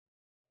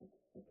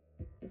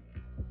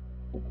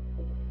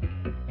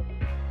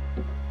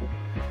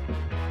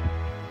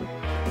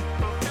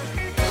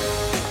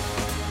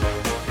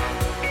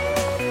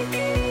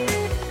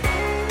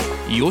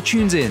You're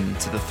tuned in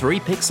to the 3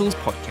 Pixels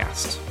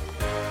podcast.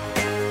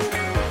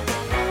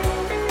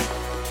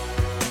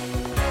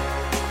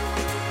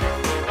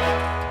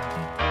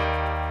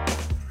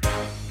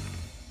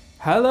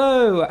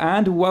 Hello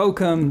and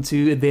welcome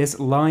to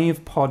this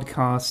live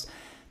podcast.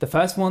 The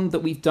first one that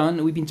we've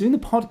done. We've been doing the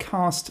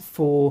podcast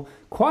for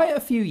quite a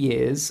few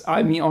years.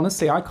 I mean,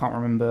 honestly, I can't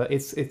remember.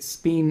 It's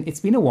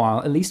been a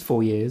while, at least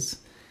 4 years.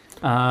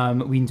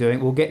 We've been doing.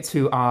 We'll get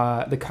to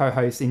the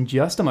co-host in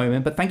just a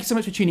moment. But thank you so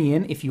much for tuning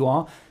in. If you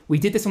are, we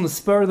did this on the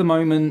spur of the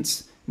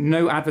moment.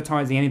 No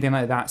advertising, anything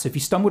like that. So if you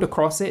stumbled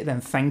across it,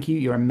 then thank you.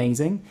 You're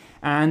amazing.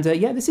 And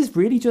this is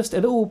really just a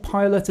little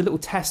pilot, a little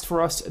test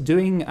for us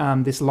doing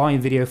this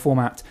live video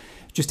format,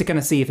 just to kind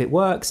of see if it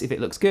works, if it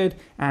looks good,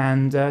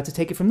 and to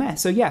take it from there.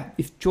 So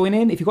if join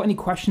in. If you've got any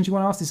questions you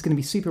want to ask, this is going to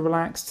be super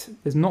relaxed.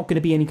 There's not going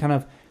to be any kind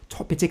of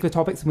particular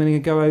topics I'm going to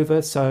go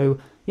over. So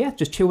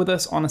just chill with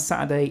us on a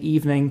Saturday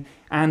evening,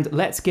 and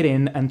let's get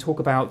in and talk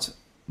about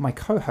my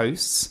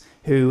co-hosts,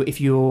 who, if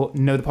you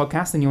know the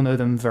podcast, then you'll know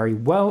them very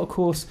well, of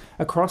course.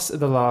 Across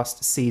the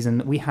last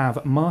season, we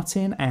have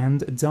Martin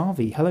and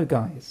Darby. Hello,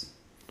 guys.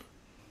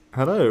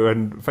 Hello,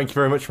 and thank you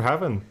very much for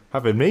having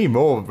me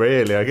more,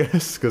 really, I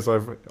guess, because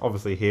I'm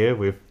obviously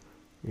here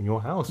in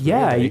your house.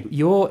 Yeah, really.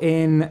 You're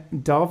in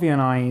Darby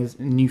and I's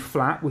new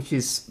flat, which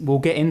is, we'll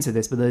get into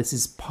this, but this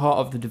is part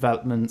of the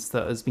developments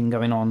that has been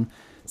going on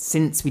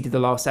since we did the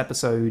last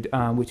episode,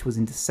 which was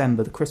in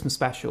December, the Christmas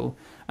special.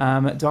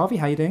 Darby,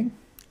 how you doing?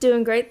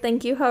 Doing great,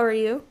 thank you. How are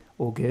you?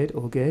 All good,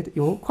 all good.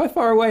 You're quite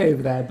far away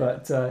over there,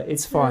 but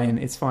it's fine,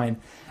 it's fine.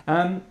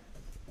 I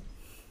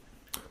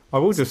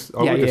will just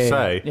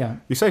say,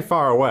 you say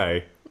far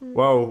away.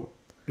 Well,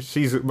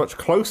 she's much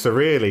closer,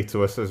 really,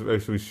 to us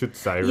as we should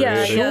say. Really.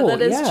 Yeah,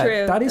 that is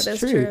true. That is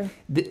true.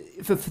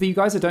 For you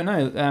guys that don't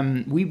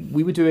know,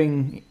 we were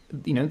doing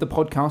the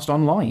podcast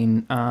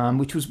online,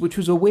 which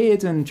was a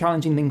weird and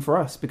challenging thing for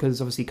us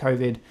because obviously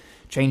COVID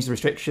changed the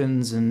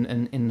restrictions and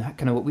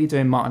kind of what we were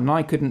doing. Martin and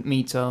I couldn't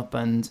meet up,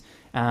 and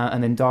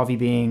then Darby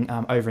being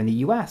over in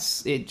the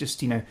US, it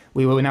just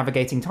we were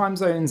navigating time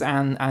zones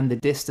and the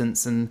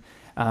distance and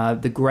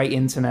the great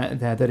internet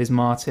there that is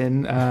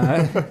Martin.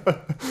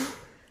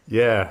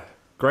 Yeah,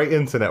 great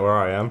internet where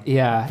I am.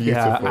 Yeah,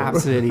 beautiful.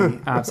 Yeah,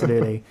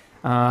 absolutely.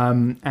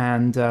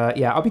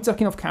 I'll be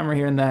ducking off camera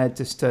here and there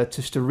just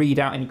to read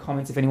out any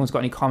comments. If anyone's got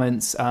any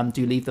comments,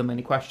 do leave them,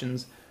 any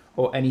questions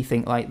or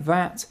anything like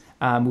that.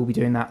 We'll be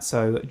doing that,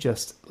 so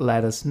just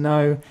let us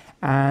know.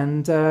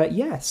 And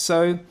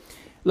so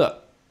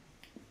look,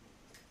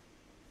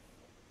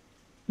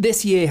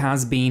 this year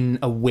has been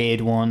a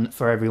weird one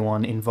for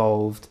everyone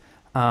involved.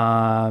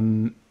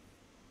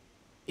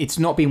 It's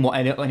not been what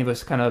any of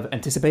us kind of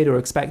anticipated or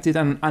expected,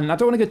 and I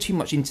don't want to go too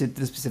much into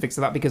the specifics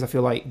of that because I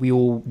feel like we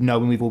all know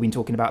and we've all been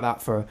talking about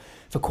that for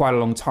quite a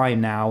long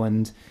time now,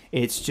 and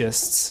it's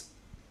just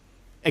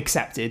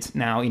accepted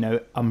now.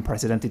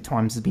 Unprecedented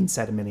times has been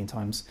said a million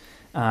times.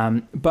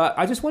 But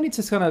I just wanted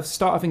to kind of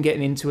start off and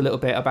getting into a little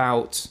bit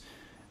about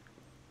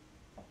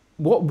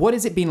what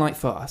has it been like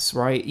for us,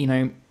 right?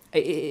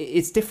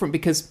 It's different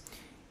because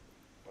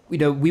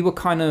we were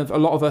kind of, a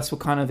lot of us were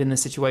kind of in the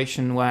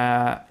situation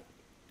where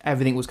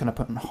everything was kind of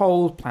put on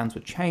hold, plans were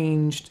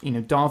changed.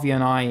 Darby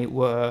and I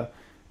were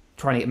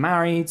trying to get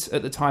married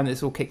at the time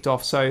this all kicked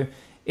off. So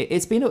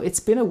it's been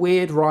a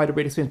weird ride, a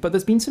weird experience, but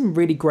there's been some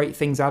really great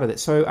things out of it.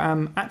 So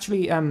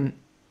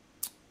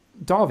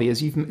Darby,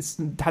 as you've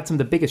had some of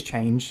the biggest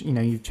change,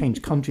 you've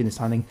changed country this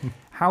time.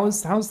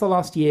 How's the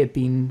last year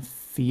been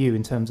for you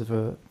in terms of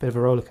a bit of a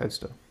roller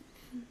coaster?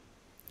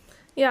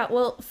 Yeah,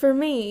 well, for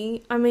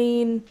me, I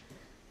mean,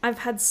 I've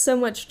had so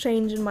much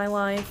change in my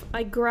life.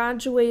 I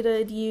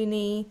graduated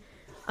uni.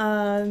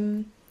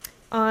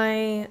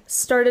 I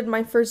started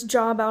my first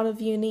job out of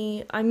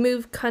uni. I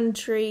moved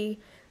country,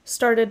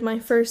 started my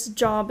first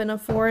job in a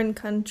foreign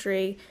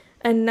country,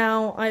 and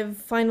now I've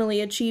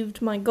finally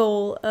achieved my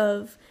goal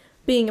of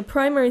being a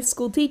primary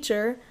school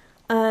teacher,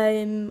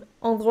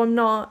 although I'm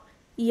not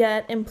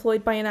yet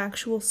employed by an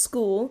actual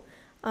school.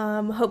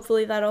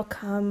 Hopefully that'll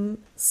come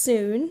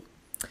soon.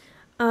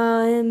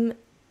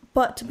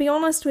 But to be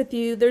honest with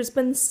you, there's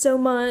been so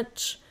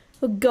much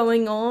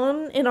going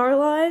on in our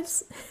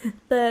lives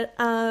that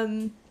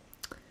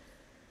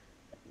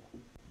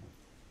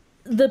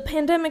the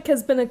pandemic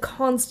has been a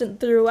constant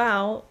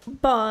throughout,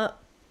 but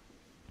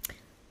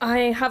I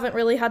haven't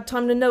really had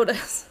time to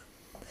notice.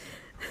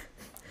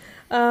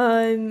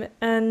 I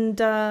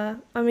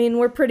mean,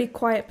 we're pretty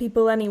quiet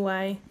people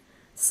anyway,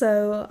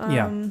 so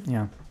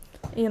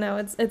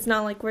it's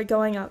not like we're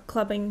going out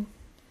clubbing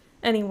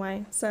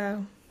anyway,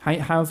 so.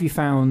 How have you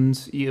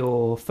found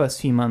your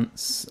first few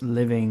months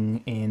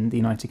living in the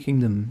United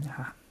Kingdom?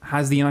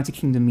 Has the United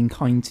Kingdom been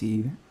kind to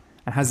you?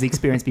 And has the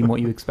experience been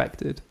what you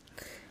expected?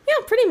 Yeah,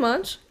 pretty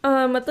much.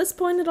 At this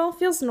point, it all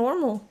feels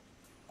normal.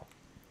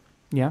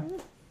 Yeah?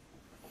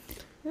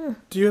 Yeah.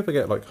 Do you ever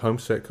get,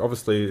 homesick?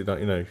 Obviously,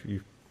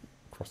 you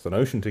crossed an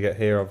ocean to get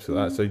here, obviously,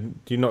 that. So do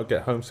you not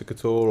get homesick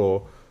at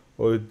all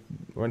or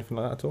anything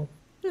like that at all?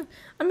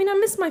 I mean, I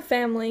miss my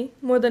family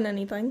more than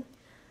anything.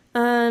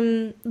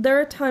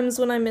 There are times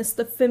when I miss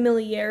the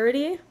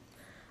familiarity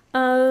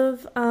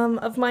of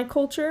my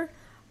culture,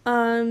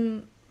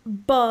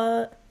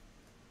 but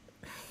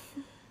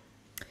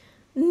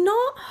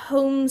not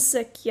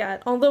homesick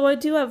yet, although I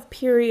do have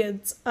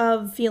periods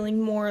of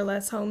feeling more or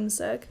less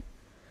homesick.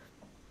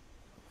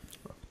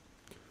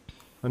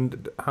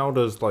 And how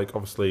does, like,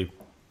 obviously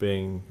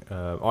being,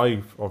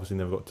 I've obviously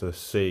never got to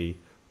see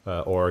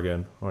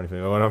Oregon or anything,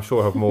 and I'm sure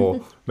I'll have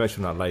more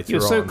mention that later.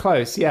 You're so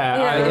close,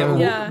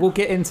 yeah. We'll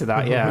get into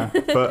that, yeah.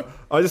 But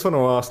I just want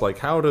to ask, like,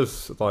 how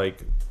does,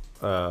 like,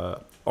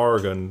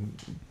 Oregon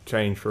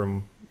change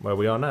from where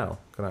we are now?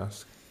 Can I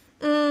ask?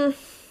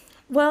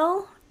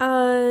 Well,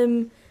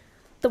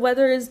 the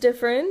weather is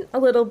different a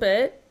little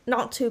bit,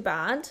 not too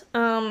bad.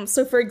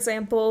 So for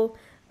example,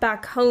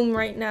 back home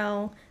right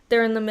now,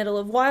 they're in the middle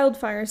of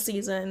wildfire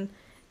season,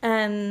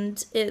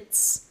 and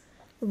it's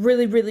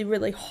really, really,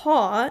 really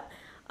hot.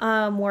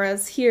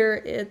 Whereas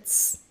here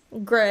it's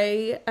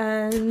gray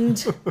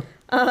and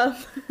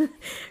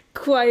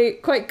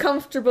quite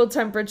comfortable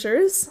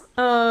temperatures.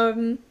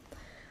 But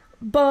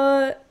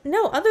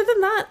no, other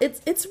than that,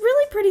 it's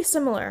really pretty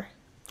similar.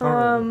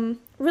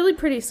 Really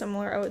pretty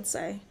similar, I would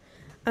say.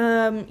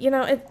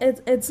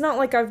 It's not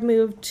like I've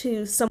moved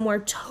to somewhere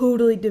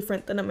totally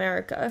different than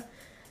America.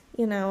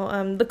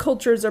 The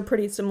cultures are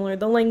pretty similar.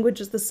 The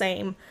language is the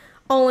same.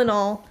 All in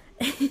all,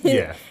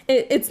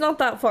 it's not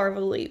that far of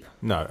a leap.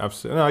 No,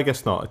 absolutely. No, I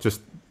guess not.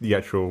 Just the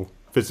actual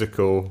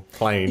physical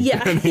plane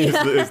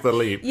is the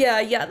leap.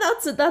 Yeah,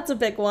 that's a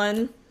big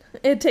one.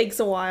 It takes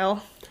a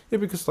while. Yeah,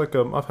 because like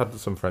I've had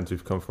some friends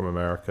who've come from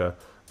America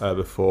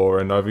before,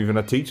 and I've even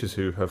had teachers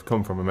who have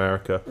come from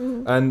America,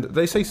 and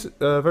they say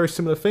very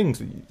similar things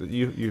that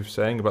you're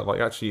saying about,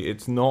 like, actually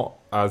it's not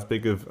as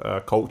big of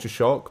a culture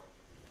shock,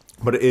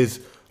 but it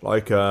is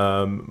like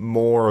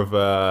more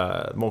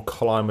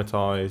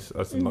climatized,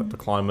 as in like the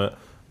climate,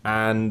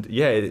 and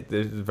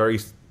there's very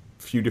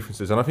few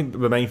differences. And I think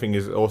the main thing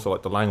is also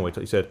like the language,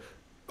 like you said,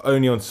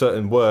 only on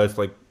certain words,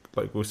 like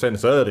we were saying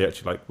this earlier,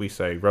 actually, like we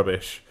say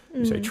rubbish,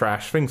 we say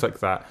trash, things like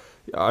that.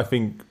 I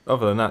think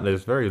other than that,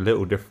 there's very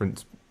little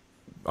difference.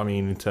 I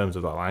mean, in terms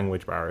of that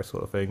language barrier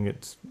sort of thing,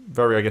 it's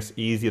very, I guess,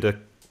 easier to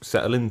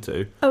settle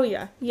into. Oh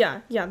yeah.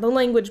 The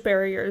language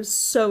barrier is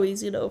so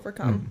easy to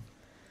overcome.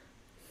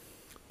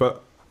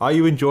 But are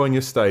you enjoying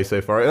your stay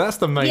so far? That's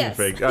the main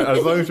thing.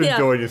 As long as you're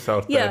enjoying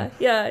yourself. Then.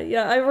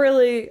 Yeah. I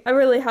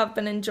really have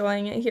been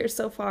enjoying it here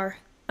so far.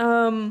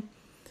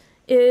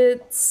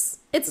 It's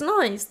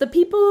nice. The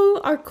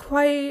people are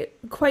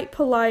quite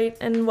polite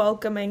and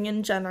welcoming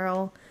in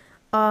general.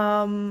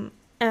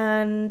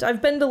 And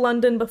I've been to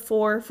London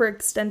before for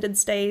extended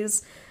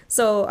stays,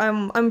 so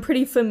I'm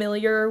pretty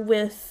familiar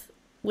with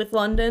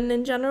London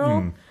in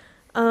general.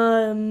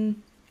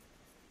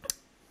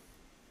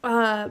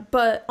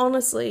 But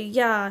honestly,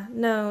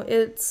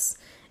 it's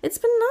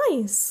been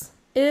nice.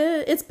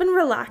 It's been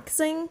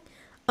relaxing.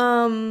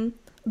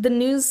 The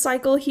news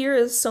cycle here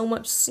is so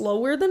much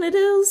slower than it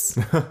is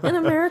in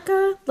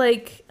America.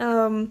 Like,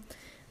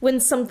 when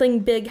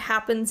something big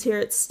happens here,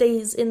 it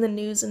stays in the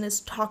news and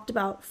is talked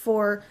about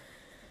for,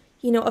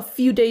 a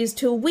few days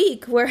to a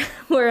week,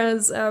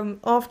 whereas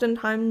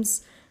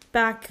oftentimes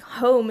back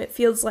home, it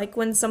feels like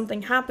when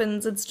something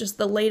happens, it's just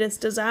the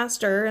latest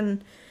disaster,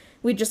 and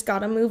we just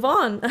gotta move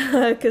on,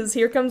 because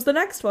here comes the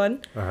next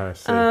one. I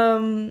see.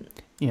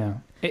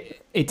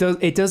 It does,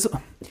 because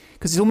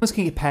it's almost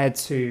compared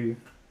to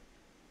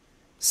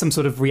some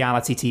sort of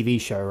reality TV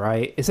show,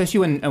 right?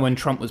 Especially when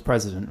Trump was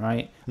president,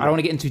 right? I don't want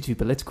to get into too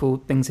political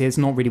things here. It's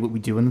not really what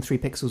we do in the 3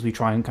 Pixels. We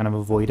try and kind of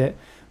avoid it.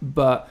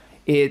 But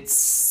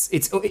it's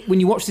when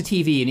you watch the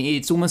TV, and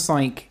it's almost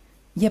like,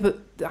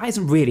 but that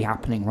isn't really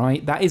happening,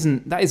 right? That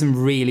isn't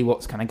really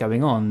what's kind of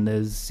going on.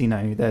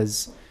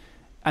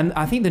 And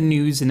I think the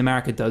news in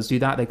America does do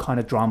that. They kind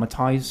of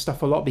dramatize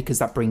stuff a lot because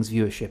that brings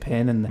viewership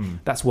in,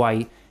 and that's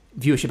why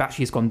viewership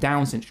actually has gone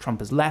down since Trump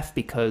has left,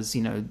 because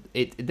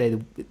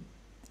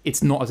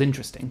it's not as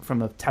interesting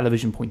from a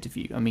television point of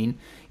view. I mean,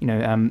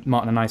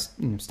 Martin and I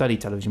study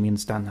television. We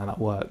understand how that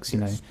works,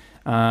 it's.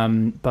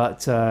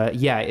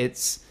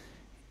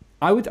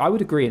 I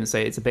would agree and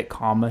say it's a bit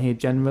calmer here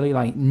generally.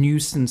 Like,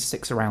 Newsom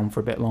sticks around for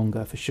a bit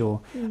longer for sure.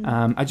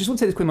 I just want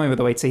to take this quick moment, by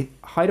the way, to say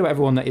hi to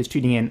everyone that is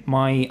tuning in.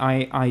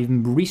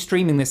 I'm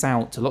restreaming this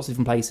out to lots of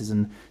different places,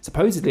 and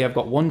supposedly I've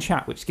got one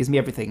chat which gives me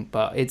everything,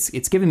 but it's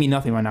giving me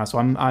nothing right now. So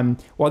I'm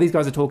while these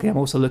guys are talking, I'm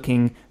also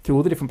looking through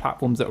all the different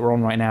platforms that we're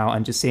on right now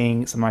and just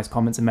seeing some nice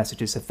comments and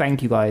messages. So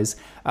thank you guys.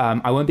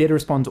 I won't be able to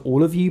respond to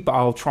all of you, but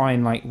I'll try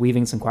and weave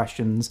in some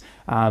questions.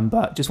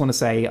 But just want to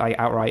say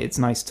outright, it's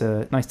nice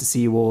to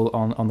see you all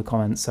on the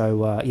comments.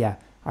 So I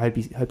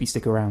hope you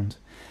stick around.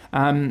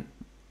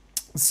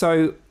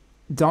 So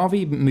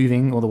Darby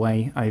moving all the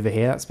way over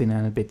here, that's been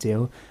a big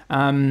deal.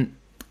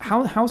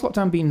 How's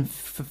lockdown been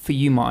for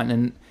you,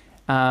 Martin?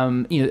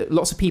 And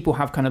lots of people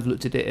have kind of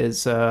looked at it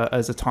as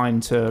a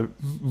time to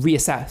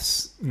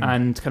reassess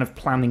and kind of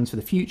planning for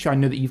the future. I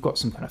know that you've got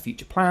some kind of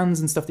future plans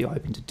and stuff that you're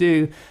hoping to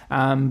do.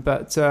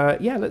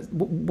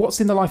 What's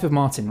in the life of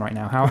Martin right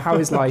now? How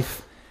is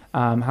life?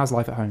 How's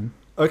life at home?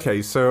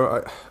 Okay,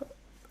 so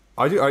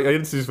I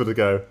just want to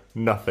go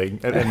nothing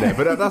and there,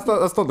 but that's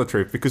not the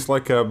truth because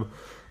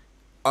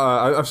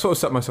I've sort of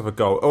set myself a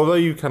goal, although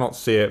you cannot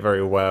see it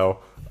very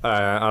well,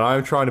 and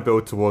I'm trying to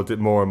build towards it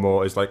more and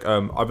more. Is like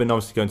I've been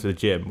obviously going to the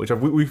gym, which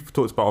we've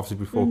talked about obviously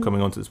before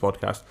coming onto this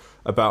podcast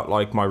about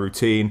like my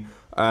routine,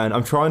 and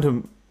I'm trying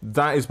to.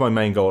 That is my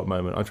main goal at the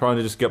moment. I'm trying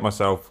to just get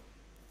myself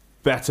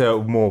better,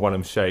 more when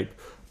I'm in shape.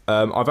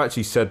 I've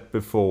actually said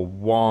before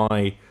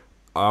why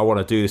I want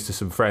to do this to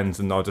some friends,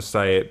 and I'll just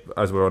say it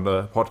as we're on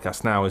the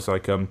podcast now. Is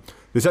like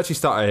this actually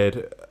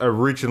started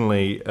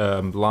originally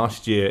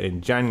last year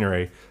in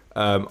January.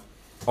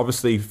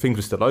 Obviously, things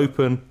were still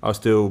open. I was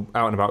still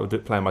out and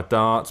about playing my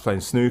darts,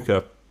 playing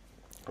snooker,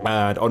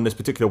 and on this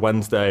particular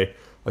Wednesday,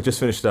 I just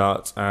finished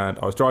darts, and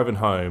I was driving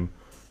home,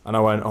 and I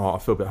went, "Oh, I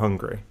feel a bit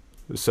hungry."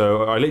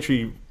 So I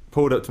literally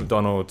pulled up to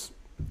McDonald's,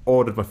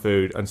 ordered my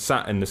food, and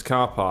sat in this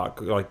car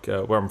park, like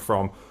where I'm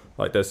from.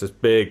 Like there's this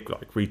big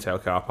like retail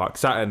car park,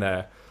 sat in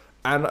there,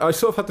 and I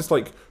sort of had this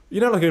like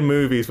like in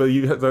movies where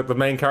you the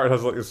main character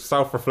has like this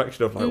self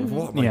reflection of like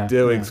what am I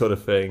doing sort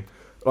of thing.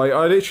 Like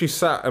I literally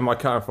sat in my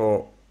car and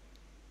thought,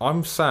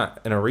 I'm sat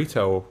in a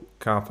retail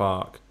car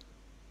park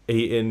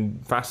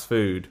eating fast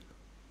food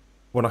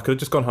when I could have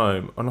just gone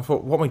home, and I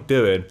thought, what am I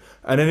doing?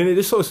 And then it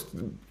just sort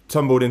of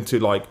tumbled into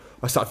like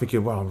I started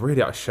thinking, well, I'm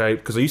really out of shape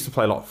because I used to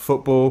play a lot of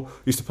football,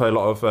 used to play a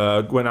lot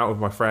of went out with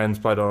my friends,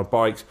 played on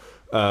bikes,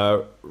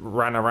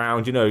 ran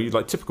around,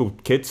 like typical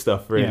kid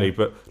stuff really. Yeah.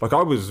 But like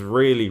I was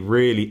really,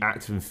 really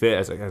active and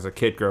fit as a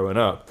kid growing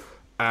up,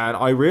 and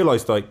I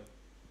realised like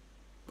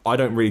I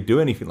don't really do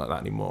anything like that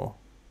anymore.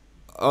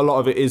 A lot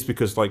of it is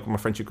because like my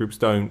friendship groups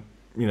don't,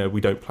 we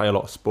don't play a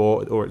lot of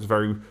sport, or it's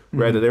very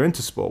rare that they're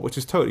into sport, which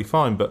is totally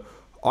fine. But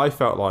I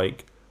felt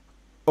like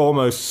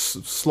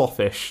almost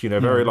slothish,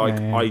 very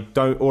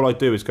all I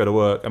do is go to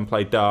work and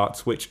play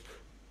darts, which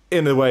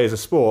in a way is a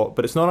sport,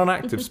 but it's not an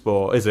active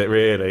sport, is it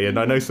really? And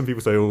I know some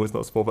people say, oh, it's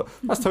not a sport, but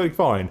that's totally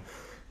fine.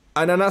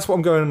 And then that's what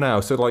I'm going on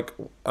now. So like,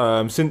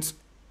 since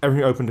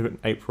everything opened in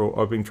April,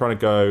 I've been trying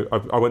to go,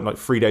 I went like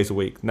 3 days a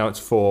week. Now it's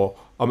 4.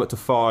 I'm up to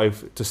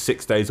 5 to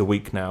 6 days a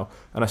week now.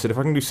 And I said, if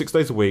I can do 6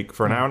 days a week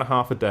for an hour and a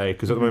half a day,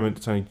 because at the moment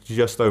it's only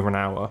just over an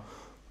hour,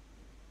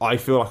 I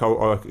feel like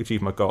I'll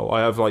achieve my goal. I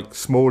have like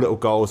small little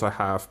goals I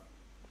have.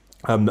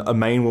 A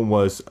main one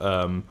was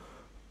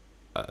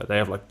they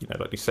have like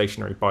these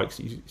stationary bikes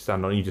that you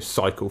stand on and you just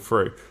cycle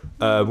through.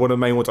 One of the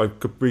main ones I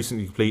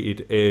recently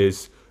completed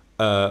is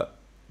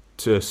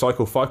to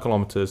cycle 5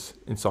 kilometers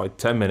inside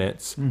 10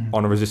 minutes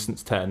on a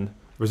resistance 10.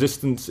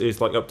 Resistance is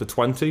like up to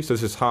 20, so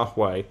this is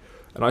halfway.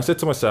 And I said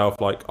to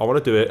myself, like, I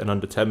want to do it in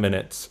under 10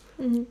 minutes,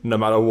 no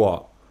matter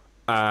what.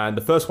 And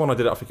the first one I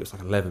did, I think it was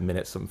like 11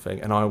 minutes something,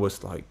 and I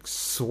was like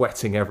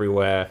sweating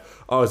everywhere.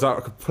 I was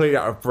completely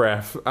out of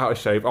breath, out of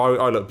shape.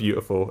 I looked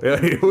beautiful.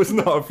 It was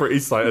not a pretty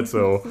sight at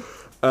all.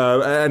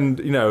 And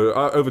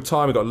over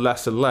time it got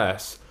less and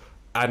less,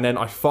 and then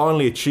I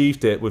finally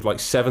achieved it with like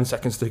 7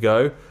 seconds to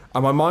go.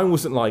 And my mind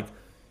wasn't like,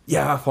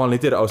 yeah, I finally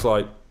did it. I was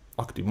like,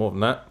 I could do more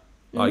than that.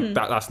 Like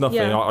that's nothing.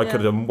 I could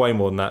have done way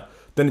more than that.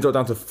 Then it got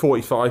down to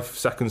 45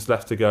 seconds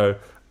left to go.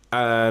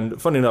 And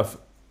funny enough,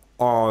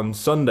 on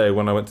Sunday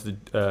when I went to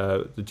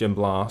the gym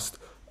last,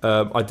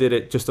 I did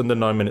it just under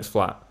 9 minutes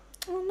flat.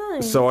 Oh,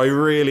 nice. So I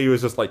really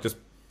was just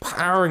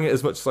powering it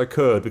as much as I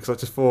could, because I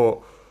just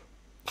thought,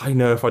 I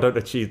know if I don't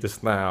achieve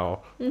this now,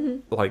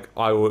 like it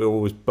will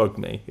always bug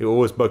me. It will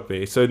always bug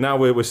me. So now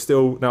we're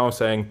still, now I'm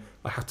saying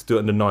I have to do it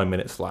under 9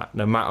 minutes flat,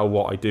 no matter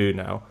what I do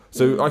now.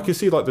 So I can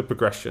see like the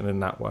progression in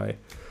that way.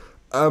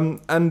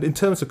 And in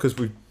terms of, because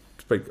we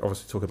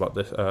obviously talk about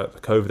this, the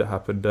COVID that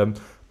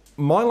happened,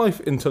 my life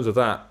in terms of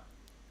that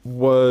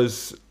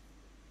was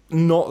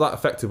not that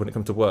effective when it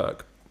comes to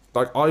work.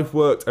 Like I've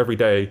worked every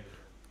day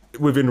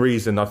within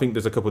reason. I think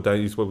there's a couple of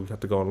days where we've had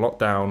to go on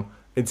lockdown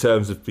in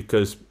terms of,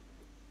 because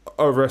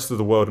the rest of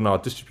the world and our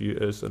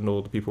distributors and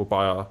all the people who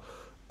buy our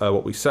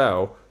what we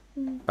sell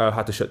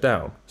had to shut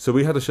down. So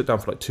we had to shut down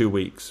for like 2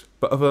 weeks.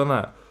 But other than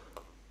that,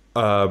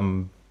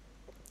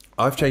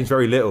 I've changed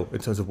very little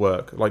in terms of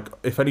work. Like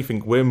if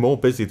anything, we're more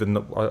busy than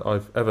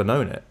I've ever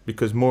known it,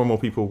 because more and more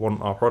people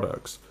want our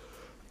products,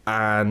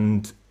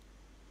 and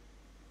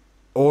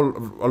a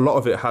lot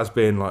of it has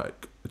been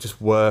like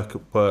just work,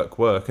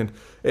 and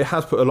it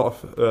has put a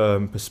lot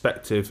of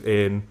perspective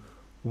in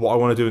what I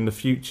want to do in the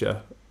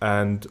future.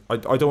 And I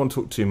don't want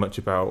to talk too much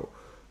about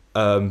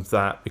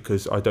that,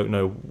 because I don't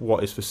know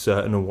what is for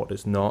certain and what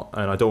is not,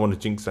 and I don't want to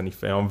jinx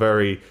anything. I'm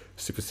very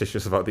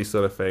superstitious about these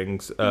sort of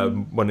things. But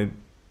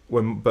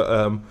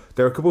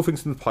there are a couple of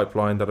things in the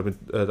pipeline that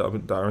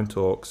are in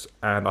talks,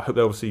 and I hope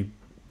they obviously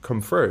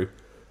come through.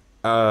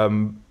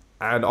 And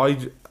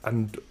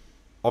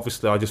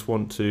obviously I just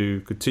want to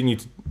continue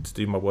to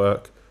do my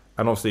work,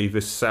 and obviously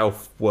this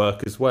self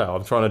work as well.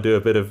 I'm trying to do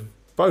a bit of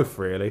both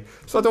really.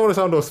 So I don't want to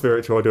sound all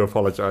spiritual, I do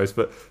apologise,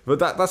 but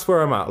that's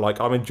where I'm at.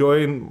 Like I'm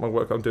enjoying my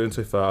work I'm doing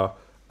so far,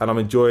 and I'm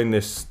enjoying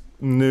this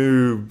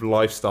new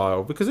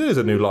lifestyle, because it is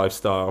a new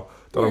lifestyle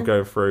that I'm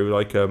going through.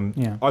 Like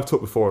I've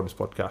talked before on this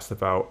podcast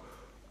about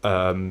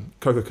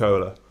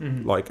Coca-Cola,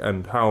 like,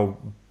 and how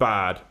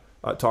bad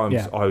at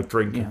times I would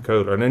drink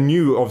Coca-Cola, and then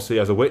you obviously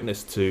as a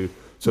witness to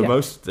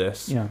most of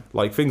this,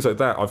 like things like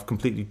that, I've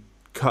completely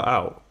cut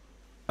out.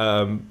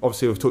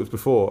 Obviously, we've talked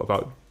before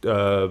about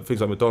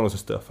things like McDonald's and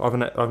stuff. I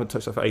haven't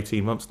touched that for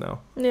 18 months now.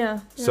 Yeah.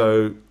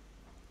 So,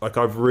 like,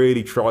 I've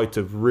really tried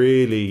to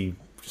really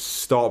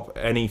stop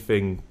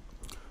anything,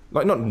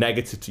 like not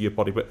negative to your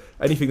body, but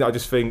anything that I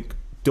just think,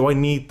 do I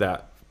need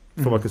that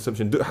for my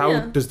consumption? How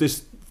does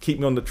this keep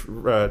me on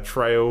the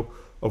trail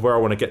of where I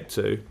want to get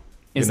to?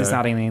 Is this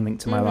adding anything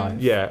to my life?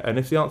 Yeah, and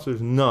if the answer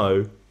is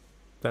no,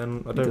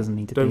 then it doesn't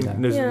need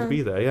to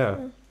be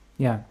there.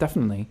 Yeah,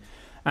 definitely.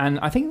 And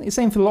I think the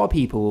same for a lot of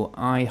people.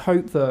 I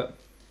hope that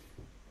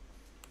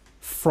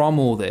from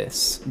all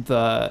this,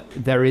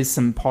 there is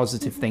some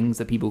positive things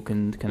that people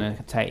can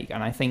take.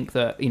 And I think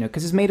that,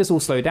 because it's made us all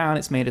slow down,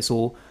 it's made us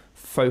all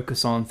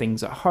focus on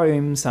things at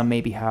home. Some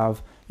maybe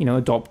have,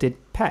 adopted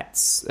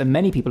pets. And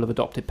many people have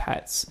adopted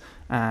pets.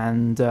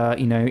 And,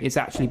 it's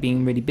actually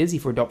being really busy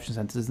for adoption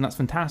centres, and that's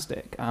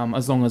fantastic.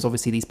 As long as,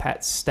 obviously, these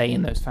pets stay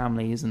in those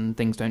families and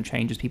things don't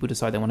change as people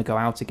decide they want to go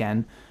out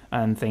again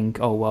and think,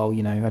 oh, well,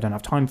 I don't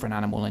have time for an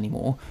animal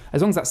anymore.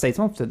 As long as that stays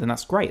after, then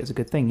that's great. It's a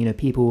good thing.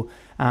 People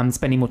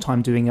spending more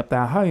time doing up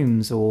their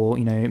homes or,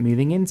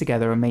 moving in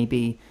together and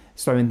maybe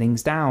slowing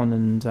things down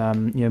and,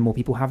 more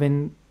people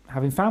having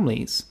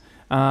families.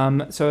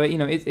 So,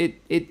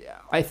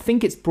 I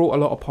think it's brought a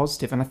lot of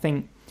positive, and I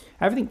think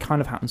everything kind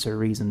of happens for a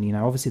reason.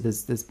 Obviously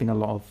there's been a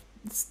lot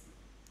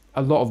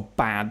of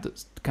bad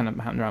that's kind of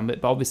happened around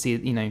it, but obviously,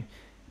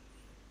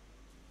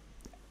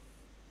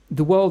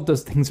 the world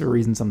does things for a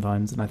reason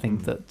sometimes, and I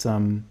think that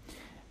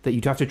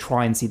you'd have to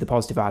try and see the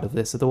positive out of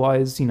this.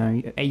 Otherwise,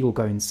 A, you'll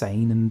go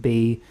insane, and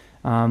B,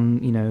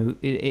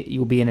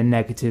 you'll be in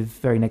a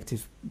very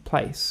negative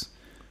place.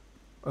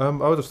 I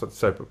would just like to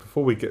say, but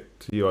before we get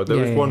to you, there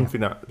was one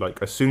thing that,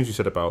 like, as soon as you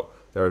said about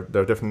there are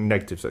definitely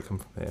negatives that come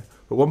from here,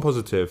 but one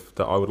positive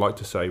that I would like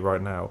to say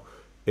right now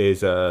is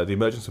the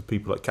emergence of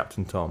people like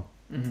Captain Tom,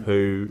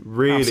 who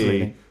really,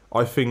 absolutely.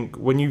 I think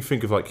when you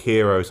think of like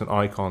heroes and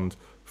icons,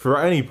 for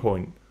at any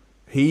point,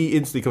 he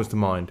instantly comes to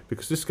mind,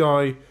 because this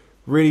guy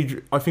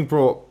really, I think,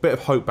 brought a bit of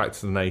hope back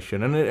to the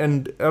nation.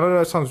 And I know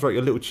it sounds like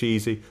a little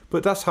cheesy,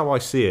 but that's how I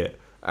see it.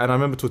 And I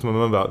remember talking to my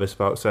mum about this,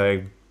 about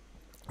saying,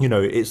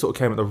 it sort of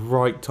came at the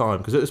right time,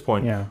 because at this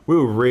point, we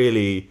were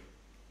really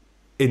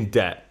in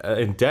debt.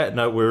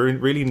 No, we're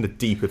really in the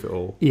deep of it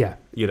all. Yeah.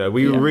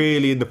 We were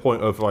really in the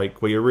point of,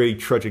 like, where you're really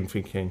trudging,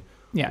 thinking,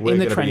 in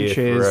the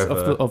trenches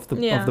of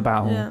the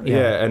battle.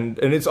 Yeah, and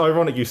it's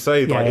ironic you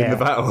say, like, in the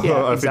battle.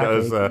 Yeah, I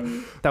exactly.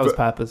 think that was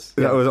purpose.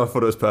 I thought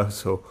it was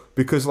purposeful,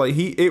 because, like,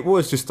 it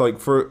was just like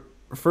for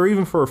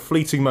even for a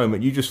fleeting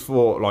moment, you just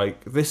thought,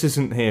 like, this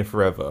isn't here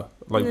forever.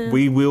 Like,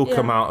 we will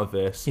come out of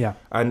this. Yeah.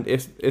 And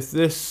if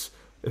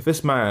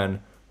this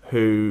man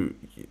who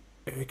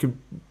could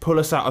pull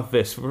us out of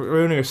this for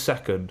only a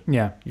second,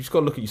 you just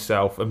got to look at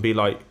yourself and be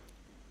like,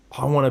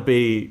 I want to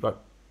be, like,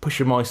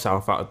 pushing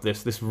myself out of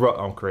this rut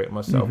I'm creating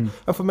myself.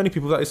 And for many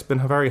people, that has been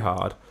very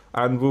hard.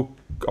 And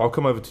I'll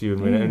come over to you in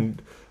a minute.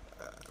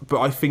 But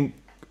I think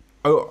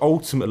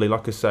ultimately,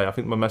 like I say, I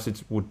think my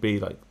message would be,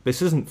 like,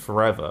 this isn't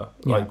forever.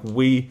 Like,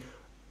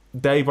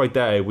 day by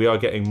day, we are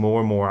getting more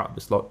and more out of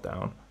this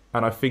lockdown.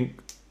 And I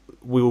think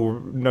we will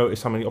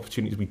notice how many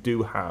opportunities we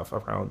do have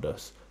around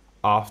us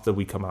after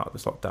we come out of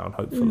this lockdown,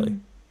 hopefully.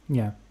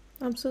 Yeah,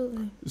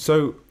 absolutely.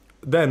 So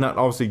then that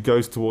obviously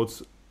goes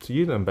towards to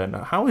you then, Ben.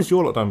 How has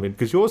your lockdown been?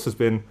 Because yours has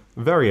been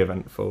very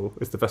eventful,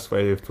 is the best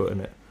way of putting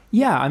it.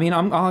 Yeah, I mean,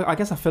 I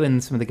guess I fill in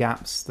some of the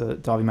gaps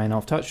that Darby may not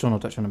have touched on, or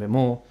touch on a bit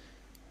more.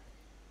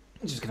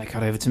 I'm just going to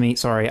cut over to me.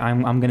 Sorry,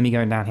 I'm going to be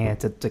going down here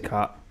to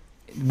cut.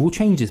 We'll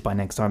change this by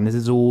next time. This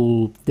is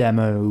all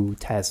demo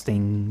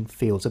testing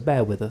field, so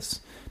bear with us.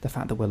 The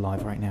fact that we're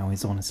live right now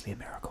is honestly a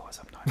miracle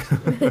sometimes.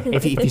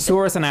 if you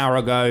saw us an hour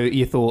ago,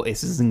 you thought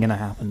this isn't going to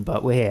happen,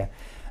 but we're here.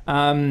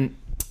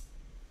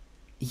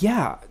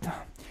 Yeah,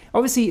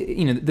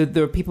 obviously,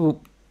 there are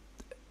people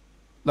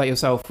like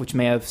yourself which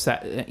may have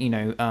set,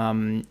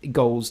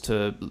 goals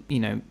to,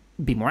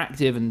 be more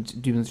active and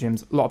do the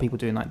gyms. A lot of people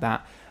doing like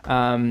that.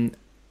 I'm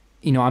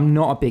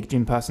not a big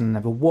gym person,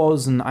 never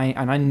was, and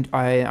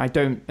I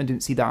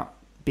don't see that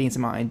being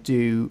something I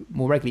do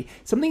more regularly.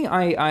 Something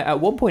I at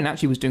one point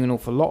actually was doing an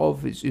awful lot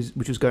of, which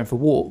was going for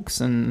walks,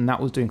 and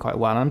that was doing quite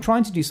well. And I'm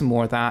trying to do some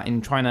more of that,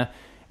 and trying to,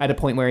 at a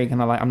point where you're kind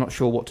of like, I'm not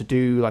sure what to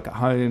do, like at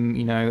home,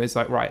 it's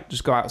like, right,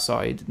 just go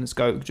outside and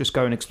just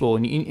go and explore.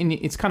 And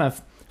it's kind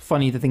of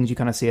funny, the things you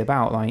kind of see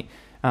about, like,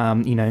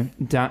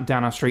 down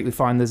our street, we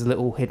find there's a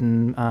little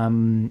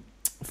hidden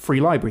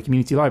free library,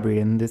 community library,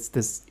 and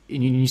there's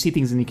you see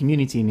things in the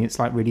community and it's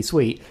like really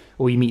sweet,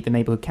 or you meet the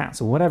neighborhood cats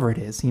or whatever it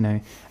is,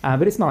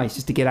 but it's nice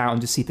just to get out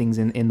and just see things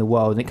in the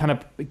world, and it kind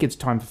of gives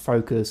time for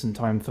focus and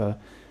time for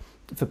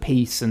for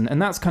peace,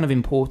 and that's kind of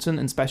important,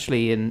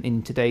 especially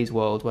in today's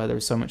world where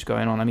there's so much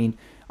going on. I mean,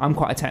 I'm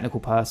quite a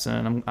technical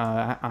person.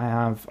 I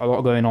have a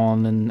lot going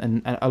on,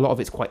 and a lot of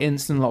it's quite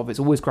instant. A lot of it's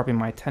always grabbing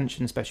my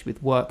attention, especially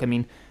with work. I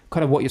mean,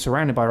 kind of what you're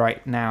surrounded by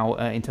right now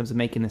in terms of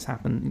making this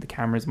happen, the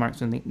cameras,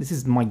 microphones. This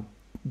is my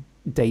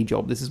day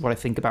job. This is what I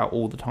think about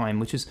all the time,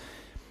 which is,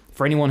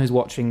 for anyone who's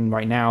watching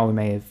right now who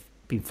may have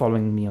been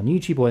following me on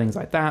YouTube or things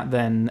like that,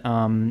 then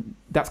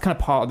that's kind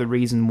of part of the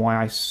reason why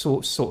I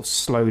sort of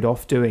slowed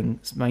off doing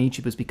my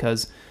YouTube, was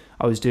because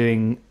I was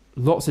doing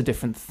lots of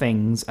different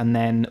things, and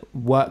then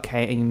work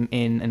came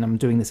in, and I'm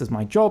doing this as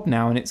my job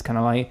now, and it's kind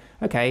of like,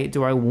 okay,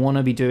 do I want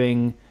to be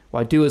doing what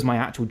I do as my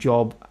actual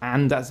job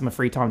and that's my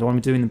free time? Do I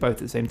want to be doing them both at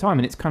the same time?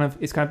 And it's kind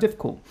of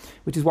difficult,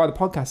 which is why the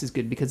podcast is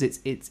good, because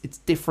it's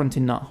different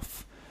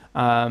enough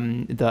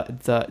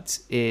that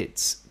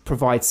it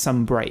provides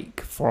some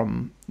break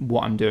from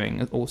what I'm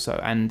doing also,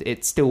 and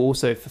it's still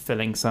also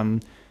fulfilling some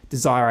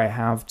desire I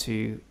have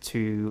to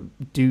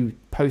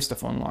post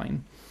stuff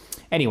online.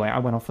 Anyway, I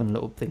went off on a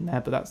little thing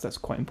there, but that's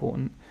quite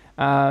important.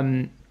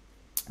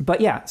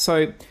 But yeah,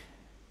 so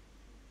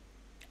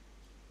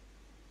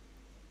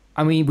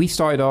I mean, we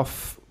started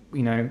off,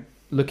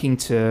 wanting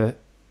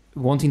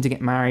to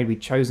get married.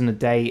 We'd chosen a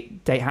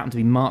date. Date happened to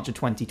be March of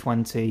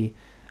 2020.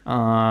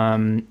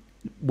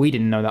 We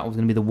didn't know that was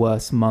going to be the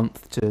worst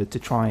month to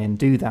try and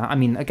do that. I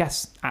mean, I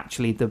guess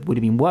actually there would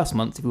have been worse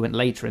months if we went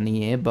later in the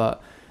year,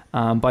 but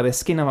by the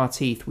skin of our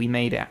teeth, we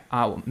made it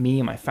out. Me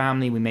and my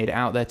family, we made it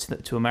out there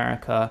to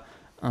America.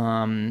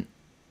 And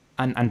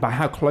by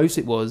how close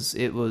it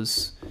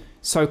was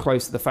so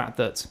close to the fact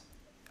that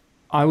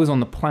I was on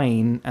the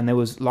plane and there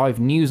was live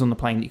news on the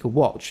plane that you could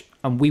watch.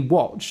 And we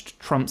watched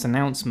Trump's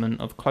announcement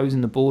of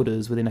closing the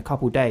borders within a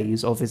couple of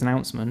days of his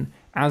announcement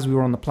as we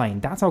were on the plane.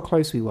 That's how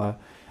close we were.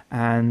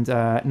 And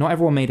not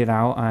everyone made it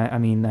out. I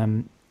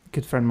mean,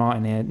 good friend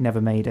Martin here never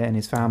made it, and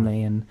his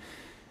family. And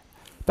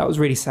that was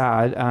really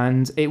sad.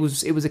 And it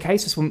was a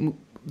case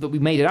that we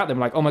made it out there.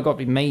 We're like, oh my God,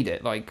 we made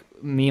it. Like,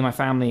 me and my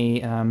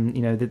family,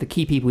 the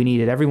key people we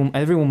needed,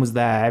 everyone was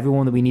there.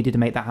 Everyone that we needed to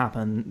make that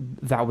happen,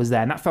 that was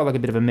there. And that felt like a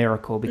bit of a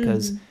miracle,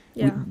 because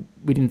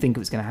we didn't think it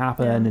was going to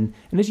happen. Yeah.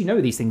 And as you know,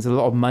 these things, a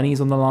lot of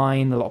money's on the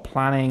line, a lot of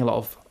planning, a lot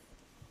of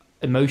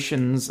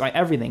emotions, like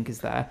everything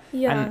is there.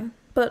 Yeah,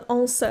 but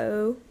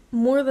also,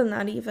 more than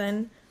that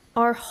even,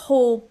 our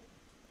whole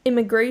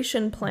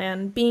immigration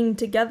plan being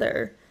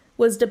together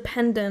was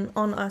dependent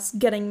on us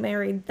getting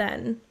married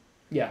then.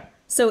 Yeah.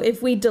 So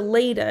if we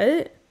delayed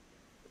it,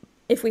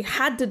 if we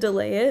had to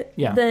delay it,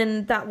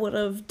 then that would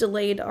have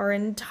delayed our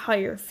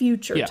entire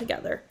future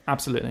together.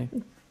 Absolutely.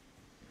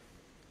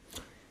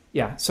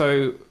 Yeah,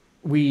 so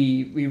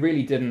we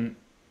really didn't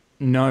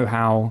know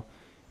how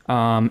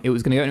it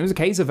was going to go. And it was a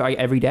case of like,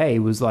 every day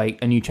was like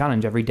a new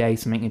challenge. Every day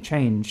something had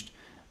changed.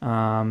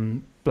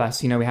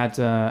 Bless, we had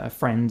a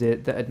friend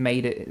that had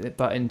made it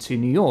but into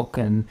New York,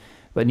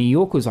 but New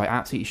York was like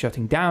absolutely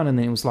shutting down. And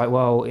then it was like,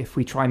 well, if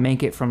we try and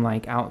make it from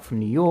like out from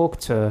New York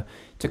to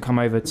come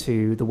over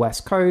to the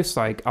West Coast,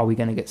 like, are we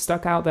going to get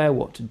stuck out there?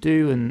 What to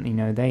do? And,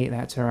 they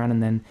had to turn around.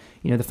 And then,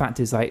 the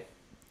fact is, like,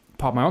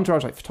 part of my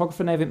entourage, like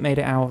photographer, never made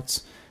it out.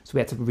 So we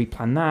had to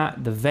replan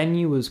that. The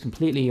venue was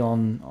completely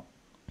on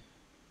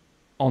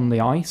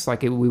the ice.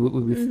 Like, it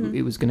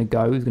was going to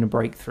go, it was going to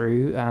break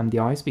through the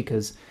ice,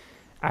 because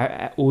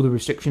all the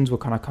restrictions were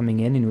kind of coming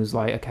in, and it was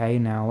like, okay,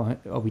 now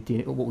are we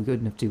doing what we're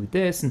good enough to do with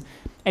this? And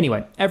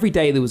anyway, every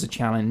day there was a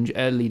challenge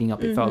leading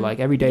up. It felt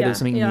like every day there was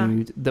something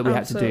new that we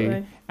had to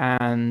do,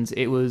 and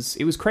it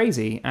was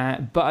crazy.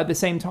 But at the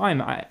same time,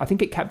 I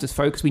think it kept us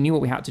focused. We knew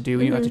what we had to do.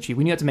 We knew what to achieve.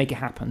 We knew how to make it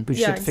happen. We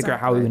just had to figure out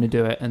how we were going to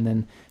do it, and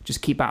then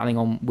just keep battling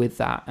on with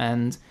that.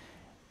 And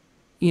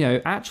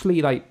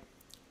actually, like,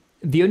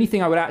 the only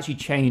thing I would actually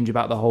change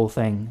about the whole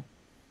thing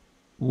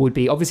would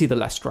be obviously the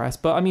less stress,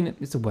 but I mean,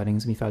 it's a wedding,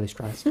 it's going to be fairly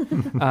stressed.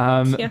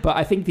 But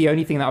I think the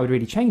only thing that I would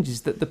really change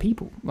is that the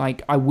people.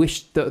 Like, I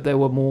wish that there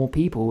were more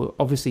people,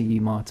 obviously you,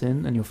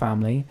 Martin, and your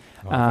family,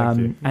 thank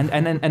you.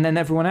 and then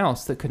everyone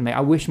else that could make. I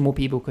wish more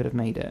people could have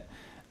made it.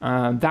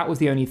 That was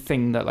the only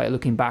thing that, like,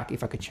 looking back,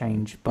 if I could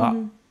change, but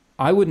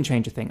I wouldn't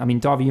change a thing. I mean,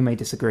 Darby, you may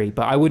disagree,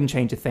 but I wouldn't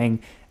change a thing.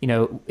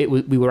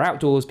 We were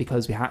outdoors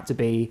because we had to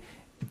be.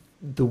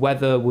 The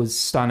weather was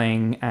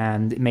stunning,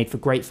 and it made for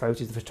great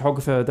photos. The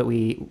photographer that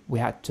we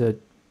had to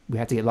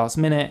get last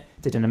minute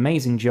did an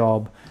amazing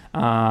job,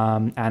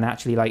 and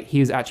actually, like,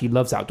 he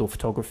loves outdoor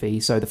photography.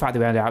 So the fact that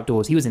we had it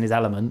outdoors, he was in his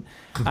element,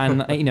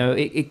 and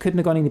it couldn't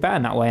have gone any better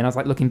in that way. And I was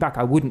like, looking back,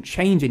 I wouldn't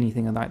change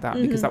anything like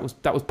that, because that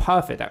was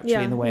perfect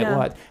actually in the way it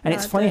worked. And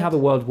it's funny how the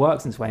world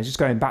works in this way. It's just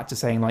going back to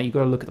saying, like, you've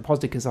got to look at the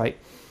positive, because, like,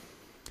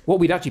 what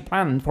we'd actually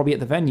planned probably at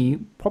the venue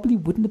probably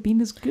wouldn't have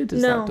been as good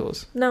as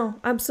outdoors. No,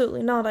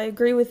 absolutely not. I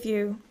agree with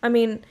you. I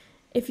mean,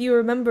 if you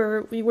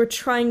remember, we were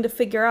trying to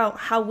figure out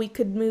how we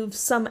could move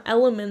some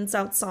elements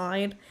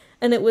outside,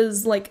 and it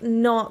was like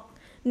not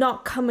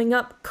coming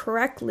up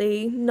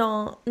correctly,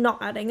 not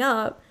adding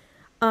up.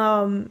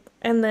 And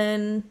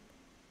then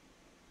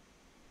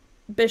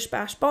bish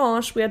bash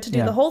bosh, we had to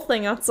do the whole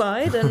thing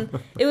outside, and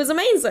it was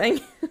amazing.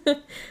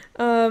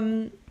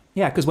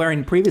 Yeah, because where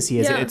in previous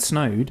years Yeah. it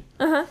snowed.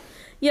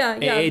 Yeah,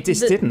 It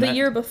just didn't. The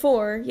year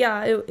before,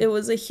 yeah, it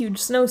was a huge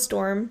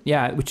snowstorm.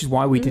 Yeah, which is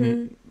why we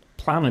didn't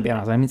plan on being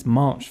outside. I mean, it's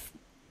March. For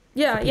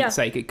Yeah, Pete's yeah.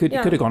 sake, it could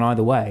Yeah. have gone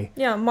either way.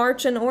 Yeah,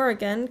 March in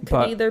Oregon could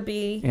But- either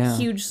be yeah.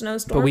 huge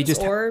snowstorms we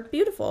just- or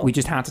beautiful. We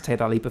just had to take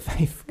that leap of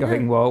faith,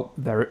 going, well,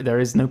 there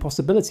is no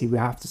possibility. We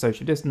have to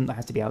social distance. I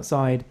have to be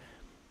outside.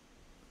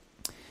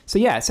 So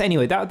yeah. So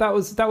anyway, that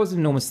was an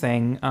enormous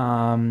thing.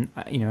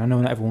 You know, I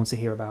know not everyone wants to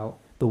hear about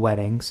the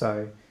wedding,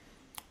 so.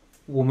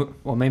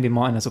 Well, maybe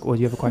Martin has. Or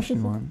do you have a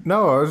question, Martin?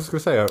 No, I was just gonna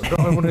say,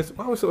 that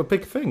was sort of a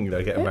big thing,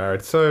 getting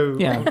married. So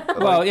Yeah.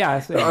 Well, yeah.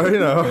 So, you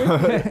know,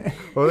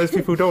 well, those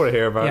people who don't want to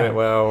hear about Yeah. it.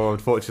 Well,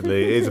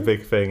 unfortunately, it is a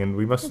big thing, and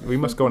we must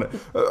go on it.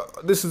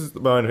 This is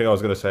the only thing I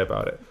was going to say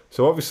about it.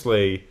 So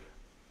obviously,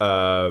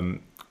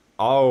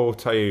 I'll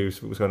tell you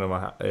what was going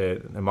on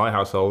in my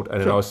household, and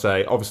then Sure. I'll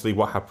say obviously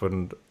what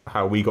happened,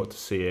 how we got to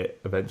see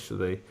it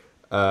eventually,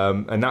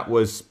 and that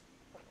was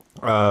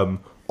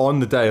on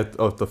the day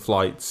of the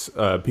flights,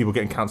 people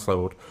getting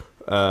cancelled.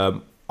 I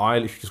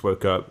literally just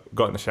woke up,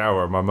 got in the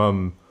shower, and my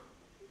mum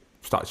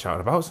started shouting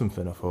about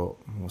something. I thought,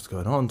 what's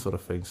going on, sort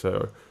of thing.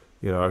 So,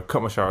 you know, I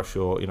cut my shower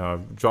short, you know,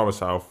 dry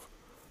myself,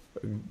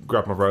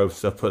 grab my robe,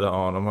 stuff, put that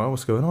on. I'm like,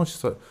 what's going on?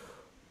 She's like,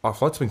 our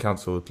flight's been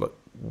cancelled. Like,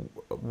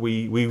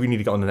 we need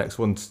to get on the next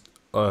one.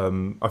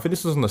 I think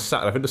this was on the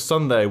Saturday. I think the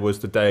Sunday was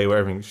the day where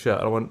everything's shut.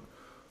 And I went,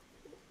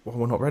 well,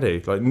 we're not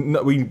ready. Like,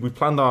 no, we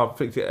planned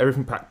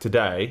everything packed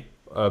today,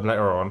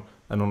 later on,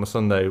 and on the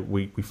Sunday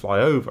we fly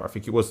over. I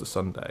think it was the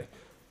Sunday.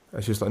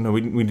 And she was like, no,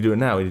 we need to do it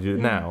now. We need to do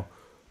it now.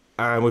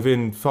 And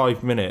within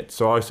 5 minutes,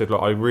 so I said,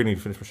 look, I really need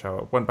to finish my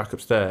shower. Went back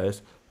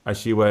upstairs, and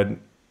she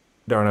went,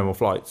 there are no more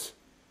flights.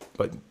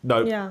 Like,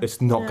 no, it's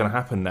not going to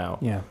happen now.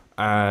 yeah.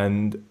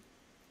 And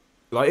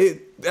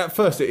like at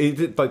first,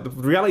 it like the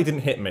reality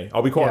didn't hit me.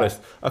 I'll be quite honest.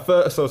 At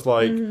first, I was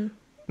like,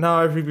 no,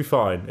 everything will be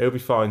fine. It'll be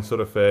fine, sort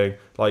of thing.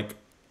 Like,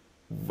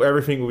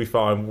 everything will be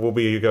fine. We'll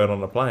be going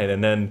on a plane.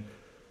 And then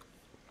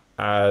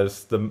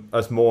as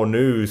more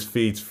news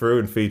feeds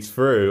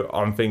through,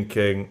 I'm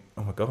thinking,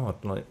 oh my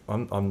god, like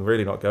I'm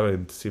really not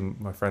going to see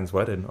my friend's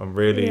wedding. I'm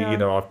really, you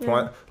know, I've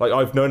planned, like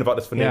I've known about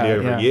this for nearly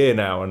over a year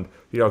now, and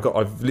you know,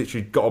 I've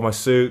literally got on my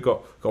suit,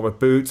 got my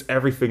boots,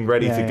 everything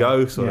ready to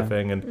go, sort of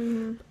thing.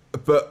 And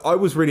but I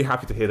was really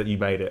happy to hear that you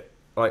made it.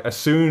 Like as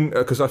soon,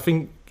 because I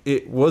think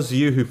it was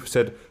you who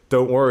said,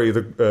 "Don't worry,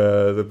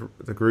 the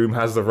groom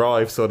has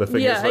arrived," sort of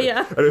thing. Yeah, like,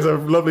 yeah. And there's a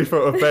lovely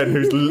photo of Ben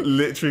who's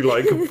literally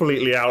like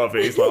completely out of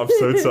it. He's like, "I'm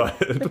so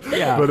tired."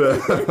 Yeah.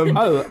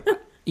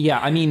 But Yeah.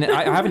 I mean,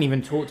 I haven't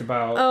even talked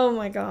about Oh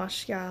my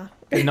gosh, yeah.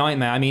 the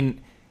nightmare. I mean,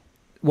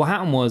 what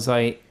happened was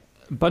a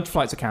bunch of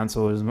flights are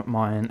cancelled. Was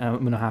mine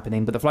were not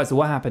happening, but the flights that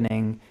were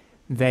happening,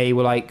 they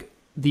were like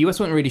the US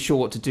weren't really sure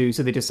what to do,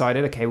 so they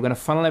decided, okay, we're going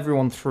to funnel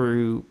everyone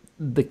through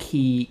the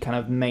key kind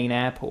of main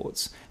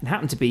airports. It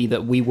happened to be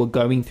that we were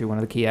going through one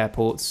of the key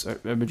airports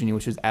originally,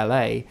 which was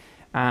LA,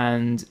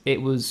 and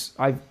it was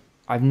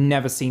I've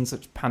never seen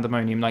such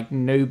pandemonium. Like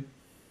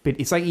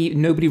it's like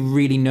nobody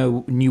really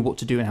knew what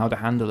to do and how to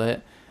handle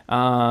it.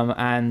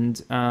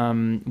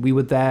 We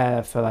were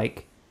there for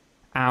like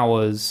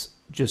hours,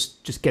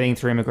 just getting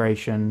through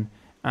immigration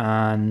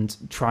and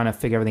trying to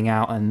figure everything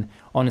out. And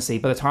honestly,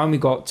 by the time we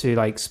got to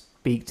like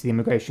speak to the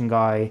immigration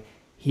guy,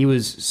 he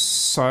was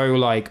so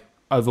like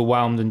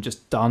overwhelmed and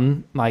just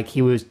done. Like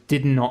he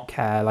did not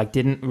care, like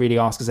didn't really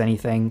ask us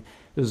anything.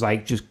 It was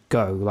like, just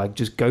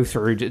go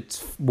through,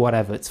 it's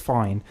whatever, it's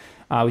fine.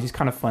 Which is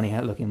kind of funny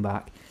looking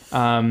back.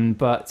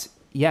 But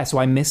yeah, so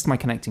I missed my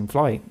connecting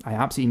flight. I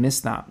absolutely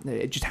missed that.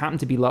 It just happened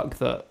to be luck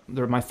that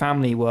my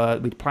family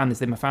we'd planned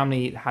this. My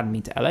family hadn't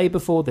been to LA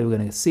before. They were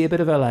going to see a bit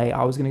of LA.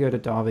 I was going to go to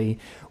Derby.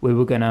 We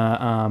were going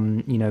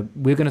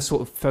to,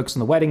 sort of focus on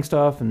the wedding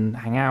stuff and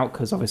hang out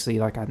because obviously,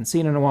 like, I hadn't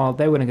seen in a while.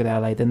 They were going to go to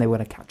LA. Then they were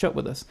going to catch up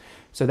with us.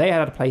 So they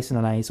had a place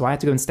in LA. So I had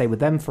to go and stay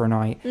with them for a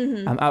night.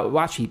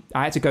 Actually,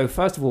 I had to go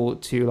first of all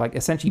to like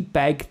essentially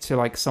beg to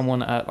like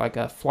someone at like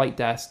a flight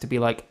desk to be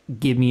like,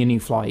 give me a new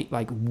flight,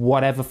 like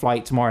whatever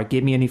flight tomorrow,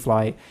 give me a new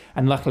flight.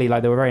 And luckily,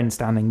 like they were very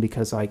understanding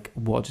because like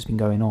what had just been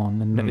going on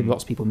and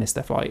lots of people missed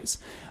their flights.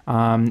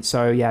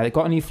 So yeah, they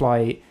got a new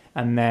flight,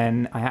 and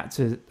then I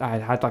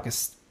had like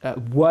a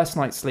worst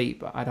night's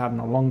sleep I'd had in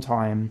a long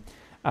time,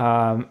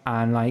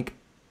 and like.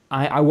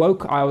 I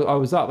woke, I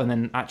was up, and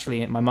then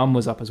actually my mum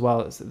was up as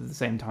well at the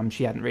same time.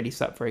 She hadn't really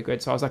slept very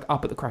good. So I was like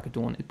up at the crack of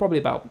dawn. It's probably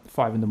about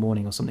 5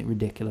 a.m. or something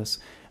ridiculous,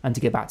 and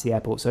to get back to the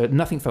airport. So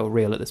nothing felt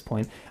real at this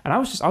point. And I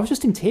was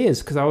just in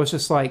tears because I was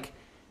just like,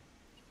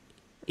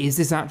 is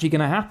this actually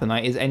going to happen?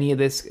 Like, is any of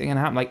this going to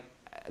happen? Like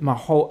the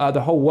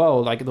whole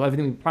world, like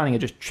everything we were planning had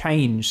just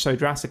changed so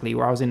drastically,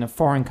 where I was in a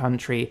foreign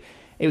country.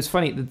 It was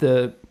funny,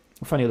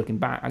 funny looking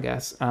back, I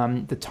guess.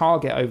 The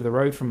Target over the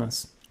road from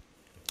us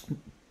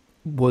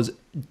was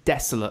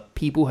desolate.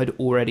 People had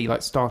already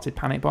like started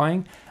panic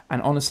buying,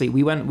 and honestly,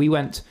 we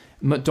went.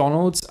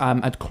 McDonald's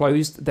had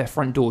closed their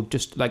front door,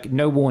 just like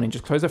no warning,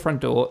 just closed their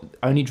front door,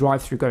 only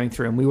drive through going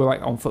through, and we were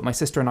like on foot. My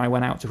sister and I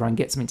went out to try and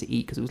get something to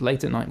eat because it was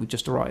late at night. We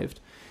just arrived.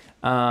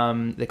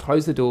 They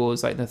closed the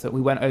doors. Like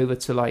we went over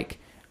to like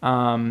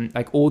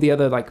Like all the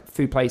other like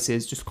food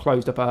places just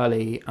closed up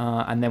early,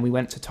 and then we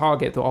went to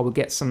Target. Thought, we'll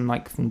get some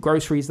like some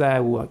groceries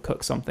there. We'll like,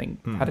 cook something.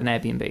 Had an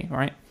Airbnb,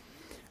 right?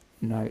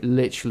 No,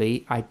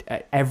 literally,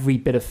 every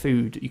bit of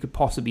food you could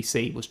possibly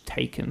see was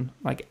taken.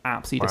 Like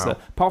absolutely,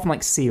 apart from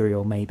like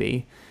cereal,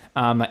 maybe.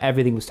 Like,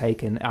 everything was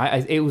taken.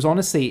 It was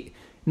honestly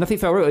nothing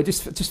felt real. It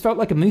just felt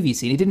like a movie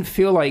scene. It didn't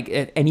feel like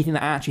anything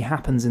that actually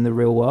happens in the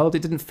real world.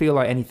 It didn't feel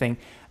like anything.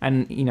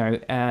 And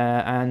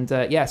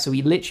yeah, so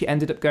we literally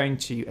ended up going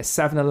to a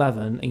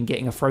 7-Eleven and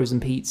getting a frozen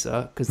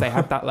pizza because they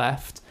had that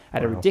left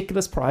at a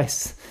ridiculous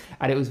price,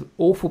 and it was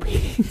awful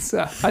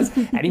pizza. As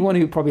anyone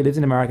who probably lives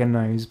in America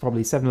knows,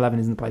 probably 7-Eleven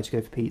isn't the place to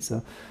go for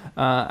pizza.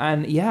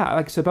 And yeah,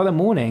 like so by the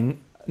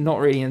morning, not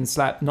having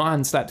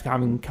slept,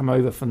 having come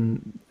over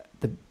from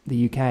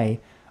the UK,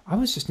 I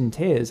was just in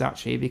tears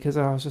actually, because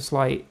I was just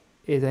like,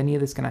 is any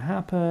of this going to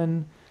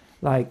happen?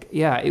 Like,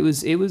 yeah, it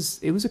was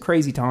a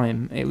crazy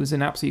time. It was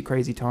an absolute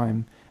crazy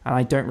time, and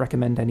I don't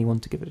recommend anyone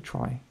to give it a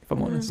try, if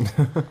I'm honest.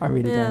 I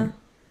really don't.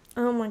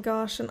 Oh my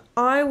gosh, and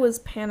I was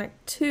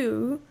panicked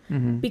too,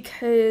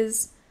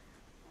 because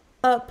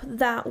up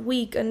that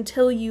week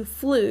until you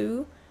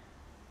flew,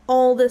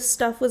 all this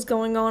stuff was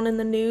going on in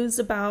the news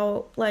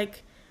about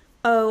like,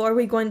 oh, are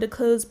we going to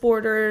close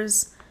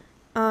borders?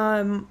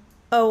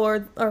 Oh,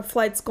 are our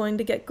flights going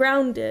to get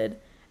grounded?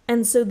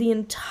 And so the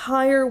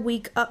entire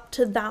week up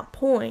to that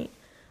point,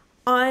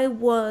 I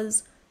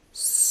was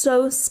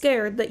so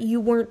scared that you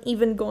weren't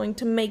even going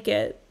to make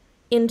it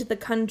into the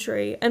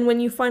country. And when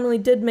you finally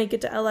did make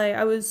it to LA,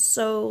 I was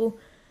so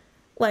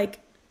like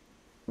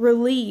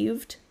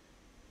relieved,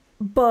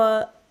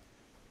 but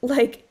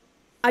like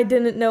we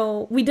didn't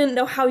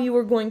know how you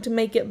were going to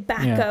make it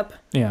back up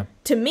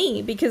to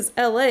me, because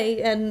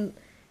LA and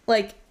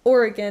like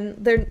Oregon,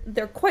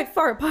 they're quite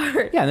far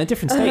apart. Yeah, and they're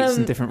different states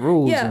and different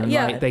rules.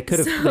 Like, they could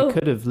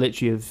have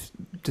literally have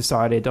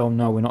decided, oh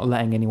no, we're not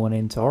letting anyone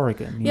into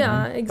Oregon. You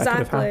know? Exactly. That could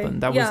have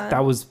happened.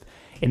 That was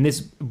in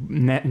this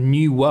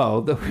new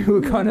world that we were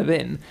kind of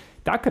in.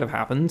 That could have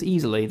happened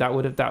easily. And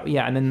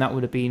then that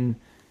would have been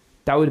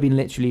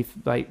literally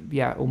like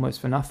almost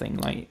for nothing.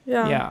 Like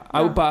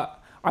but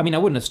I mean, I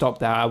wouldn't have stopped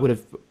there. I would have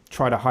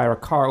tried to hire a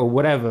car or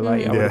whatever.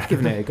 Like I would have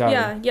given it a go.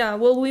 Yeah.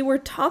 Well, we were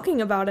talking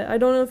about it. I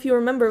don't know if you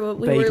remember, but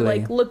we were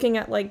like looking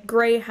at like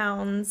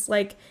Greyhounds.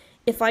 Like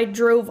if I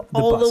drove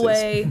all the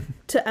way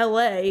to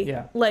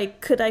LA,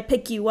 like could I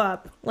pick you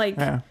up? Like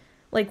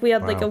we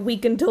had like a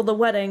week until the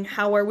wedding.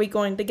 How are we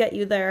going to get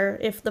you there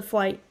if the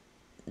flight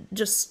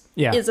just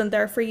isn't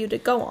there for you to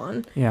go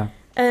on? Yeah.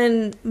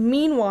 And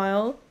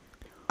meanwhile,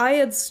 I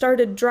had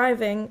started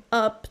driving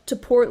up to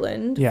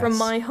Portland from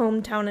my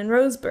hometown in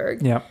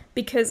Roseburg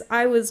because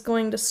I was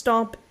going to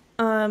stop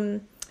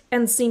and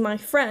see my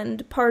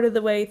friend part of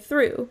the way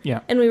through.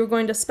 Yeah. And we were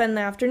going to spend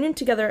the afternoon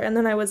together, and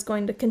then I was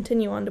going to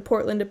continue on to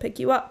Portland to pick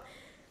you up.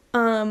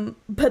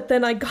 But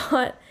then I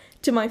got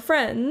to my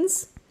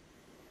friend's,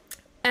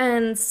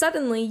 and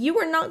suddenly you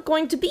were not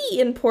going to be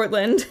in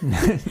Portland.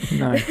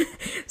 No.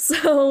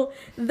 So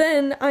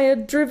then I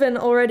had driven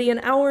already an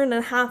hour and a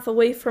half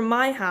away from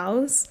my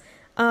house.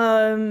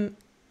 And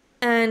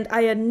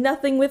I had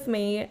nothing with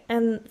me,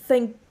 and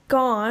thank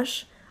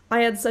gosh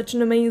I had such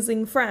an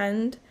amazing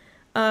friend.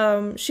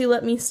 She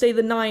let me stay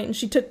the night, and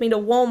she took me to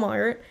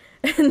Walmart,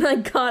 and I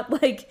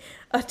got like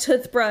a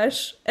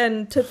toothbrush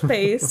and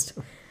toothpaste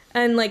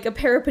and like a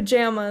pair of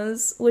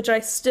pajamas, which I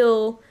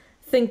still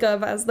think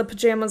of as the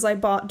pajamas I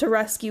bought to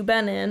rescue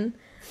Ben in.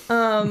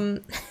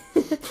 And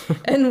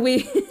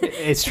we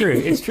it's true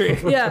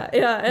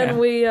and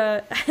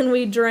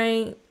we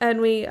drank,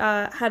 and we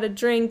had a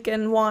drink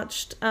and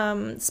watched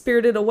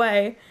Spirited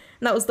Away,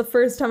 and that was the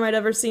first time I'd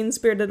ever seen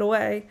Spirited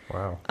Away.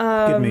 Wow.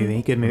 Good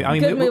movie. I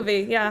mean, good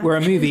movie. Yeah, we're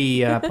a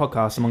movie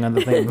podcast among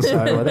other things,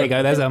 so there you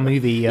go, there's our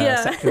movie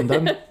section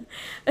done.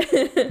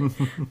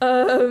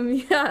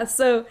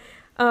 So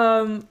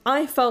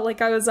I felt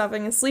like I was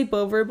having a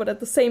sleepover, but at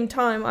the same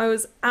time I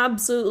was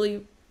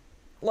absolutely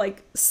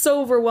like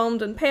so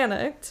overwhelmed and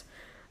panicked.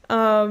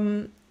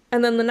 And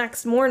then the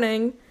next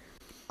morning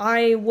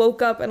I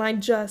woke up and I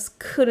just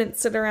couldn't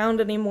sit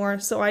around anymore,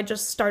 so I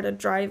just started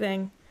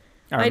driving.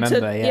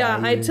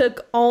 I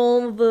took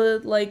all the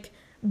like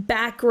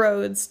back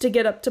roads to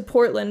get up to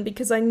Portland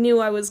because I knew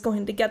I was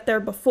going to get there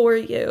before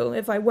you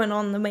if I went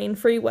on the main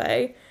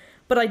freeway,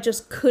 but I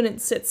just couldn't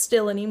sit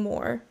still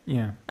anymore.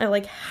 Yeah. I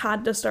like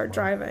had to start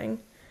driving.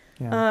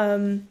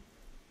 Yeah.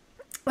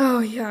 Oh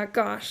yeah,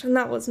 gosh, and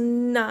that was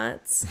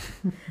nuts.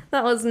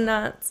 That was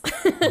nuts.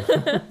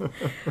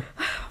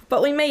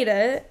 But we made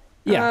it.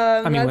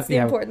 Yeah, I mean, that's the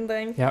important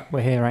thing. Yeah,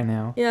 we're here right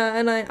now. Yeah,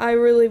 and I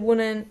really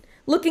wouldn't.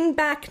 Looking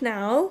back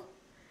now,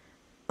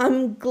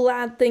 I'm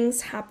glad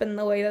things happened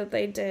the way that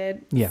they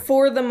did. Yeah.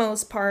 For the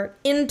most part,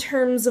 in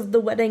terms of the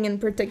wedding in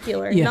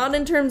particular, not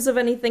in terms of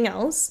anything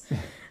else.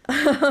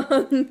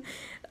 Because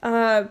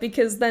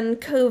then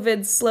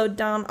COVID slowed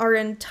down our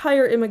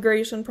entire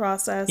immigration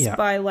process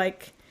by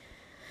like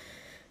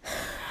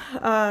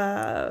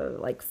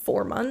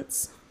 4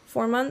 months.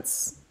 4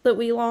 months that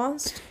we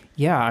lost.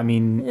 Yeah, I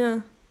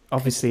mean,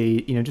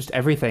 obviously, just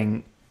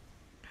everything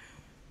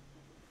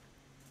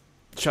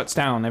shuts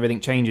down, everything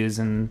changes,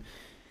 and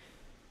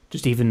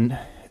just even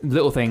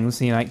little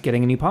things, like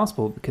getting a new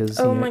passport because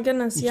my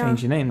goodness, you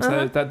change your name.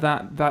 So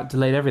that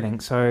delayed everything.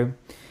 So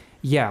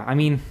yeah, I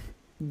mean,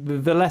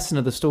 the lesson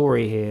of the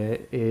story here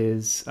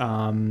is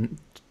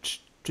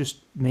just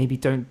maybe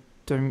don't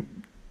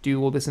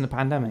do all this in a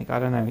pandemic. I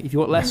don't know. If you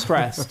want less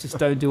stress, just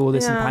don't do all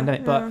this in a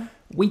pandemic. But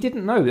we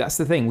didn't know. That's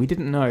the thing. We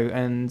didn't know,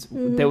 and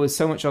there was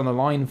so much on the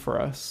line for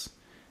us.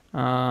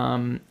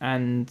 And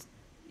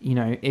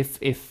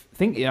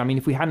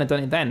if we hadn't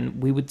done it then,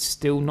 we would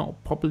still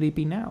not probably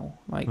be now.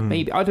 Like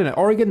maybe, I don't know,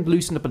 Oregon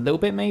loosened up a little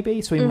bit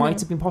maybe, so it might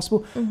have been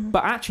possible.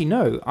 But actually,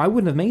 no, I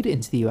wouldn't have made it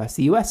into the US.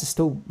 The US is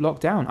still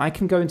locked down. I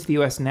can go into the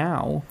US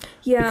now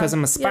because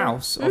I'm a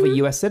spouse of a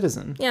US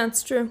citizen. Yeah,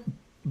 it's true.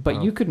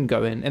 But you couldn't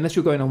go in unless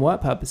you're going on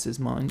work purposes,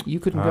 man. You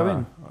couldn't go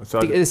in.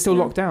 So it's still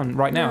locked down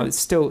right now. Yeah. It's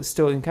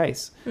still in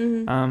case.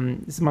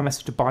 This is my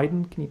message to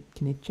Biden. Can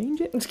you change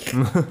it?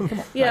 Come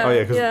on.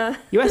 Yeah.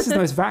 US is the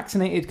most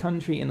vaccinated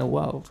country in the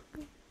world.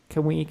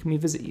 Can we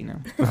visit you now?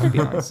 That'd be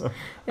nice.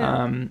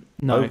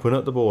 No. Open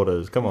up the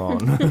borders. Come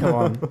on. Come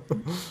on.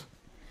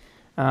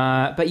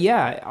 But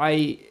yeah,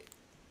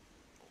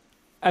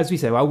 as we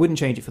say, I wouldn't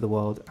change it for the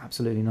world.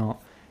 Absolutely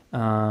not.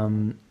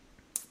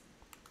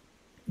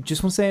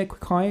 Just want to say a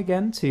quick hi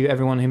again to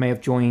everyone who may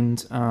have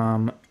joined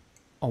on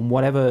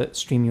whatever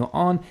stream you're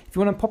on. If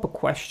you want to pop a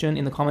question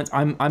in the comments,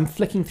 I'm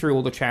flicking through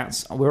all the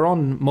chats. We're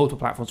on multiple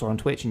platforms. We're on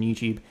Twitch and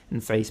YouTube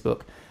and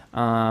Facebook.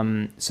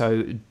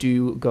 So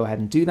do go ahead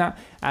and do that.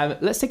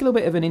 Let's take a little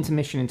bit of an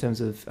intermission in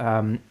terms of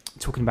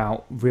talking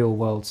about real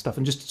world stuff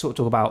and just sort of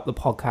talk about the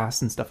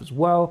podcast and stuff as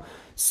well.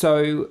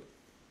 So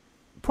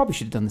probably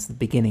should have done this at the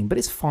beginning, but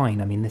it's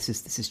fine. I mean, this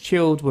is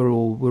chilled. We're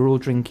all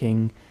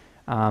drinking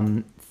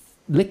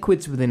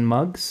liquids within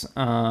mugs.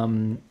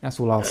 That's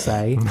all I'll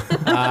say.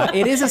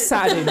 It is a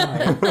Saturday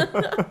night.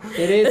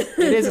 It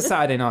is a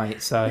Saturday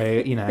night,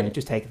 so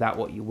just take that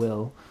what you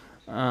will.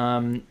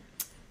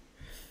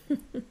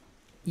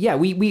 Yeah,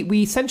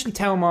 we essentially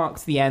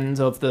tailmarked the end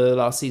of the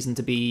last season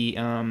to be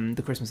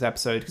the Christmas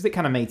episode because it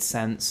kind of made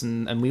sense,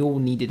 and we all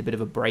needed a bit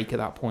of a break at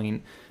that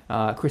point.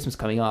 Christmas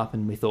coming up,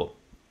 and we thought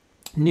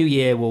New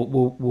Year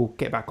we'll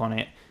get back on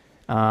it.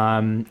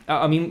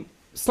 I mean,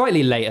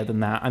 slightly later than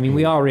that. I mean,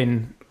 we are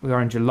in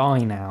July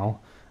now,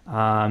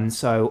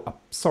 so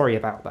sorry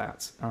about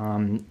that.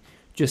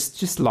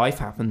 Just life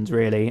happens,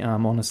 really.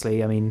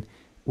 Honestly, I mean,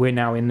 we're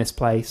now in this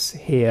place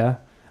here.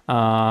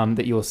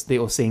 That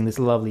you're seeing this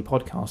lovely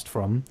podcast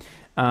from,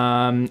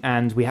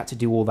 and we had to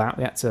do all that.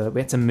 We had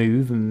to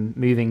move, and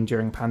moving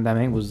during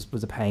pandemic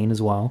was a pain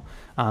as well.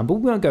 But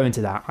we won't go into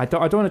that. I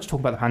don't want to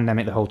talk about the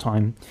pandemic the whole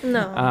time.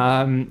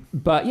 No.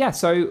 But yeah,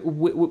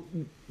 so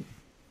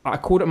I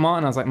called up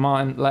Martin. I was like,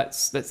 Martin,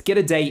 let's get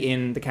a date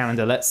in the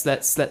calendar. Let's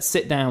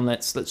sit down.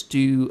 Let's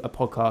do a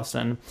podcast.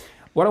 And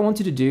what I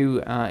wanted to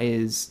do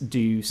is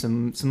do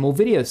some more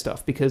video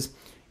stuff because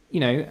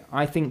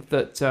I think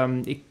that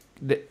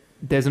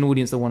there's an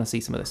audience that want to see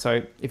some of this.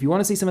 So if you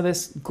want to see some of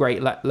this,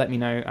 great, let me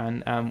know.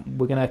 And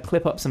we're going to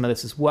clip up some of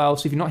this as well.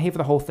 So if you're not here for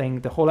the whole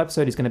thing, the whole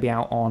episode is going to be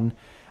out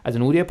as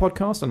an audio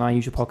podcast on our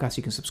usual podcast.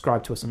 You can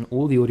subscribe to us on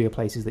all the audio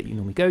places that you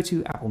normally go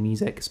to: Apple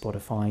Music,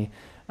 Spotify,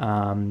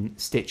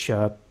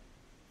 Stitcher.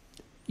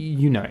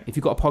 If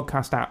you've got a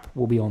podcast app,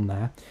 we'll be on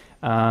there.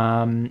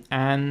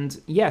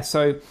 And yeah,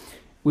 so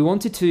we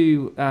wanted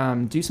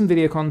to do some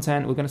video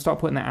content. We're going to start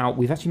putting that out.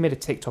 We've actually made a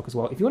TikTok as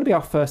well. If you want to be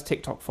our first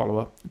TikTok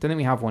follower, I don't think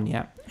we have one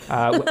yet.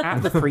 We're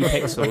at the 3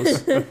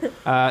 pixels.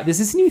 There's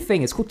this new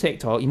thing. It's called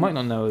TikTok. You might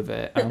not know of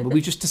it, but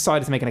we just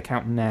decided to make an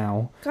account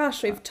now.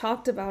 Gosh, we've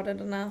talked about it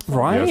enough.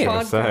 Right?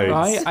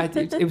 Right?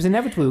 It was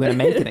inevitable we were going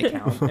to make an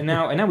account, and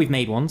now we've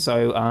made one.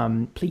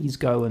 So please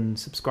go and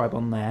subscribe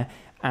on there.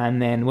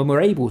 And then when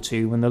we're able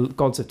to, when the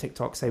gods of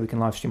TikTok say we can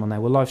live stream on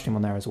there, we'll live stream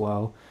on there as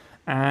well.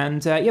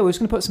 And we're just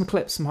going to put some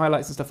clips, some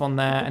highlights and stuff on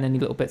there, and any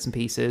little bits and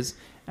pieces.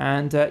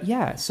 And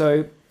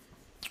so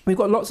we've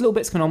got lots of little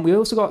bits going on. We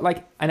also got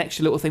like an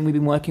extra little thing we've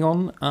been working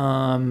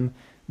on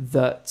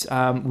that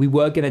we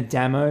were going to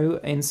demo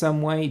in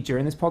some way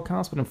during this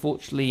podcast, but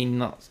unfortunately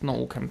not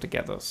all come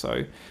together.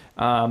 So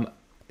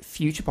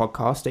future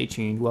podcast, stay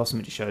tuned. We'll have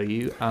something to show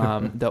you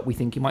that we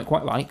think you might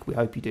quite like. We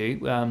hope you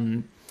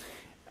do.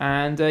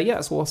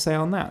 That's what I'll say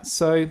on that.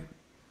 So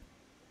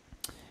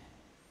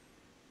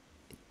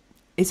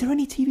is there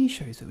any TV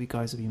shows that we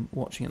guys have been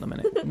watching at the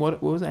minute?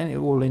 What was it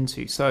all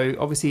into? So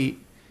obviously,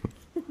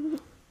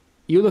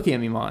 you're looking at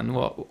me, Martin.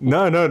 What?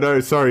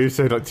 No. Sorry, you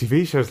said like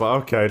TV shows.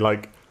 Like okay,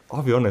 like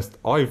I'll be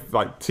honest.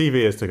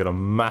 TV has taken a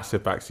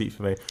massive backseat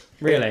for me.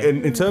 Really?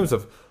 In terms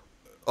of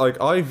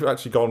like I've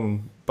actually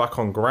gone back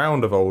on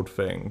ground of old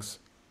things.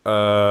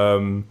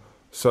 So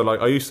like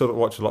I used to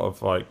watch a lot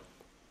of like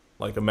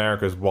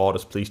America's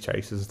Wildest Police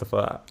Chases and stuff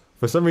like that.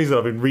 For some reason,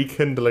 I've been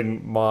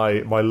rekindling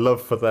my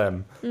love for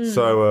them.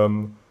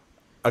 So,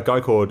 a guy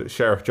called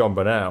Sheriff John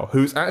Bernal,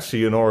 who's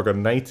actually an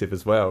Oregon native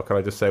as well, can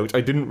I just say, which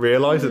I didn't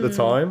realise at the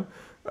time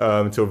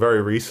until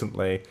very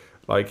recently.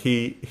 Like,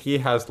 he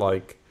has,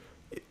 like,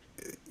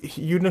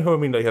 you know who I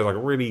mean? Like, he has, like, a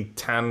really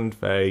tanned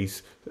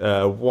face,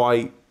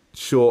 white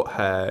short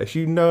hair. If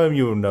you know him,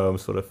 you will know him,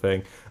 sort of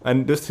thing.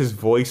 And just his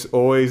voice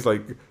always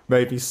like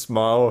made me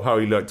smile. How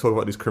he like talk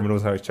about these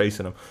criminals, how he's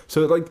chasing them.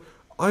 So like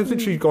I've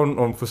literally gone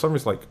on for some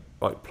reason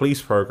like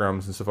police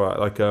programs and stuff like that.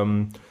 Like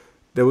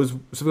there was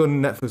something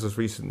on Netflix I was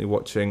recently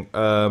watching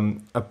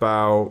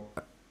about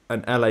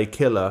an LA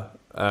killer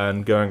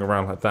and going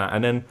around like that.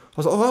 And then I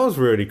was like, oh, that was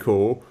really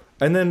cool.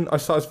 And then I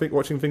started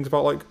watching things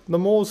about like the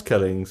Moors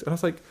killings, and I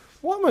was like,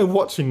 why am I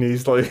watching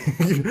these like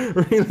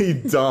really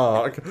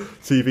dark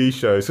TV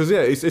shows? Because yeah,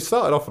 it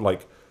started off with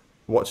like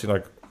watching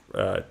like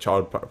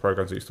child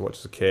programs I used to watch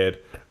as a kid,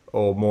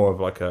 or more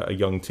of like a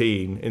young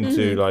teen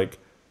into like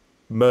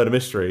murder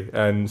mystery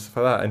and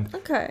stuff like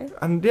that.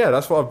 And yeah,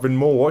 that's what I've been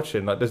more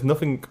watching. Like, there's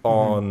nothing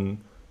on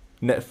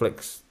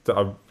Netflix that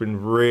I've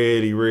been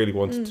really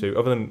wanted to,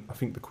 other than I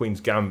think The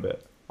Queen's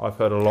Gambit. I've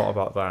heard a lot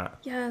about that.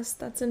 Yes,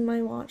 that's in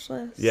my watch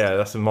list. Yeah,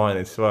 that's in mine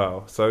as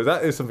well. So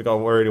that is something I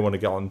really want to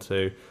get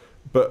onto.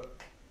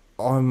 But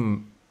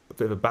I'm a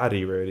bit of a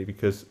baddie, really,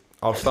 because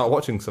I'll start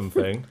watching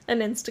something. An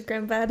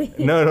Instagram baddie.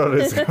 No, not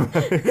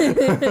Instagram.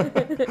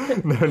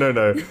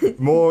 No.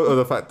 More of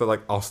the fact that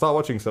like I'll start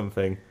watching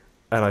something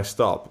and I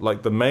stop.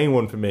 Like the main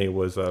one for me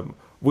was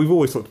we've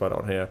always talked about it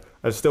on here.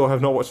 I still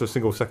have not watched a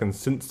single second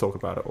since talking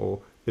about it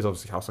all. Is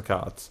obviously House of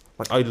Cards.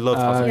 Like I love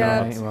House of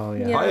Cards. Well,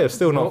 Yeah. I have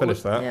still not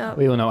finished that. Yeah.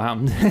 We all know what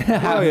happened.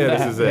 Oh yeah,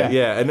 this is it.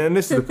 Yeah, and then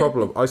this is the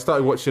problem. I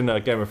started watching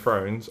Game of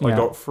Thrones. I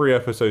got 3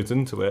 episodes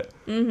into it,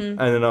 and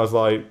then I was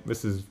like,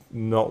 "This is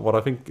not what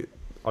I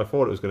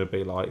thought it was going to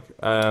be like."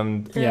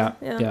 And Yeah.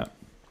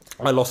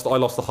 I lost the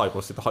hype.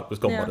 Obviously, the hype was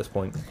gone by this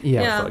point.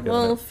 Yeah,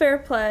 well, fair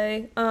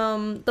play.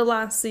 The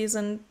last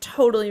season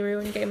totally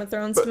ruined Game of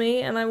Thrones to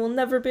me, and I will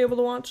never be able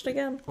to watch it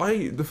again.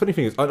 The funny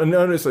thing is, I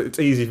know it's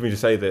easy for me to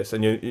say this,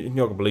 and you're not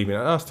going to believe me.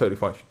 And that's totally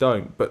fine if you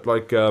don't. But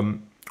like,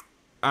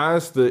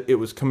 as it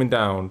was coming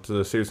down to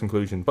the series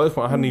conclusion, by this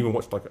point I hadn't even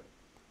watched like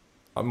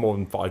more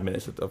than 5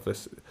 minutes of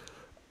this,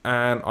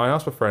 and I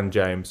asked my friend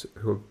James,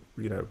 who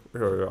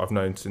I've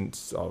known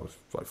since I was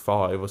like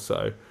 5 or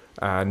so,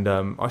 and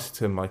I said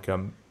to him like,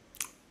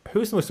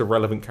 who's the most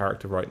irrelevant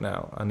character right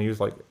now? And he was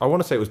like, I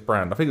want to say it was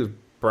Brand. I think it was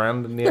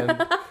Brand in the end,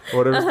 or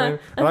whatever his name.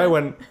 And I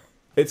went,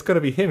 it's going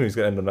to be him who's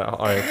going to end on that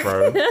Iron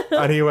Throne.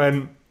 And he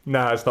went,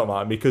 nah, it's not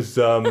mine, because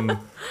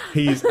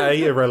he's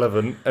A,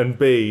 irrelevant, and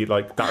B,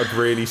 like, that would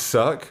really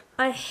suck.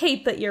 I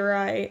hate that you're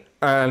right.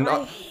 And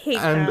I hate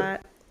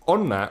that.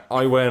 On that,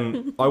 I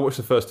watched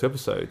the first 2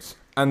 episodes.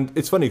 And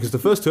it's funny, because the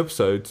first 2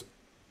 episodes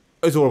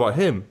is all about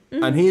him.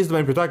 And he is the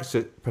main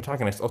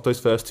protagonist of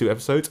those first 2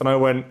 episodes. And I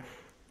went,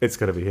 it's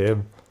going to be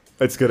him.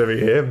 It's going to be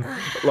him.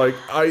 Like,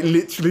 I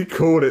literally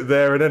called it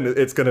there and then.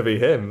 It's going to be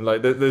him.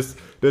 Like,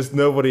 there's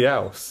nobody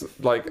else.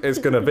 Like, it's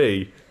going to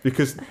be.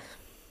 Because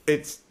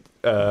it's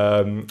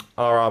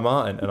R.R.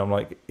 Martin. And I'm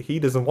like, he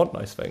doesn't want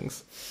nice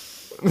things.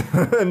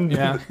 And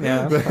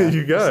there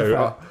you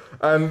go.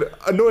 And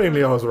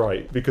annoyingly, I was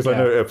right. Because I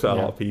know it upset a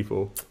lot of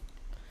people.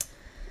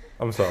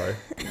 I'm sorry.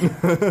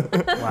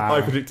 Wow.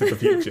 I predicted the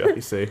future,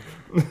 you see.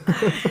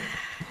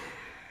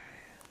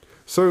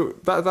 So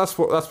that's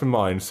been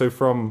mine. So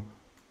from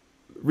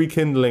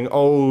rekindling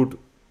old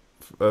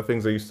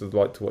things I used to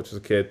like to watch as a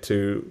kid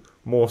to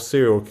more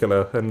serial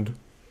killer and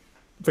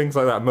things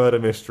like that, murder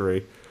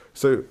mystery.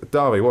 So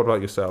Darby, what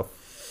about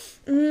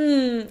yourself?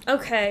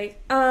 Okay.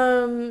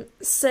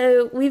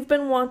 So we've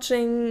been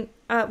watching.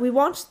 We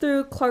watched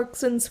through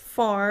Clarkson's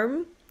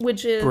Farm,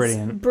 which is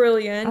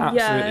brilliant.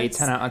 Absolutely, yes.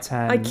 10 out of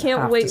 10. I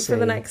can't wait for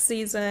the next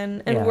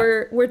season, and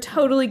we're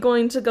totally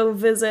going to go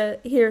visit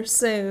here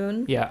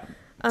soon. Yeah.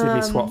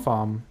 Diddley Swat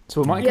Farm. So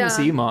we might come and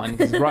see you, Martin,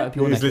 because it's right up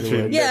your neck of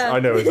the woods. Yeah. I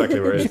know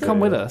exactly where it is. You should come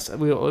with us.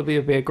 It'll be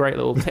a great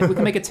little... we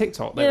can make a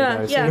TikTok.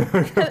 There we go. Yeah.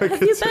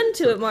 Have you been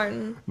to it,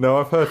 Martin? No,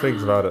 I've heard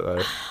things about it,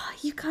 though.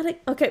 You got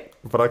it. Okay.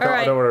 But I can't.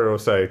 Right. I don't want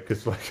to say,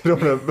 because like, I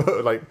don't want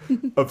to like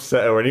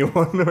upset or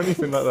anyone or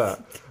anything like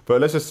that.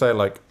 But let's just say,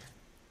 like,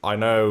 I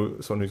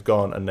know someone who's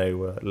gone and they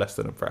were less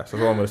than impressed.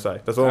 That's all I'm going to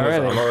say. That's all I'm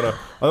going to say. I'm not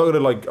going to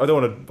like. I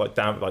don't want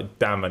to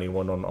damn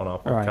anyone on our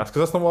podcast, because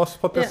that's not what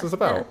our podcast is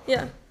about.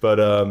 Yeah. But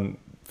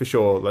for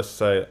sure, let's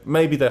say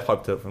maybe they're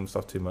hyped up from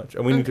stuff too much,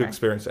 and we need to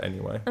experience it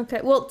anyway. Okay.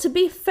 Well, to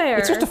be fair,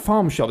 it's just a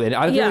farm shop. Then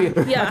Like,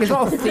 it's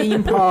not a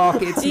theme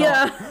park. It's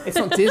not. It's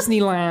not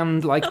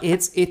Disneyland. Like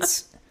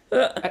it's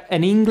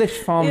an English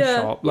farm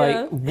shop.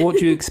 Like, what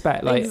do you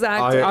expect? Like,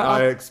 exactly.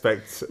 I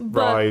expect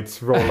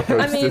rides, roller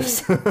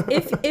coasters. I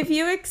mean, if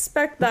you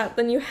expect that,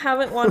 then you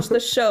haven't watched the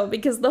show,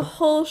 because the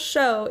whole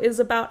show is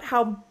about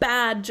how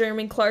bad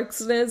Jeremy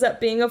Clarkson is at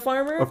being a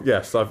farmer.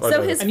 Yes, so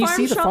his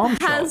farm shop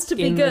has to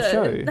be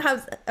good.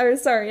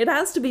 It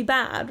has to be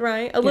bad,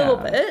 right? A little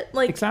bit,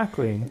 like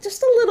exactly,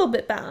 just a little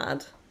bit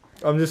bad.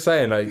 I'm just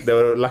saying, like, there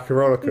were lack of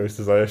roller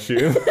coasters, I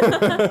assume.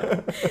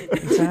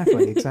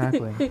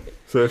 Exactly.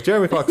 So if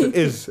Jeremy Clarkson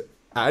is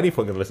at any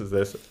point going to listen to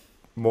this,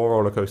 more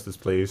roller coasters,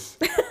 please.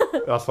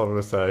 That's what I'm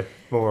going to say.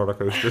 More roller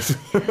coasters.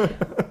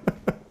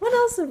 What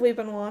else have we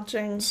been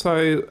watching?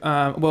 So,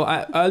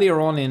 earlier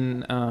on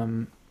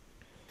in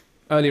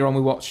earlier on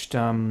we watched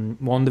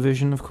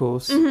WandaVision, of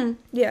course.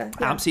 Yeah.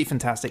 Absolutely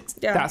fantastic.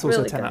 Yeah, That's also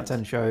really a 10 out of good.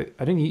 10 show.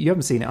 I don't. You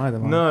haven't seen it either,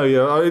 Mark. No,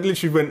 yeah, I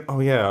literally went, oh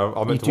yeah, I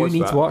You meant to do watch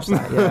need that. to watch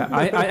that. Yeah,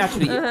 I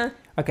actually.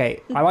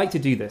 Okay, I like to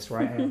do this,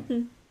 right? Hang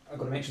on. I've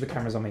got to make sure the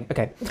camera's on me.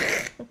 Okay,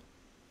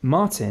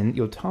 Martin,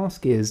 your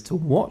task is to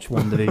watch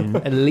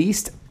WandaVision at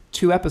least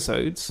 2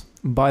 episodes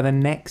by the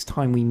next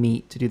time we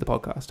meet to do the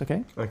podcast.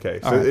 Okay. Okay,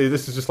 so All right.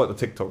 this is just like the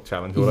TikTok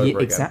challenge all over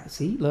again. Exactly.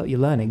 See, look, you're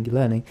learning.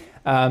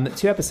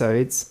 2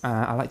 episodes.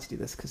 I like to do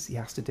this because he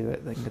has to do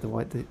it.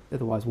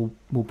 Otherwise,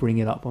 we'll bring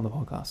it up on the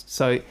podcast.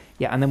 So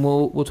yeah, and then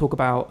we'll talk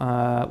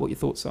about what your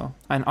thoughts are.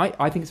 And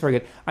I think it's very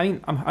good. I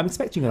mean, I'm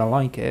expecting you're gonna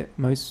like it.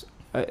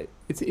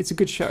 It's a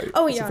good show.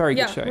 Oh It's yeah, a very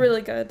yeah, good show.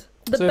 really good.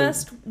 So-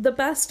 The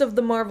best of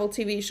the Marvel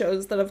TV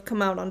shows that have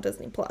come out on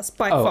Disney Plus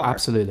by Oh, far.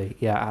 absolutely.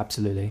 Yeah,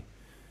 absolutely.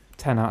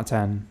 10 out of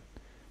 10.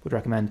 Would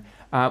recommend.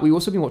 We've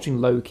also been watching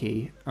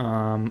Loki,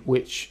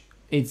 which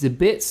is a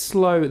bit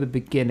slow at the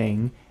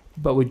beginning,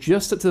 but we're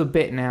just up to the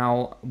bit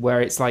now where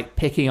it's like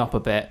picking up a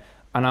bit,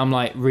 and I'm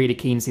like really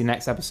keen to see the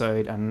next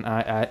episode, and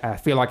I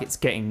feel like it's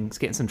getting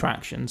some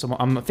traction. So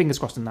I'm fingers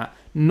crossed on that.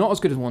 Not as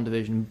good as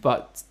WandaVision,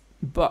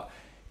 but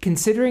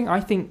considering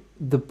I think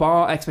the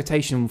bar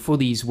expectation for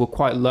these were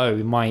quite low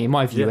in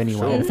my view Yeah, anyway,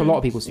 sure. and for a lot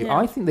of people's view. Yeah.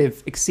 I think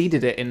they've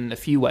exceeded it in a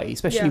few ways,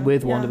 especially Yeah,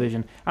 with yeah.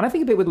 WandaVision, and I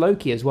think a bit with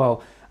Loki as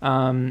well.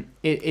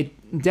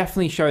 It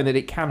definitely showed that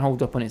it can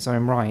hold up on its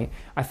own right.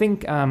 I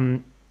think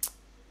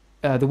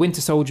the Winter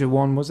Soldier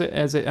one, was it?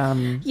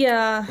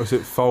 Yeah. Was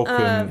it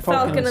Falcon?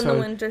 Falcon and so- the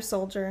Winter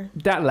Soldier.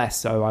 That less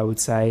so, I would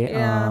say.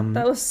 Yeah,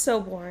 that was so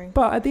boring.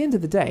 But at the end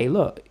of the day,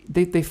 look,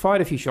 they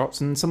fired a few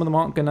shots, and some of them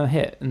aren't going to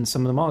hit, and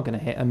some of them are going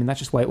to hit. I mean, that's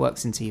just the way it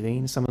works in TV,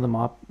 and some of them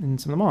are,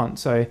 and some of them aren't.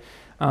 So,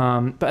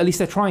 but at least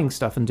they're trying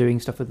stuff and doing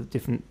stuff with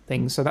different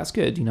things, so that's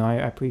good. I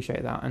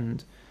appreciate that.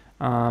 And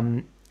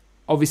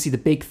obviously, the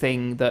big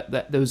thing that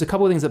there was a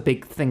couple of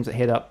big things that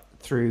hit up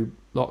through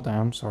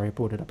lockdown. Sorry, I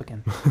brought it up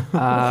again.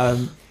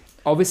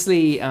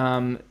 Obviously,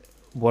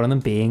 one of them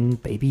being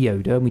Baby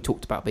Yoda, and we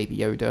talked about Baby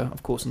Yoda,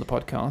 of course, on the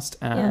podcast.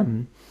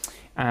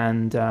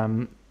 And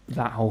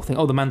that whole thing.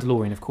 Oh, The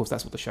Mandalorian, of course,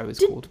 that's what the show is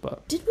called.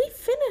 But Did we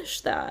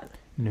finish that?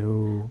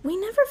 no, We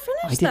never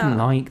finished I didn't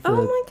that. like Oh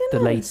my the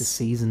goodness. latest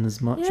season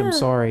as much. Yeah. I'm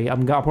sorry.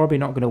 I'm probably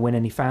not going to win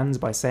any fans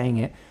by saying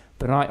it,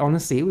 but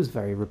honestly, it was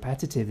very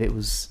repetitive. It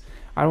was.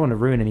 I don't want to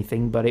ruin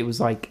anything, but it was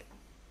like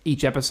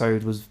each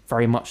episode was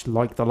very much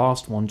like the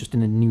last one, just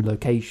in a new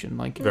location.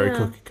 Like Very Yeah.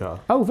 cookie car.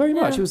 oh, very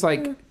much. Yeah, It was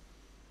like yeah.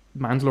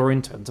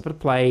 Mandalorian turns up at a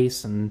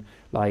place, and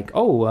like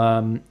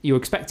you're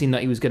expecting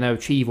that he was going to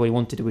achieve what he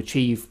wanted to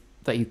achieve,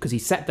 because he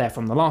sat there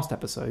from the last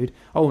episode.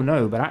 Oh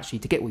no, but actually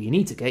to get what you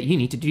need to get, you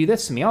need to do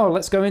this for me. Oh,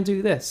 let's go and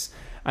do this.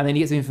 And then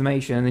he gets the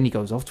information, and then he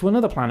goes off to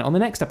another planet on the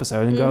next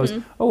episode and goes,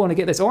 "Oh, I want to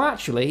get this. Oh,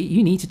 actually,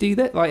 you need to do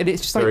that." Like, and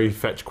it's just like Very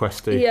fetch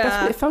questy. Yeah.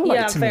 that's what it felt like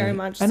yeah, to very me.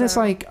 much And it's so.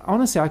 like,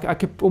 honestly, I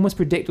could almost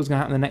predict what's going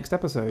to happen in the next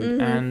episode.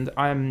 And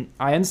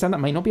I understand that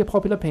may not be a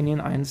popular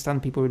opinion. I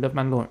understand people who love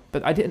Mandalorian,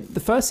 but I didn't.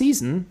 The first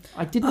season,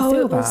 I didn't Oh,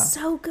 feel it that. was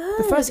so good.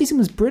 The first season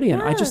was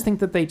brilliant. I Yeah. just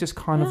think that they just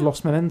kind of Yeah.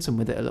 lost momentum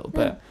with it a little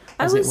bit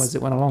I as was-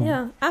 it went along.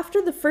 Yeah,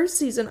 after the first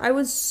season, I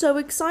was so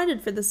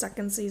excited for the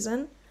second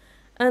season.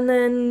 And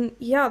then,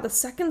 yeah, the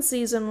second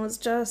season was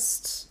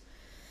just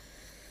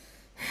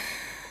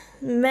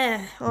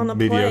meh on a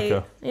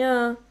Mediocre. plate.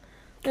 Yeah,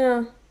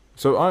 yeah.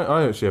 So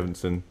I actually haven't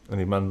seen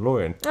any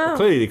Mandalorian. Oh.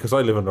 Clearly, because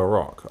I live under a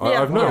rock.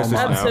 Yeah, I've noticed this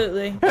now.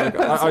 absolutely. Like,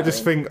 I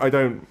just think I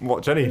don't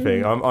watch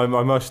anything. I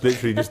must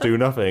literally just do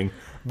nothing.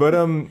 But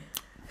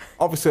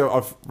obviously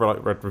I've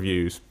read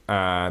reviews,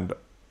 and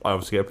I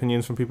obviously get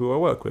opinions from people who I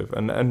work with,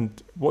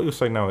 and what you're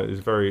saying now is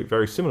very,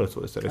 very similar to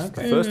what I said.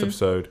 Okay.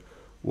 The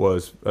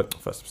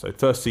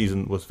first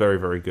season was very,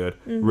 very good.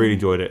 Really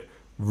enjoyed it.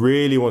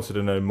 Really wanted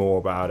to know more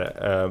about it,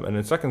 and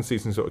then second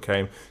season sort of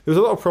came. There was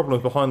a lot of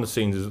problems behind the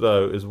scenes as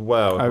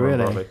well. Oh, if I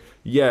remember really? rightly.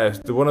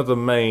 Yes, one of the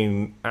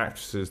main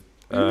actresses.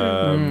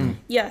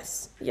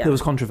 Yes, yeah. There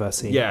was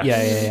controversy. Yes.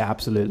 Yeah,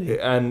 absolutely.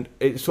 And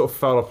it sort of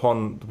fell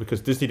upon because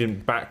Disney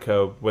didn't back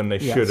her when they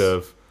Yes. should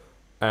have,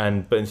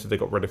 but instead they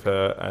got rid of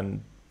her,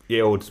 and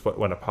it all just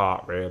went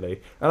apart really.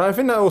 And I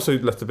think that also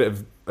left a bit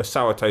of a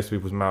sour taste in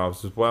people's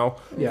mouths as well,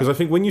 Yeah. because I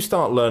think when you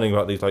start learning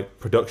about these like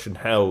production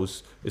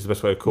hells is the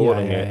best way of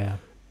calling it. Yeah.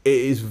 It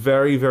is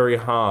very, very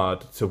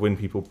hard to win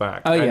people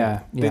back. Oh And yeah.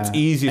 it's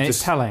easy and to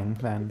it's telling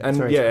then. It's and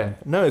very yeah, telling.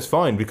 no, it's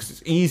fine because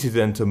it's easy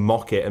then to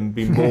mock it and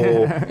be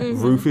more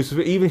ruthless of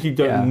it, even if you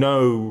don't Yeah.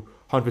 know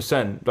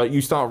 100%. Like you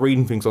start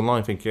reading things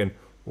online thinking,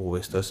 "Oh,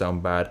 this does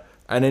sound bad,"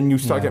 and then you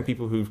start Yeah. getting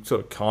people who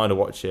sort of kind of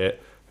watch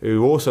it,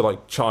 who also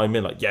like chime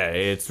in, like, "Yeah,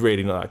 it's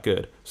really not that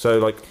good." So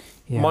like,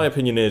 Yeah. my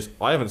opinion is,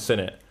 I haven't seen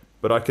it,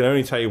 but I can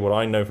only tell you what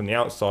I know from the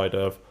outside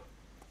of.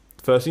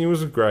 The first season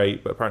was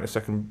great, but apparently the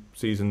second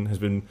season has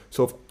been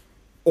sort of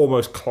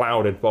almost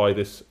clouded by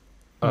this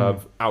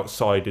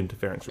outside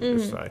interference, we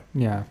just say.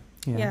 Yeah.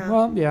 Yeah.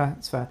 Well, yeah,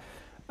 it's fair.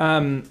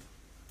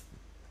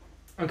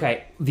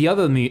 Okay, the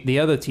other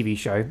TV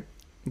show,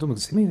 it's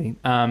almost a movie.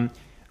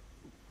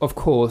 Of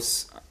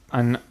course,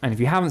 and if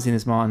you haven't seen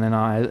this, Martin, then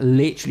I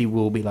literally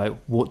will be like,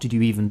 what did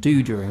you even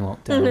do during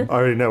lockdown? I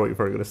already know what you're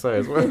probably going to say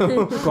as well.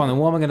 Go on then,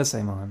 what am I going to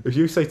say, Martin? If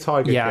you say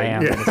Tiger Yeah, I King,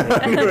 am gonna say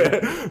I knew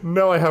it.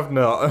 No, I have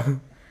not.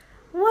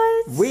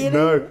 What? Really?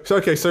 No. So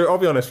okay, so I'll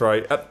be honest,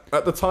 right?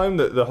 At the time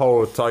that the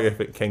whole Tiger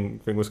King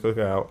thing was coming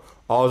out,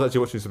 I was actually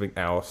watching something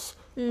else.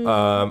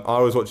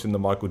 I was watching the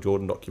Michael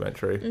Jordan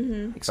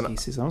documentary.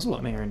 Excuses. I was a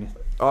lot hearing you.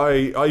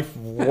 I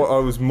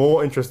was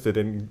more interested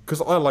in,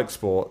 because I like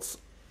sports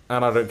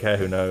and I don't care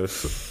who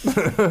knows.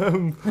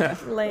 Lame.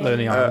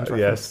 Lonely Island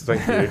reference. Yes,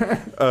 thank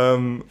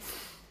you.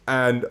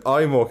 And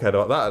I more cared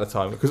about that at the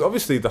time because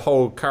obviously the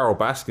whole Carol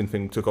Baskin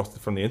thing took off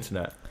from the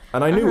internet,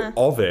 and I knew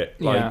of it.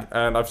 Yeah.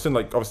 And I've seen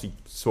obviously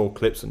small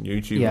clips on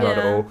YouTube Yeah. about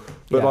it all.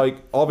 But Yeah.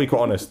 I'll be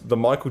quite honest, the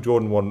Michael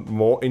Jordan one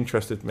more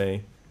interested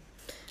me.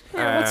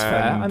 Yeah, that's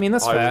fair. I mean,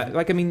 that's fair.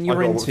 You're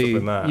got what's up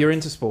in that.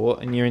 into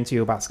sport and you're into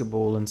your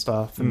basketball and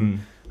stuff, and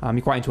you're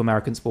quite into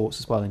American sports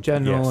as well in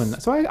general. Yes.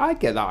 And so I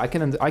get that.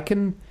 I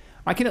can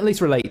at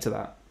least relate to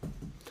that.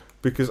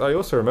 Because I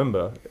also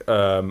remember,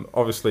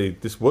 obviously,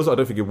 I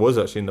don't think it was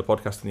actually in the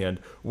podcast in the end.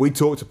 We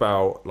talked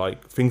about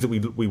things that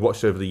we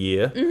watched over the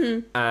year,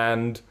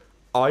 and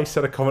I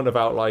said a comment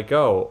about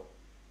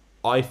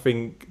I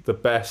think the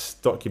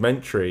best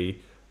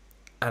documentary,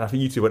 and I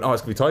think you two went,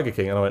 it's gonna be Tiger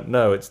King, and I went,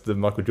 no, it's the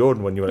Michael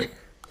Jordan one. You went,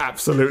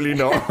 absolutely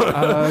not.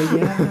 Oh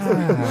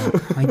yeah,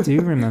 I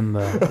do remember.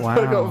 Wow,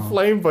 I got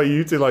flamed by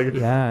you two.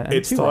 Yeah, and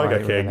it's too Tiger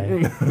right, King.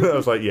 really. I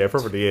was like, yeah, it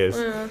probably is.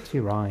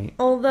 Too right.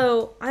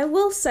 Although I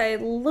will say,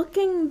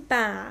 looking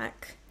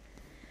back,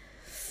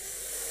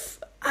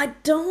 I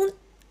don't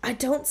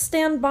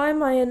stand by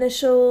my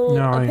initial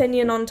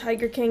opinion on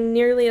Tiger King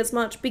nearly as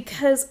much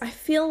because I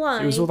feel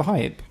like It was all the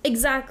hype.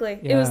 Exactly.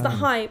 It was the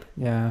hype.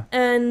 Yeah.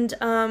 And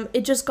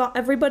it just got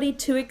everybody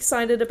too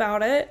excited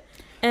about it.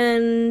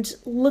 And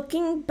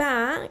looking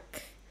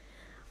back,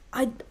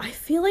 I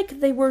feel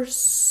like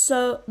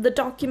the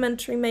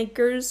documentary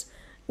makers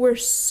were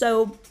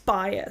so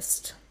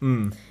biased.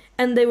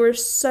 And they were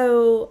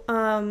so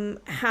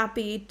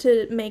happy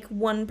to make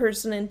one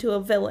person into a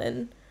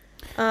villain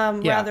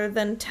rather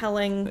than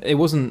telling It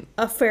wasn't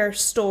a fair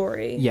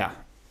story. Yeah.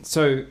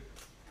 So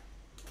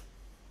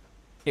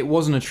it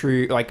wasn't a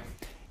true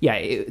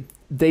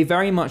they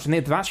very much, and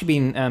they've actually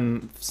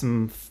been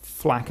some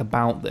flack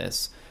about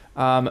this.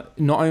 Not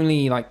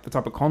only the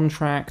type of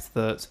contract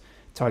that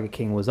Tiger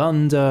King was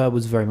under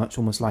was very much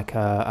almost like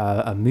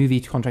a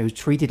movie contract. He was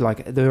treated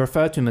they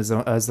referred to him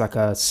as like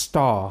a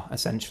star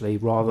essentially,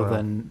 rather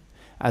than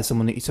as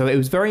someone. So it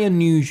was very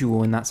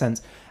unusual in that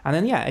sense. And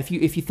then if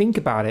you think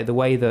about it, the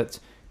way that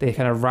they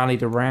kind of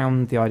rallied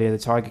around the idea of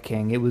the Tiger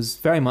King, it was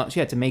very much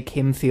to make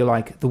him feel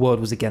like the world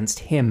was against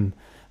him.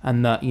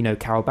 And that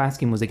Carol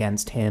Baskin was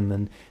against him,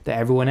 and that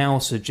everyone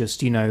else had just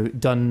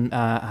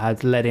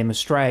had led him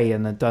astray,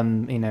 and had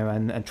done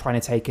and trying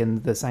to take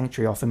in the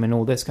sanctuary off him, and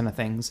all this kind of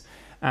things.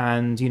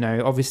 And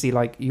obviously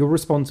you're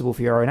responsible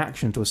for your own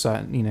action to a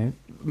certain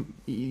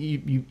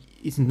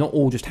it's not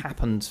all just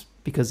happened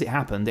because it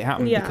happened. It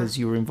happened because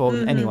you were involved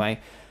in it anyway.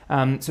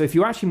 So if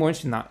you're actually more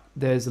interested in that,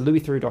 there's a Louis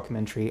Theroux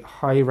documentary.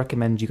 Highly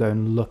recommend you go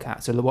and look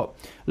at. So what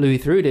Louis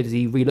Theroux did is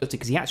he re-looked it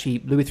because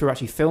Louis Theroux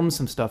actually filmed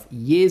some stuff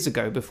years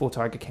ago before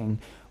Tiger King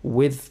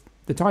with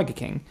the Tiger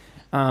King.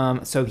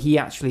 So he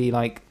actually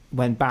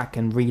went back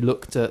and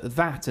re-looked at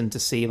that and to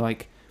see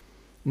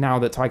now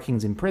that Tiger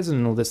King's in prison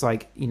and all this,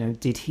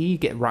 did he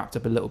get wrapped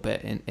up a little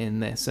bit in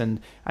this and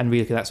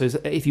re-look at that. So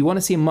if you want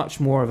to see much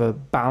more of a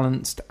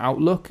balanced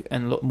outlook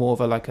and look more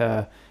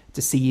of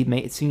seeing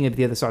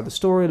the other side of the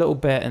story a little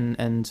bit,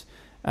 and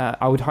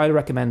I would highly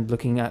recommend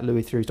looking at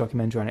Louis Theroux's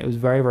documentary, and it was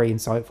very, very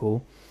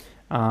insightful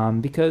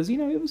because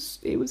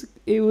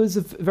it was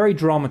a very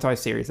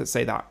dramatized series. Let's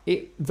say that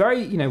it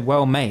very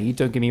well made.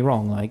 Don't get me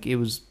wrong, it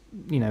was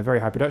very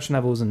high production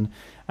levels and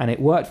it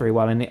worked very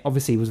well, and it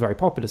obviously was very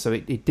popular, so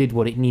it did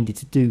what it needed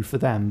to do for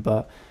them.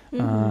 But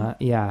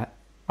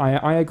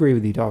I agree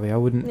with you, Darby. I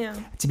wouldn't. Yeah.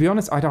 To be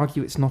honest, I'd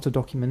argue it's not a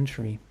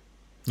documentary.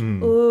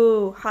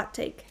 Ooh, hot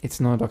take. It's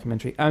not a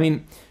documentary. I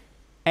mean,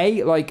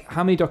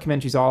 how many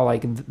documentaries are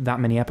that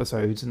many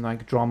episodes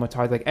and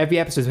dramatized? Every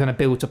episode is kind of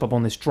built up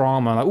on this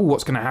drama.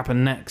 What's going to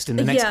happen next in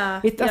the next?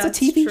 That's a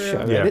TV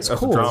show. Yeah, it's that's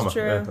cool. a drama. It's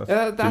true.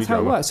 That's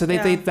how it works. So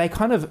they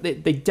kind of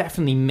they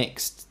definitely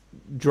mixed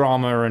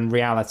drama and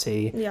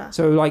reality. Yeah.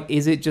 So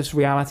is it just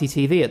reality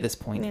TV at this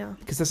point? Yeah.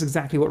 Because that's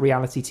exactly what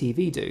reality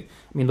TV do.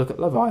 I mean, look at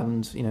Love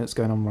Island. It's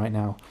going on right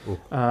now.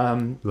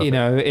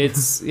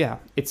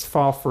 It's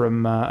far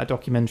from a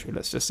documentary.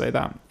 Let's just say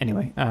that.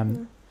 Anyway.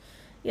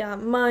 Yeah,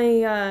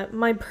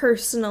 my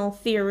personal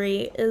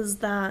theory is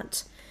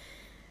that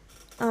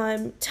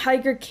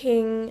Tiger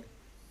King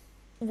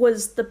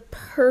was the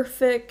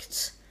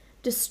perfect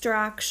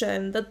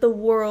distraction that the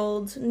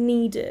world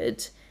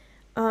needed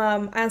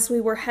as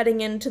we were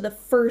heading into the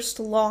first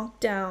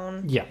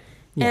lockdown. Yeah.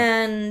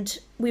 And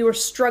we were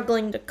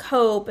struggling to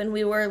cope, and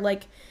we were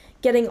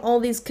getting all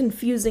these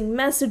confusing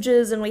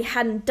messages, and we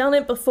hadn't done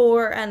it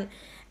before, and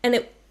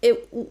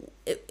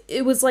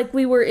it was like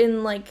we were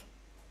in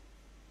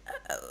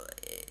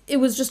it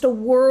was just a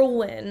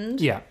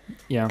whirlwind. Yeah.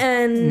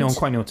 And No one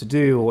quite knew what to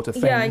do or what to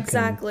think. yeah,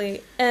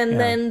 exactly. And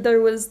then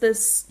there was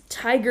this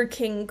Tiger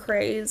King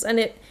craze, and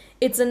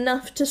it's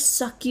enough to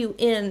suck you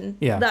in,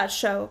 that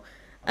show.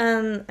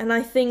 And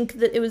I think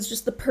that it was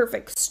just the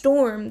perfect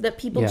storm, that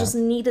people just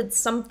needed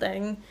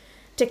something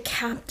to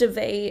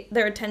captivate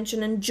their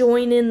attention and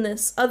join in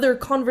this other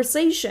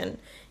conversation,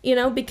 you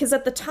know, because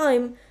at the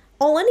time,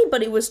 all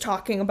anybody was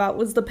talking about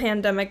was the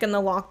pandemic and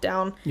the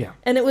lockdown. Yeah.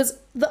 And it was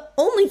the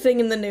only thing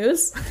in the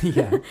news.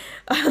 Yeah.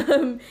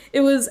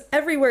 It was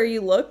everywhere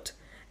you looked.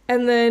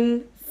 And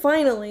then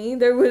finally,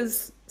 there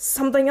was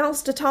something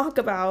else to talk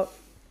about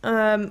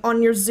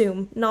on your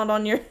Zoom, not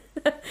on your,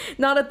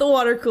 not at the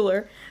water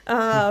cooler.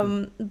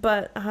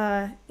 But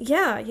I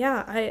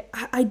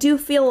do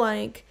feel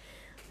like,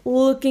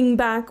 looking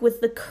back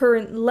with the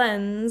current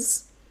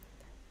lens,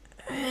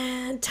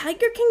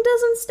 Tiger King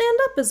doesn't stand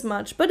up as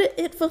much, but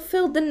it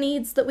fulfilled the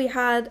needs that we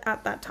had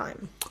at that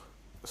time.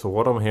 So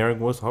what I'm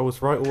hearing was I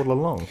was right all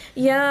along.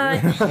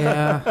 Yeah.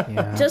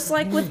 Yeah. Just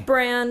like with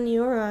Bran,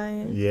 you're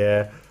right.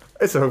 Yeah.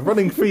 It's a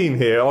running theme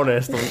here,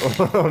 honest,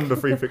 on the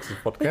Three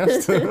Pixels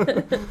podcast.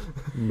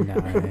 No,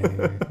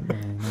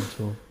 not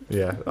at all.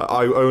 Yeah,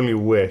 I only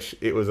wish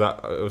it was that.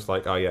 It was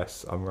like, oh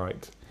yes, I'm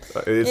right.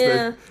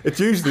 It's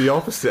usually the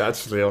opposite,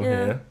 actually, on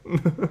here.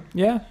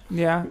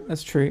 Yeah,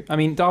 that's true. I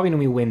mean, Darby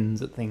normally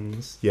wins at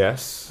things.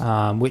 Yes.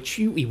 Which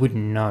you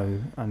wouldn't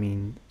know. I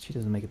mean, she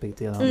doesn't make a big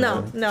deal out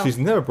of it. No. She's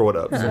never brought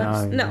it up.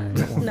 No.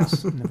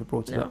 Never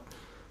brought it up.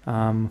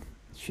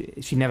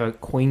 She never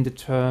coined a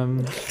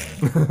term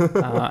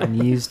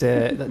and used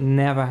it. That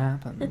never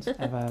happened.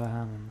 Ever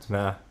happened.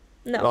 Nah.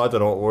 No. I don't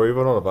know what we're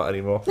even on about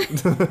anymore.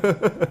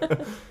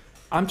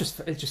 I'm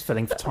just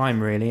filling for time,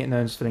 really.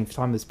 No, just filling for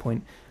time at this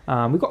point.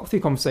 We got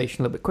through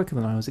conversation a little bit quicker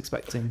than I was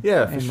expecting.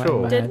 Yeah, for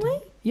sure. Did we?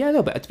 Yeah, a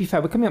little bit. To be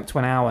fair, we're coming up to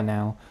an hour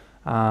now.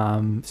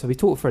 So we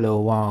talked for a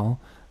little while.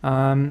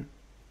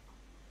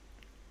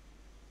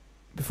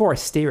 Before I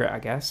steer it, I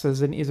guess,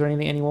 is there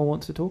anything anyone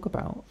wants to talk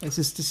about? This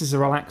is a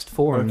relaxed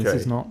forum. Okay. This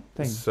is not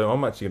thing. So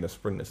I'm actually going to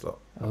spring this lot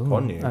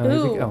upon you.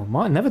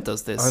 Mine never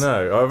does this. I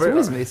know.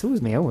 It's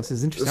always me. Oh, this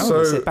is interesting. So, I'm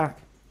going to sit back.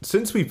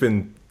 Since we've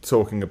been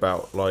talking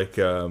about like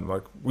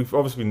we've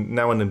obviously been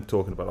now and then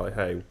talking about like,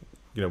 hey,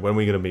 you know, when are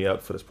we going to meet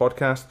up for this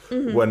podcast?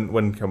 Mm-hmm.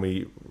 When can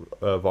we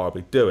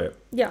viably do it?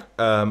 Yeah.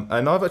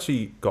 And I've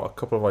actually got a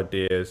couple of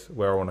ideas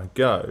where I want to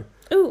go.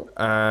 Ooh.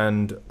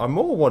 And I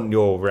more want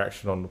your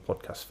reaction on the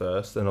podcast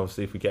first, and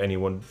obviously if we get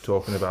anyone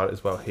talking about it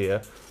as well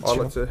here, I'd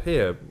like to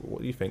hear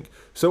what you think.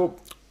 So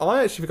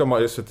I actually think I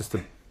might have said this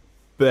to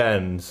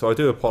Ben, so I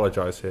do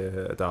apologise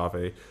here,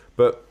 Darby,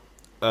 but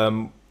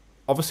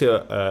obviously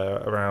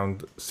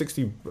around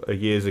 60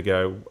 years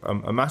ago,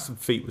 a massive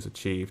feat was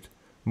achieved,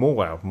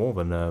 more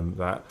than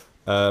that,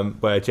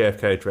 where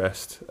JFK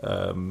addressed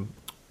the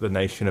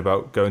nation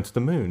about going to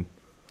the moon.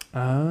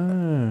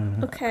 Oh.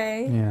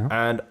 Okay. Yeah.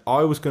 And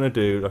I was going to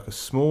do like a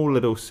small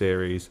little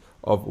series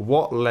of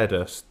what led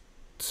us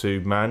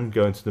to man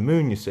going to the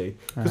moon, you see.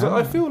 Because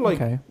I feel like,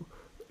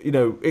 you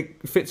know,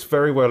 it fits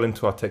very well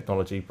into our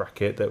technology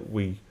bracket that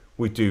we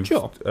do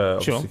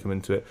obviously come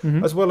into it.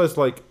 Mm-hmm. As well as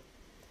like,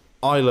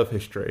 I love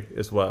history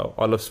as well.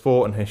 I love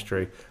sport and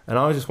history. And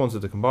I just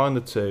wanted to combine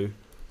the two.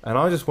 And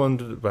I just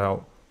wondered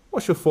about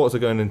what's your thoughts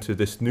of going into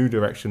this new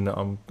direction that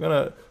I'm going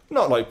to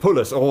not like pull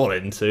us all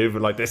into,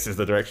 but like this is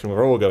the direction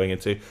we're all going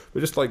into, but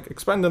just like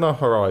expanding our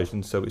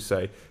horizons, so we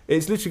say.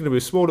 It's literally going to be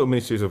a small little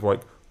mini-series of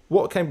like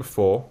what came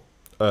before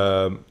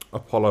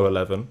Apollo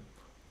 11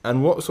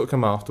 and what sort of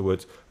came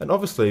afterwards. And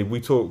obviously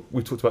we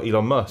talked about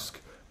Elon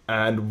Musk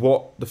and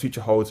what the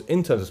future holds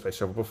in terms of space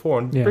travel before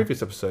in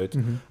previous episodes.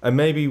 Mm-hmm. And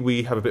maybe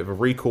we have a bit of a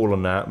recall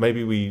on that.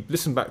 Maybe we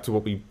listen back to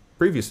what we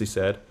previously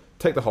said,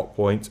 take the hot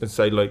points and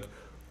say like,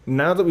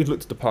 now that we've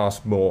looked at the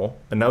past more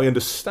and now we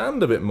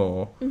understand a bit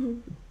more,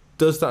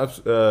 does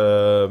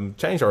that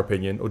change our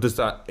opinion or does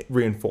that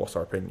reinforce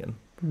our opinion?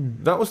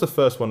 That was the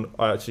first one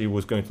I actually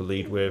was going to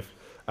lead with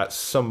at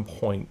some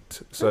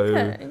point.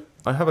 So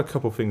I have a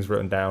couple of things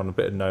written down, a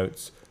bit of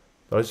notes,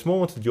 but I just more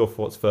wanted your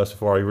thoughts first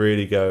before I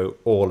really go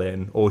all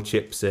in, all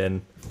chips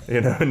in,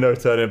 you know, no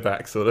turning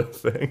back sort of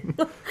thing.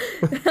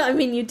 I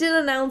mean, you did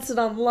announce it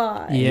on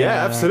live.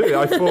 Yeah, absolutely.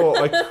 I thought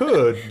I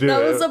could do it.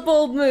 That was a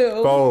bold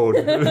move. Bold.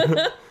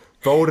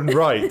 Bold and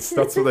right.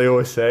 That's what they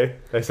always say.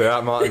 They say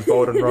that Martin's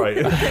bold and right.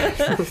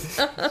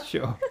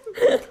 Sure.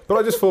 But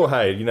I just thought,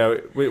 hey, you know,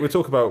 we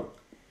talk about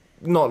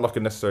not like a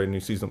necessary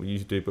new season that we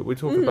usually do, but we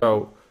talk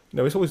about, you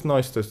know, it's always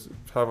nice to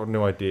have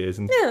new ideas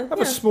and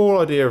have a small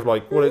idea of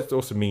like what it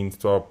also means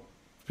to our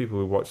people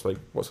who watch, like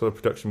what sort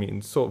of production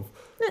meetings sort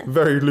of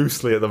very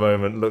loosely at the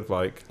moment look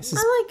like. This is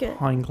I like it.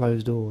 behind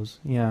closed doors.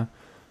 Yeah.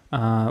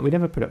 We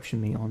never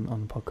production meet on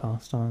the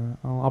podcast.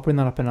 I'll bring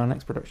that up in our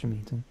next production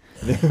meeting.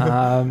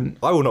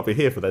 I will not be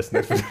here for this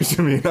next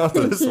production meeting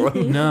after this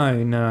one.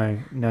 No.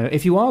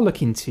 If you are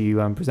looking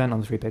to present on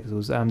the 3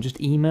 Pixels, just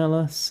email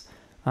us.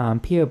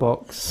 PO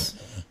Box,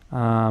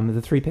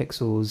 the 3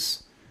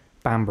 Pixels,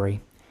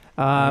 Banbury.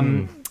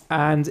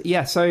 And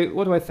yeah, so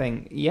what do I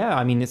think? Yeah,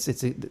 I mean, it's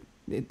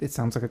it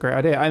sounds like a great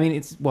idea. I mean,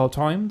 it's well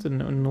timed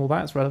and all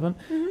that. It's relevant.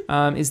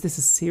 Is this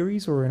a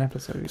series or an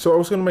episode? So I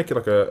was going to make it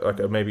like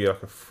a maybe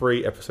like a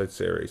 3-episode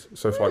series.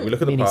 So if like we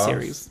look at the past,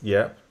 Mini-series.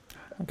 yeah.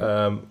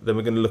 Okay. Then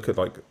we're going to look at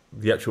like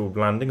the actual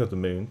landing of the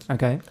moon,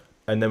 Okay.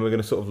 and then we're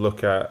going to sort of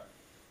look at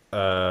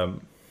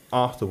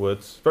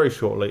afterwards very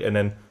shortly, and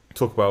then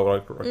talk about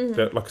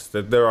like I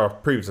said, there are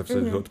previous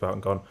episodes we talked about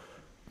and gone,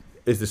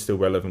 is this still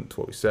relevant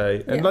to what we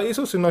say? And Yeah. like it's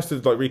also nice to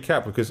like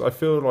recap, because I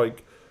feel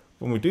like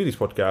when we do these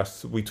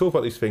podcasts, we talk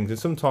about these things, and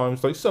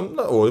sometimes like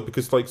not all,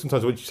 because like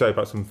sometimes what you say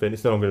about something,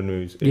 it's no longer in the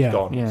news, it's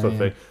gone, sort of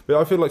thing. But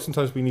I feel like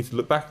sometimes we need to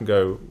look back and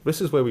go,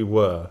 this is where we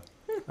were,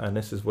 and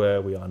this is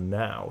where we are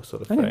now,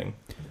 sort of Okay. thing.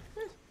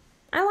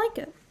 I like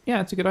it.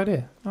 Yeah, it's a good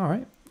idea. All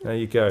right. There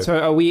you go. So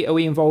are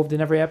we involved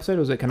in every episode,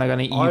 or is it kind of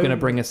you going to I'm-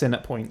 bring us in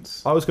at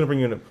points? I was going to bring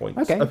you in at points.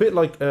 Okay. A bit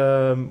like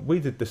we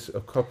did this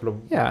a couple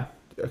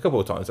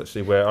of times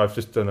actually, where I've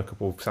just done a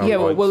couple of sound Yeah,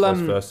 bites, well, vice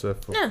versa.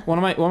 Yeah. One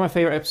of my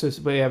favorite episodes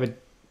I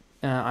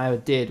ever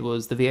did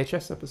was the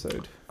VHS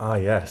episode, Ah,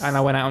 yes. and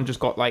I went out and just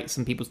got like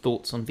some people's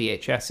thoughts on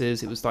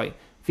VHSs. It was like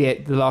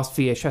the last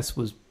VHS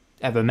was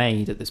ever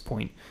made at this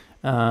point.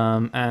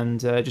 And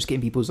just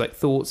getting people's like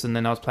thoughts, and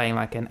then I was playing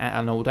like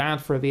an old ad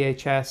for a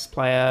VHS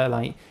player,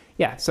 like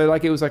so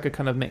like it was like a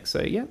kind of mix.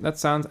 So yeah, that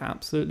sounds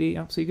absolutely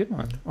good,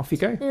 man. Off you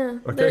go. Yeah.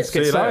 Okay, Let's get see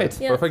you later. started.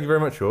 Yeah. Well, thank you very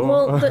much, all.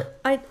 Well,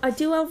 I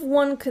do have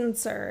one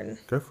concern.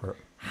 Go for it.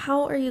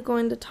 How are you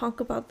going to talk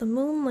about the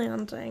moon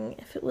landing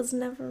if it was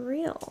never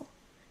real?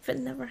 If it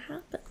never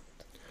happened?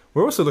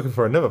 We're also looking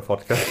for another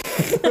podcast.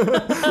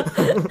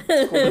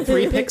 The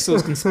 3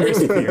 Pixels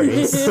Conspiracy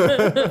Theories,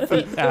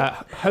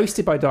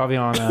 hosted by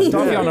Daviana.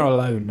 Daviana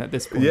alone at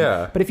this point.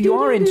 Yeah. But if you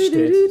are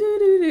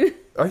interested,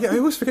 Oh, yeah, I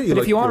always forget you. but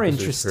like if you are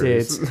conspiracy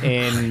interested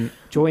theories. in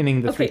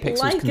joining the Okay, 3 Pixels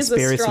like is a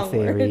Conspiracy strong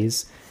word.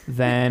 Theories,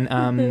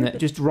 then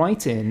just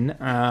write in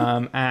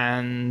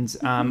and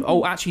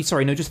actually,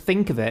 sorry, no, just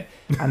think of it,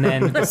 and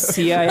then the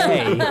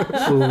CIA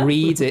will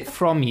read it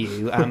from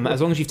you. As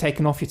long as you've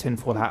taken off your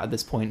tinfoil hat at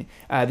this point,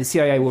 the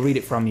CIA will read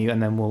it from you,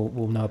 and then we'll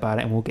know about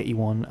it, and we'll get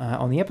you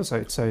on the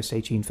episode. So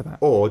stay tuned for that.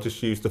 Or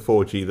just use the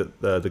 4G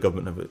that the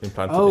government have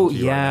implanted. Oh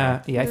into you right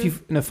now. yeah. If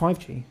you've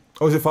 5G.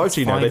 Oh, is it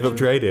 5G now? 5G. They've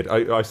upgraded.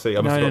 I see.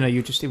 I must No. have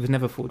got- It was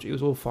never 4G. It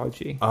was all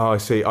 5G. Oh, I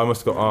see. I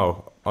must have got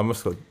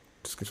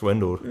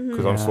swindled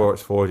because I'm Yeah. sure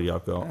it's 4G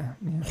I've got. Yeah.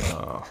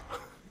 Oh,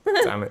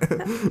 damn it.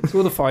 It's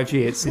all the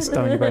 5G. It's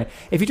done in your brain.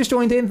 If you just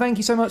joined in, thank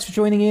you so much for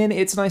joining in.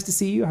 It's nice to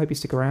see you. I hope you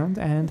stick around.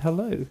 And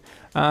hello.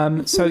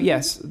 So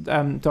yes,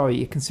 Dari,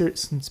 your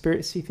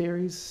conspiracy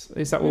theories.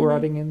 Is that what we're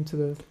adding into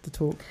the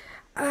talk?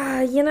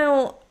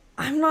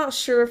 I'm not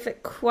sure if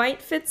it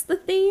quite fits the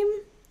theme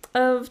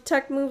of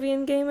tech, movie,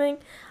 and gaming.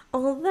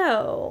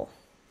 Although,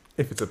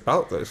 If it's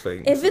about those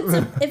things. if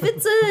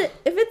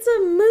it's a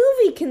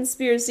movie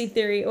conspiracy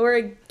theory or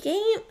a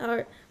game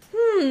or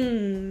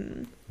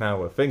Now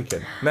we're thinking.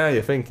 Now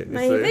you're thinking.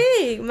 You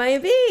see.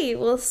 maybe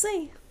we'll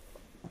see.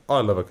 I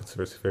love a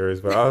conspiracy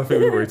theories, but I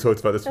think we've already talked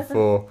about this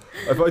before.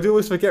 But I do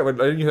always forget when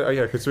you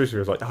hear conspiracy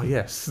theories, like, oh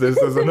yes, there's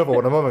another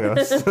one among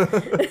us.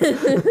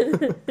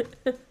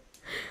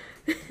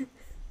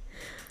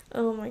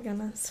 Oh my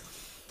goodness.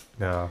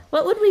 No.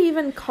 What would we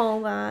even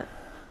call that?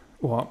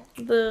 What?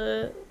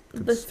 The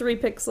 3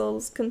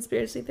 Pixels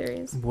conspiracy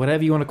theories.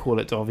 Whatever you want to call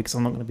it, Dov, because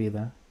I'm not going to be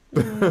there.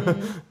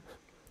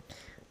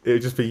 It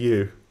would just be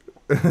you.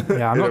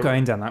 Yeah, I'm not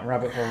going down that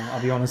rabbit hole.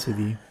 I'll be honest with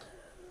you.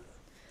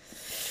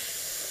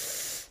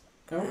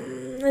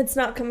 It's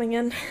not coming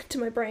in to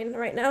my brain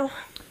right now.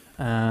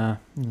 Yeah.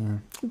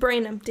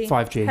 Brain empty.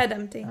 5G. Head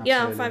empty. Absolutely.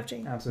 Yeah,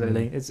 5G.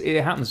 Absolutely.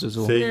 It happens to us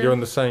all. See, Yeah. you're on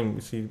the same.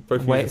 See,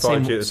 both Wa- use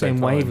 5G at the same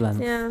time.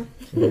 wavelength. Yeah.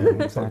 Yeah,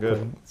 It's exactly. not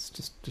good. It's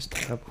just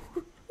terrible.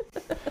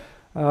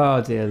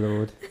 Oh dear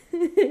Lord.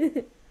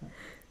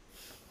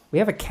 We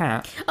have a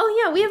cat.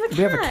 Oh yeah, we have a cat.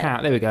 We have a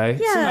cat. There we go.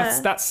 So Yeah.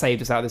 that's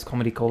saved us out of this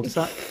comedy cold. Is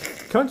that?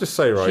 Can I just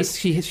say, right?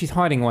 She's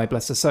hiding away,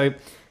 bless her. So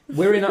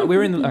we're in.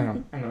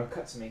 Hang on.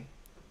 Cut to me.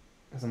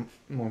 Because I'm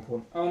more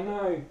important. Oh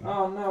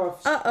no.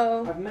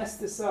 I've messed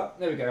this up.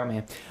 There we go. I'm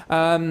here.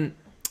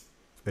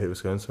 It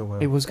was going so well.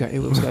 It was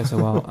going so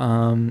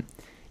well.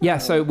 Yeah.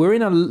 So we're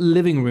in a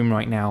living room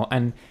right now,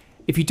 and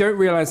if you don't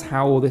realize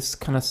how all this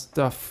kind of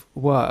stuff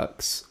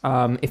works,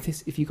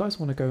 if you guys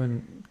want to go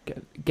and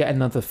get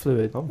another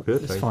fluid, I'm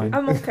good, it's thank fine. you.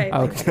 I'm okay.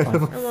 Okay,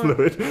 fine.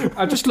 Fluid.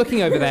 I'm just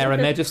looking over there,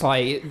 and they're just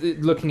like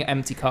looking at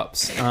empty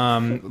cups,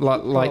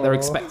 like they're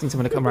expecting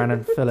someone to come around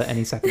and fill it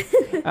any second.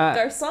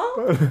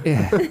 Garcon?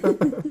 Yeah.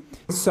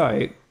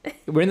 So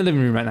we're in the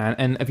living room right now,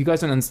 and if you guys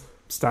don't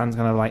understand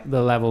kind of like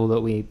the level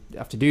that we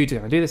have to do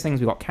these things,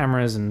 we've got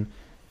cameras and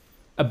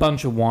a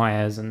bunch of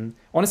wires, and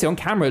honestly on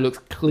camera it looks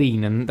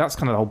clean, and that's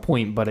kind of the whole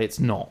point, but it's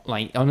not.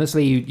 Like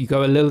honestly, you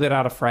go a little bit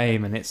out of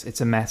frame, and it's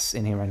a mess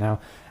in here right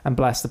now. And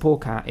bless, the poor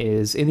cat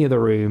is in the other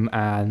room,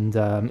 and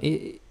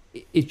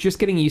it's just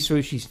getting used to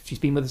it. She's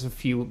been with us a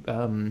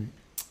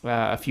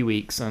few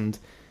weeks, and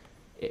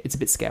it's a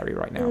bit scary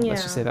right now.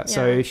 Let's just say that. Yeah.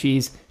 So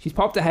she's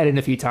popped her head in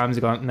a few times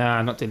and gone, nah,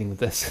 I'm not dealing with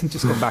this, and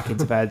just gone back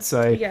into bed.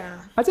 So Yeah.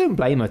 I don't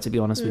blame her, to be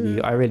honest with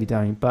you. I really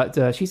don't.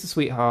 But she's a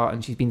sweetheart,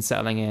 and she's been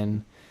settling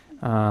in.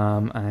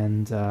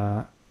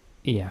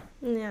 Yeah,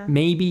 Yeah.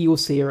 maybe you'll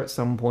see her at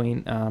some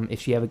point if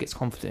she ever gets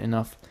confident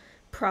enough.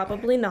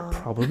 Probably not.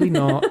 Probably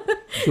not.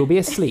 She'll be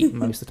asleep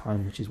most of the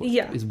time, which is what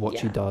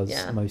she Yeah. does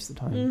Yeah. most of the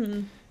time.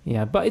 Mm-hmm.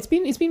 Yeah, but it's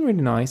been really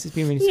nice. It's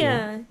been really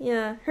sweet.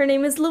 Yeah. Her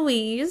name is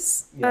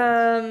Louise.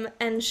 Yes.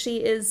 And she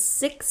is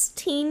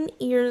 16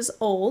 years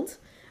old,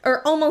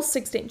 or almost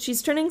 16.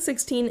 She's turning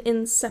 16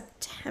 in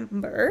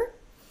September.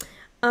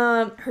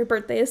 Her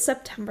birthday is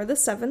September the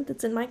 7th.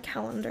 It's in my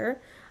calendar.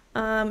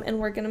 And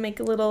we're gonna make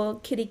a little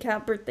kitty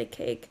cat birthday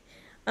cake.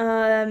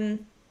 So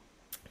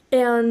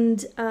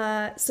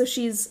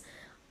she's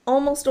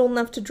almost old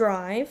enough to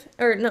drive.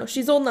 Or no,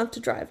 she's old enough to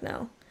drive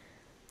now.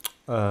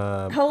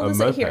 How old a is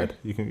moped. it here?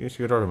 You can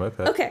drive a moped.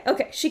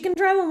 Okay. She can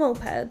drive a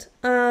moped.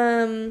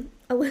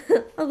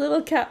 A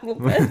little cat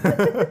moped.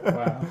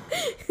 Wow.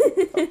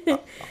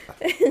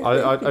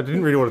 I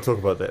didn't really want to talk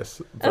about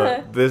this,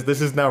 but this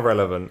is now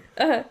relevant.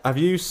 Have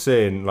you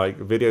seen like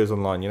videos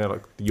online? You know,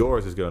 like the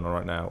Euros is going on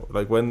right now.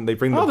 Like when they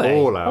bring the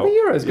ball out. Oh, the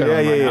Euros going on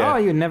right now. Yeah. Oh,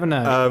 you'd never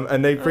know.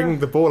 And they bring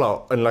the ball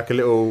out in like a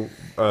little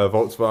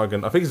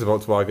Volkswagen. I think it's a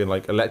Volkswagen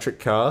like electric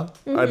car.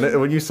 Mm-hmm. And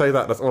when you say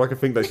that, that's all I can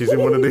think that she's in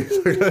one of these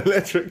like,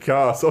 electric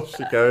cars. Off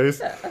she goes.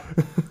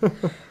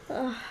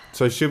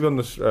 So she'll be on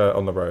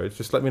the road.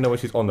 Just let me know when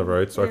she's on the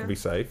road so I can be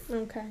safe.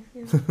 Okay.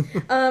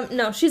 Yeah.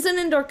 No, she's an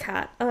indoor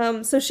cat.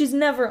 So she's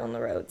never on the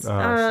roads.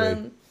 I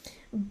see.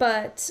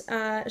 But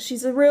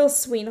she's a real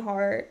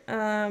sweetheart.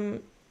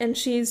 And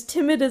she's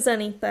timid as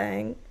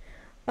anything.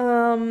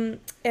 And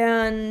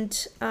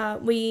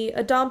we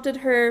adopted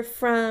her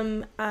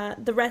from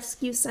the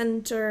rescue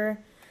center,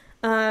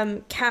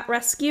 Cat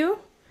Rescue.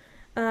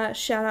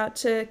 Shout out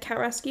to Cat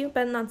Rescue.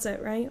 Ben, that's it,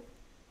 right?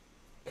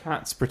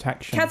 Cats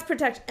Protection. Cats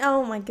Protection.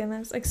 Oh my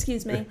goodness.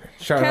 Excuse me.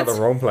 Shout out the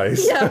wrong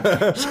place.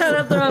 Yeah. Shout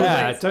out the wrong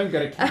Yeah, place. don't go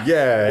to cats.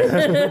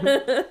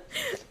 Yeah.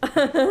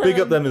 Big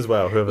up them as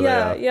well, whoever they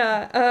are.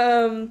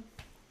 Yeah.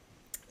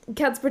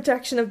 Cats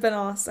Protection have been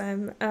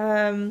awesome.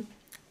 And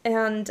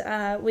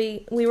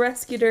we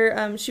rescued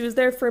her. She was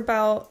there for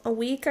about a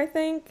week, I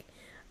think.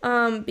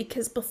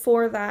 Because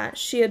before that,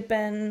 she had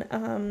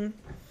been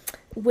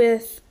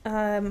with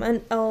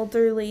an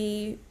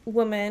elderly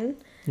woman.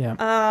 Yeah.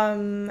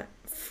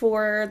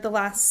 For the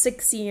last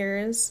 6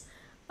 years.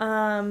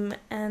 And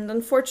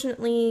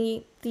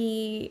unfortunately,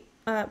 the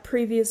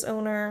previous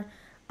owner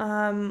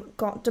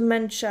got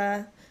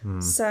dementia.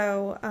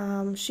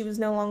 So she was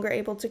no longer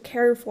able to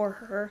care for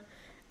her.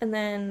 And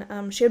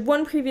then she had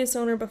one previous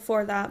owner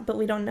before that, but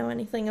we don't know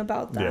anything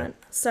about that. Yeah.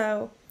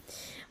 So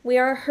we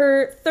are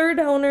her third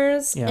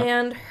owners Yeah.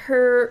 and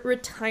her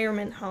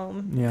retirement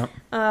home. Yeah.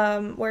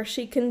 Where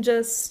she can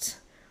just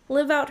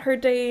live out her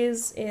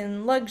days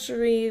in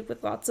luxury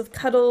with lots of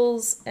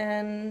cuddles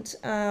and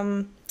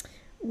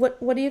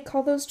what do you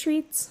call those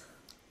treats?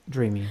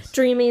 Dreamies.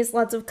 Dreamies,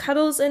 lots of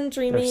cuddles and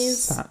They're dreamies.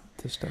 sat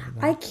just over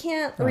there. I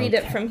can't read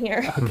it Okay. from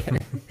here. Okay.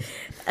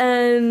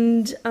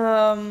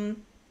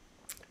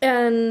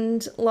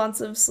 And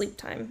lots of sleep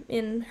time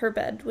in her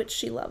bed, which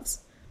she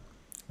loves.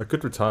 A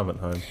good retirement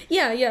home.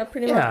 Yeah,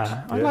 pretty much.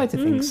 Yeah, I'd Yeah. like to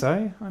think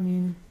so. I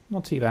mean,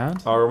 not too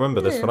bad. I'll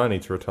remember this when I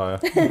need to retire.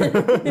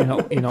 You're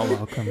not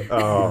welcome.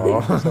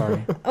 Oh.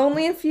 Sorry.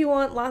 Only if you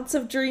want lots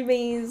of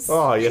dreamies.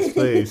 Oh, yes,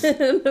 please.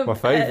 in a My bed.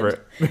 favourite.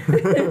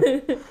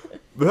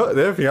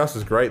 Everything else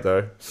is great,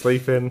 though.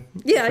 Sleeping,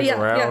 Yeah, sitting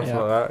yeah, around, yeah.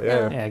 stuff like that.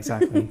 Yeah. Yeah,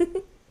 exactly.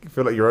 You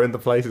feel like you own the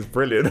place. It's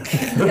brilliant.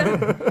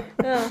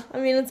 Yeah, I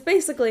mean, it's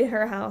basically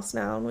her house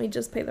now, and we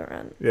just pay the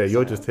rent. Yeah,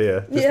 you're so. just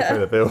here just Yeah. to pay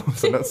the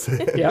bills, and that's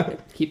it. Yeah,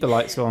 keep the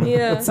lights on.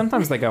 Yeah.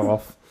 Sometimes they go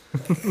off.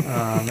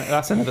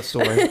 That's another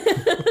story.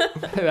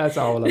 That's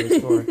a whole other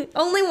story.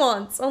 Only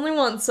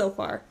once so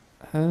far.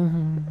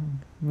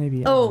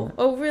 Maybe.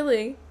 Oh,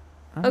 really?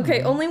 I don't Okay,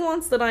 know. only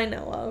once that I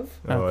know of.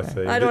 Oh, Okay. I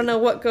see. I don't know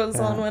what goes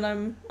Yeah. on when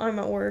I'm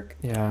at work.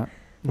 Yeah.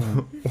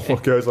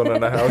 What goes on in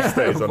the house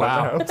stays on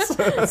Wow. in the house.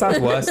 That sounds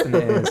worse than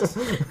it is.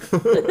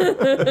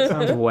 It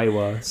sounds way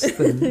worse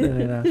than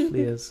it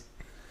actually is.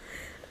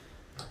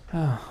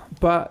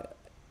 But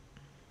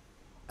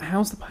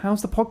how's the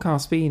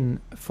podcast been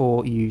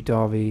for you,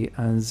 Darby,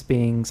 as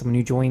being someone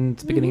who joined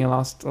the beginning of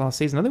last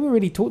season? I think we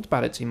really talked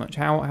about it too much.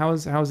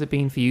 How's it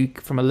been for you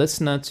from a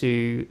listener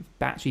to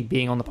actually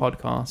being on the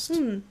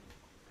podcast?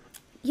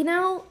 You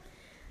know,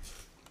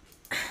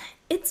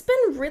 it's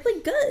been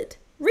really good.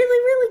 Really,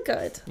 really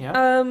good. Yeah.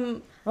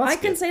 Well, Well, I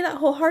that's can good. say that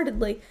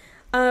wholeheartedly.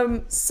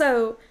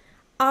 So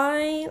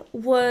I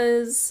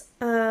was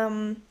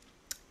a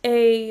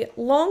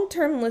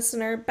long-term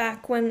listener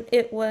back when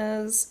it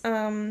was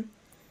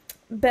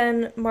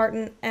Ben,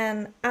 Martin,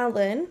 and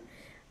Alan.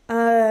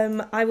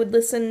 I would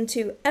listen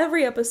to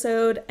every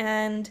episode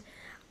and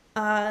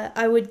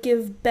I would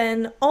give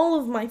Ben all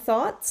of my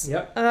thoughts.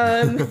 Yep.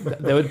 Um,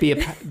 There'd be a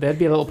little there'll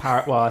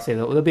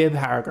be a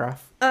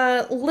paragraph.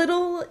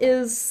 little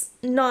is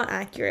not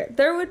accurate.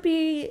 There would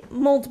be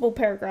multiple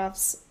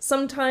paragraphs,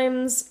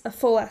 sometimes a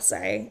full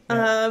essay.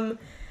 Yeah.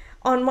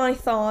 on my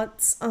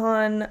thoughts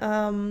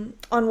on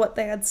what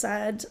they had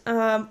said.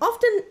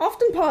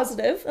 Often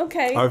positive.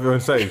 Okay. I was going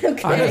to say,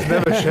 Anna's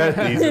never shared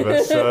these with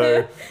us,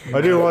 so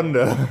I do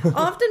wonder.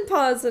 Often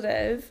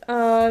positive.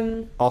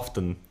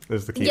 Often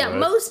is the key Yeah, word.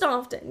 most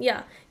often.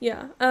 Yeah.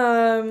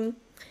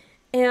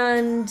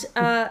 And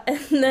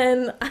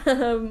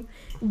then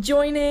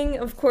joining,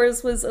 of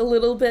course, was a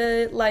little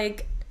bit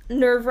like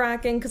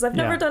nerve-wracking because I've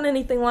never Yeah. done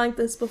anything like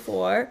this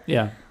before.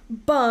 Yeah.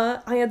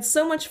 But I had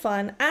so much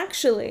fun.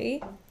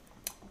 Actually,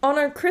 on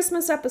our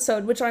Christmas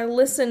episode, which I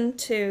listened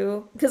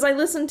to, because I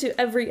listen to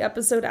every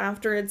episode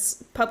after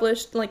it's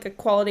published, like a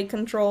quality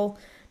control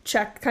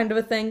check kind of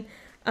a thing.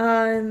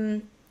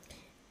 When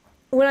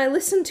I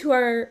listened to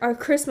our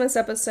Christmas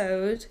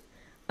episode,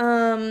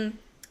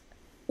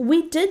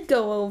 we did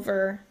go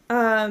over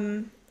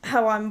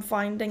how I'm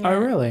finding it. Oh,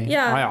 really?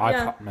 Yeah. I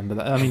yeah. can't remember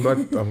that. I mean,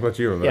 I'm glad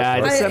you remember. yeah,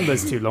 that.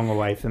 December's too long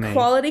away for me.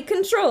 Quality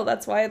control,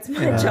 that's why it's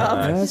my Yeah,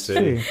 job. that's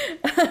see.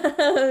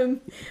 true.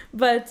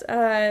 But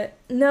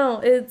no,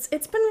 it's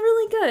been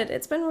really good.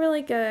 It's been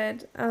really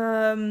good.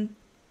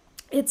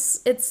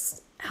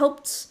 It's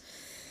helped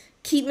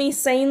keep me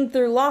sane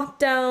through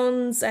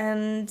lockdowns,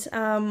 and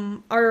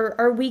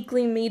our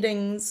weekly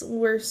meetings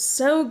were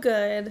so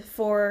good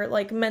for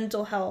like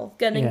mental health,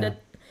 getting Yeah. to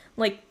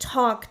like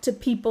talk to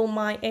people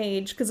my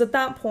age, because at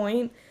that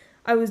point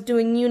I was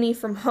doing uni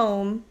from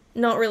home,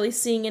 not really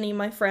seeing any of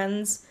my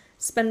friends,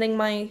 spending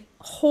my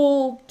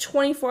whole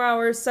 24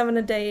 hours 7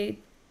 a day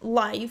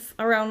life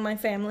around my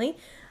family,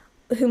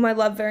 whom I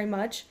love very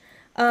much.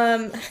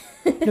 Yeah,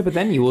 but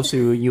then you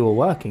were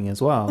working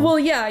as well. Well,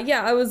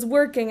 yeah, I was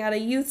working at a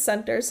youth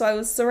center, so I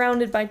was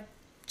surrounded by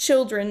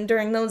children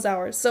during those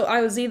hours. So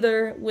I was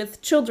either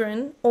with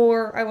children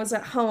or I was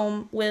at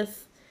home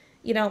with,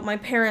 you know, my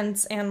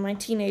parents and my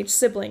teenage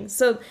siblings.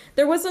 So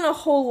there wasn't a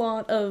whole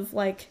lot of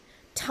like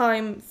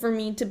time for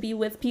me to be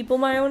with people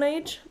my own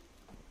age.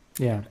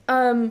 Yeah.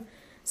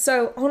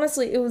 So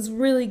honestly, it was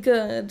really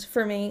good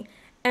for me.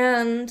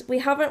 And we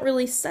haven't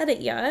really said it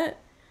yet,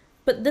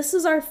 but this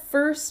is our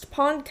first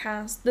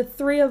podcast, the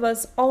three of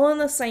us all in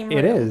the same room.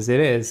 It is,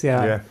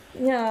 yeah. Yeah.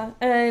 Yeah,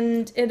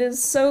 and it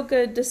is so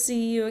good to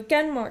see you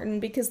again, Martin,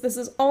 because this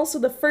is also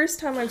the first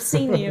time I've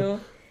seen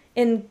you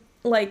in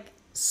like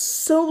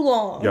so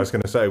long. Yeah, I was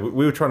going to say,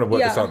 we were trying to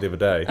work this Yeah. out the other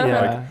day. Uh-huh.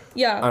 Yeah.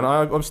 Yeah. And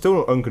I'm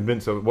still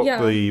unconvinced of what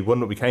Yeah. the one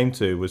that we came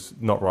to was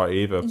not right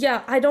either.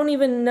 Yeah, I don't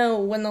even know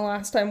when the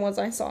last time was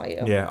I saw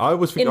you. Yeah, I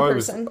was In thinking,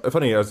 person.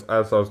 funny, as I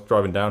was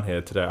driving down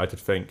here today, I did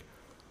think,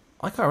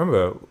 I can't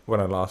remember when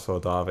I last saw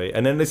Darby.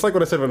 And then it's like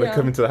what I said when I Yeah.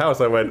 come into the house,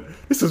 I went,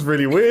 this is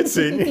really weird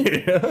seeing you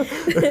here.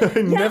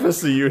 I never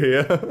see you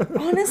here.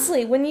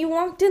 Honestly, when you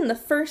walked in, the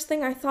first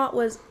thing I thought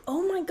was,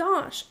 oh my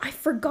gosh, I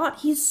forgot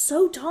he's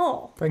so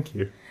tall. Thank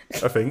you,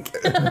 I think.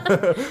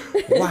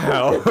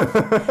 Wow.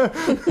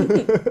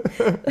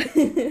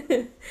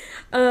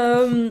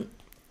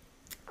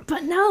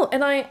 But no,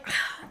 and I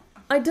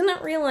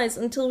didn't realize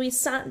until we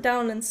sat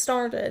down and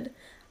started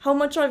how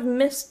much I've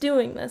missed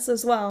doing this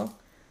as well.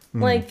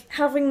 Like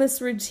having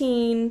this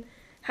routine,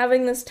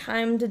 having this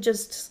time to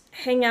just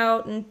hang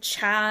out and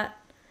chat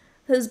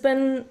has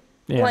been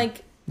Yeah.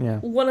 like Yeah.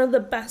 one of the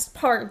best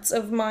parts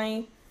of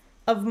my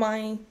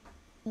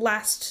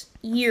last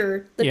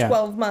year, the Yeah.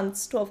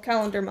 12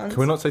 calendar months.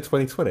 Can we not say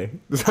 2020?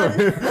 I'm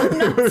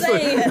not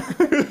saying it.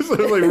 It's like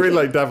really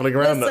like dabbling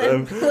around at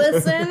them.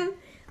 Listen,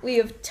 we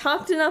have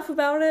talked enough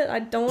about it. I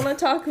don't want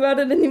to talk about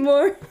it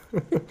anymore.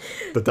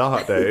 The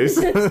dark days.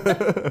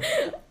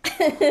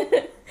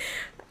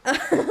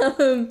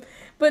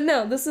 But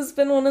no, this has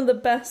been one of the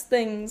best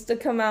things to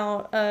come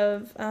out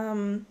of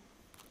A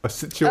the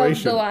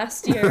situation.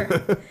 last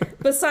year.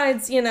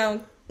 Besides, you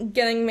know,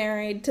 getting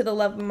married to the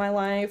love of my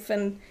life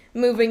and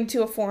moving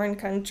to a foreign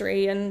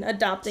country and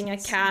adopting a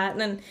cat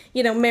and,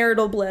 you know,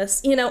 marital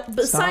bliss. You know,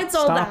 besides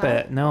all Stop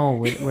that. it. No,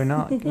 we're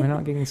not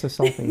getting so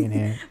salty in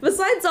here.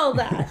 Besides all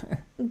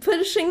that,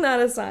 pushing that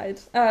aside,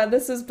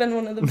 this has been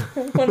one of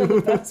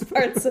the best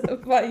parts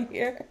of my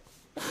year.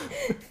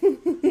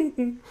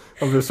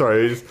 I'm just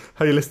sorry, just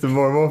how you listing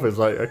more and more it's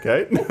like,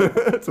 okay.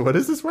 So what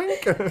is this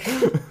rank?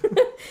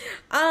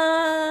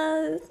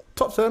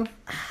 Top 10?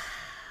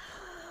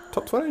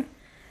 Top 20?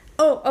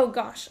 Oh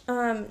gosh.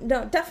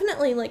 No,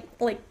 definitely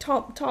like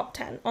top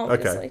 10,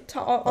 obviously. Okay.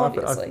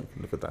 Obviously.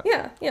 Look at that.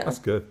 Yeah. That's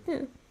good.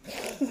 Yeah.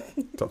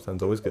 Top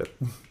 10's always good.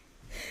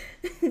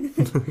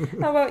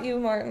 How about you,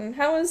 Martin?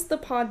 How has the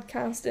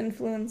podcast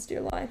influenced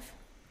your life?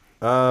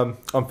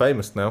 I'm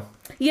famous now.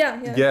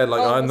 Yeah. Yeah,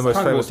 like, All I'm of the us most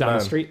Can't are. walk famous down the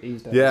man. street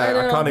these days. Yeah, I I,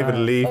 know. can't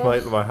even leave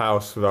Oh. my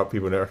house without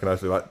people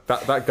recognizing me. Like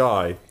that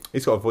guy,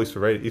 he's got a voice for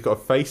radio. He's got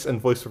a face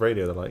and voice for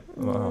radio. They're like,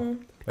 wow,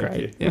 thank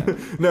Great. you. Yeah.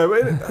 No,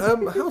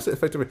 but how's it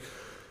affected me?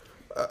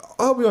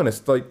 I'll be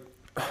honest. Like,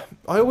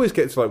 I always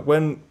get to like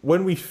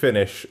when we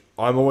finish,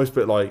 I'm always a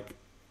bit like,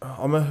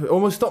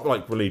 almost not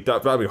like relieved.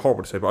 That'd be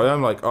horrible to say, but I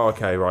am like, oh,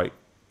 okay, right.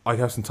 I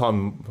have some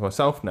time for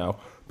myself now.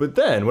 But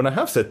then when I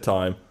have said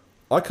time,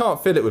 I can't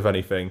fill it with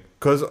anything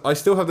because I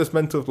still have this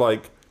mental of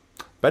like,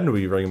 Ben will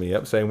be ringing me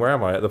up saying, "Where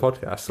am I at the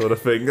podcast?" sort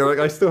of thing. Like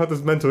I still have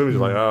this mental image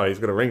like, "Oh, he's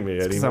gonna ring me."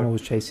 Because someone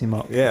was chasing him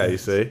up. Yeah, you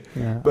see.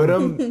 Yeah.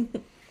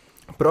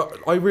 But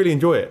I really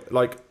enjoy it.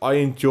 Like I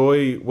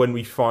enjoy when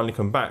we finally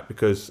come back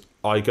because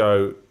I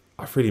go,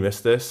 I've really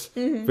missed this.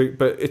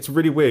 But it's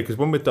really weird because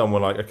when we're done,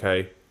 we're like,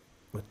 okay,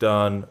 we're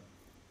done.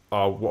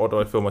 What do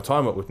I fill my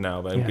time up with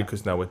now then? Yeah.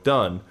 Because now we're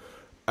done.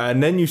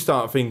 And then you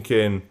start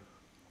thinking,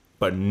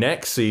 but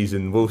next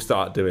season we'll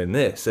start doing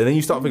this. And then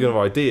you start thinking of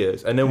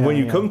ideas. And then when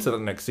you come to the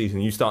next season,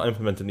 you start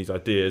implementing these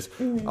ideas.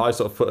 I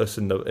sort of put us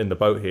in the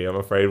boat here, I'm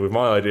afraid, with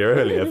my idea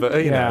earlier.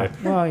 But you know,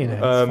 well, you know,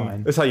 it's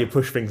fine. that's how you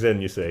push things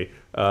in, you see.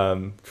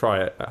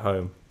 Try it at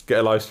home.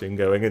 Get a live stream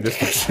going and just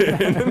push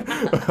it in.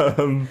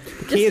 The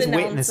key is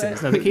announce witnesses.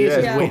 it. No, the key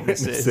is Yeah.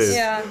 witnesses.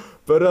 Yeah.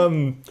 But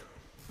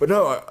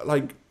no,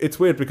 like it's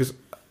weird because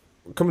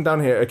coming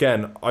down here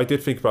again, I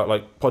did think about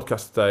like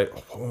podcast today. Oh,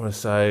 what am I going to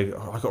say?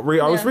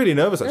 I was really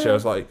nervous actually. I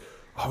was like,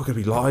 oh, we're going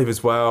to be live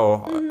as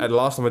well. And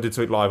last time I did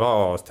something live, it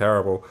was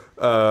terrible.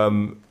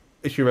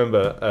 If you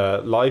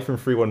remember, live from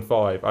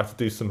 315, I had to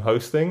do some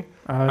hosting,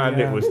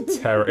 it was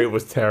it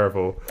was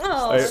terrible.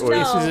 Oh, It was- no.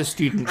 This is a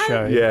student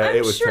show. Yeah, I'm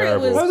it was sure it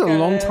terrible. was That was a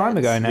long good. time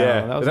ago now.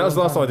 Yeah, that was a the long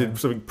last time I ago. did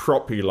something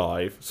properly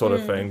live, sort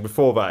of thing.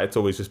 Before that, it's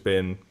always just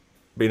been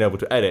being able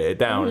to edit it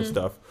down and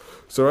stuff.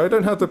 So I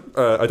don't have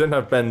I don't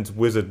have Ben's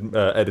wizard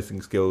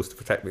editing skills to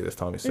protect me this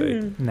time. You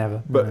see,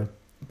 Never. but no.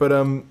 but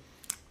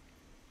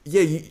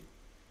yeah.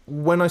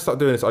 When I start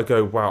doing this, I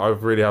go, wow, I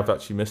really have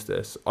actually missed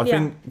this. I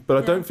think, but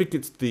I don't think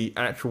it's the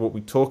actual what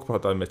we talk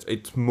about that I miss.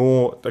 It's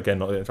more, again,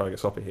 not trying to get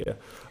sloppy here.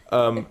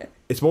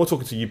 It's more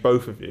talking to you,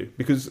 both of you,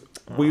 because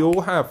we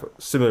all have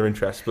similar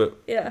interests,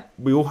 but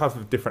we all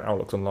have different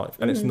outlooks on life,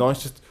 and it's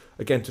nice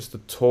just to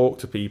talk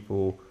to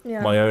people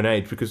my own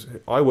age, because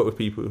I work with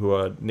people who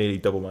are nearly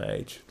double my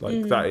age.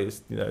 Like that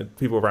is,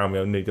 people around me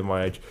are nearly double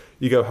my age.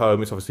 You go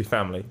home, it's obviously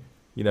family.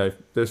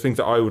 There's things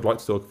that I would like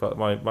to talk about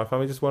that my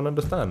family just won't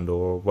understand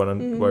or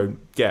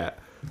won't get.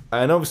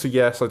 And obviously,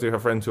 yes, I do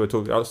have friends who I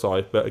talk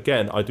outside, but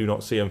again, I do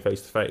not see them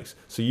face to face.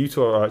 So you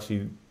two are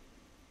actually,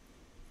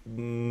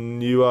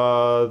 you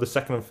are the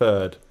second and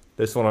third.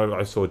 This one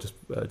I saw just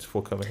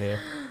before coming here.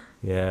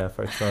 Yeah,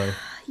 very sorry.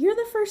 You're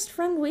the first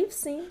friend we've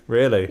seen.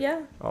 Really?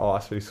 Yeah. Oh,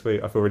 that's really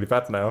sweet. I feel really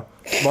bad now.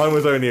 Mine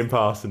was only in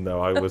passing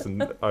though. I was in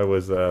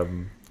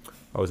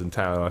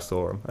town and I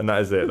saw him, and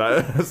that is it.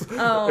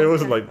 It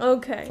wasn't like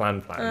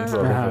planned.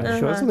 Sort of thing.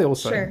 Sure, that's what they all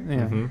say. Sure.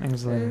 Yeah,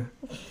 excellent.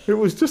 It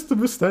was just a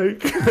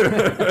mistake.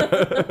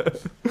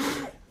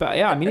 But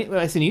yeah, I mean,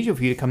 it's unusual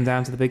for you to come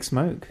down to the Big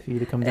Smoke, for you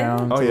to come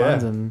down to yeah.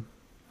 London.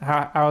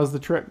 How was the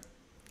trip,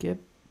 Gib?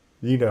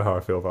 You know how I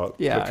feel about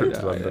the trip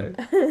to London.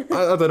 Yeah.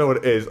 I don't know what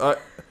it is.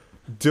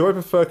 Do I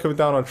prefer coming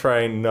down on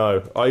train?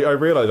 No. I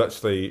realise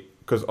actually,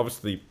 because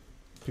obviously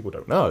people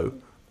don't know,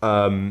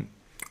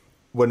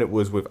 when it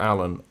was with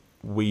Alan,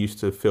 we used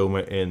to film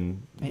it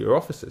in your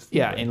offices.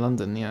 Yeah, in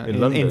London. Yeah,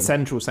 In London. in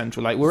central.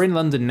 Like we're in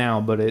London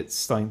now, but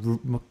it's like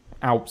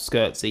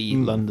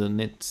outskirtsy London.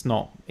 It's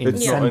not in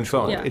It's not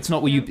central. inside. It's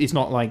not where you. It's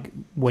not like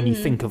when you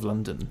think of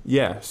London.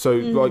 Yeah. So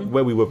like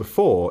where we were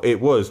before,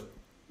 it was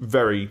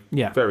very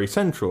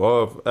central.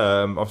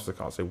 Obviously, I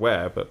can't say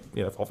where, but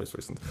for obvious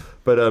reasons.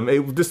 But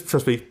it would just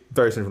trust me,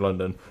 very central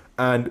London,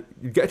 and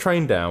you get a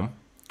train down,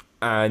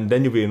 and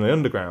then you'll be in the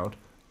underground,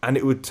 and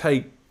it would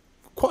take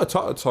quite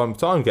a time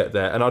to get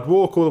there, and I'd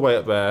walk all the way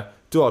up there,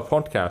 do our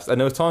podcast, and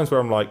there were times where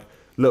I'm like,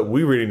 look,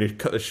 we really need to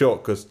cut this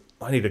short because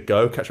I need to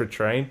go catch a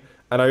train.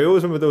 And I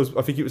always remember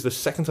I think it was the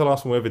second to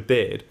last one we ever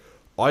did,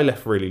 I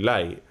left really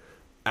late,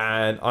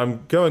 and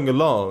I'm going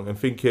along and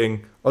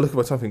thinking, I look at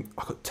my time and think,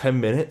 I've got 10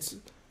 minutes,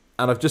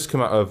 and I've just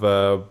come out of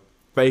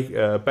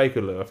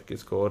Bakerloo, I think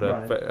it's called,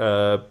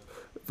 Right.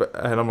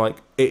 and I'm like,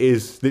 it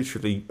is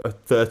literally a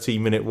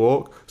 30-minute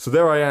walk. So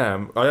there I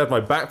am. I had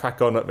my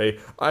backpack on at me.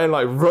 I am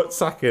like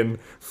rucksacking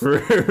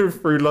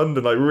through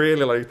London, like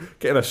really like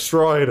getting a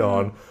stride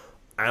on.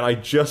 And I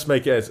just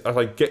make it as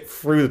I get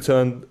through the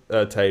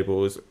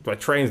turntables. My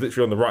train's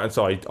literally on the right hand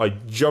side. I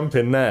jump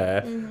in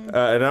there, and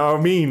I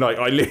mean, like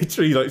I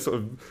literally like sort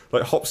of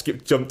like hop,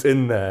 skip, jumped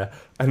in there,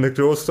 and the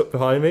doors stuck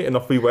behind me, and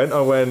off we went.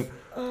 I went.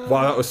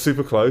 Wow, that was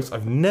super close.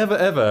 I've never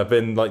ever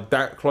been like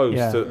that close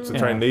to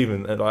train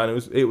leaving, and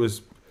it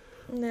was.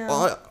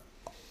 No.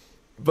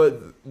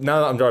 But now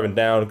that I'm driving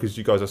down, because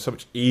you guys are so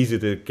much easier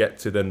to get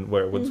to than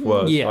where it once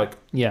was.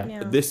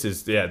 This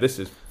is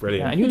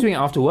brilliant. Yeah, and you were doing it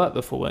after work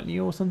before, weren't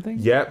you, or something?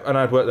 Yep, and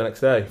I'd work the next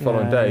day,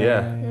 following day.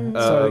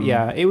 So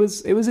it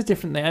was a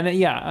different thing, and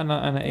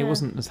it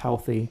wasn't as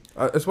healthy.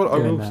 That's what I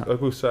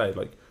will say.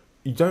 Like,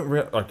 you don't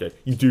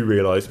you do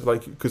realise,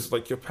 like, because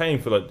like you're paying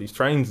for like these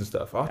trains and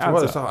stuff. After a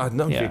while, I had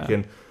no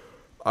thinking.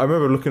 I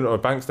remember looking at my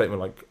bank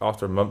statement like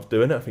after a month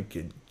doing it,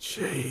 thinking,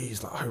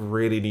 "Jeez, like I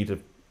really need to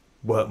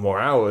work more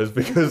hours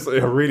because I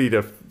really need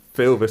to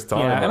fill this time."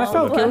 Yeah, and I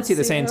felt guilty at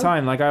the same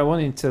time. Like I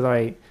wanted to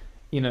I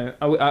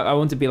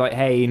wanted to be like,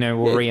 hey,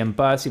 we'll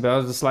reimburse you, but I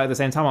was just like at the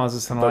same time I was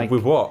just kind of like,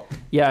 with what?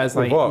 Yeah, it's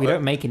like what? we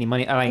don't make any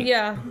money.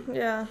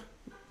 Yeah.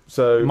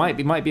 So It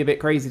might be a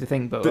bit crazy to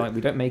think, but like we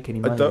don't make any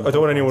money. I don't on the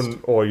want podcast. anyone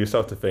or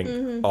yourself to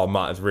think, oh,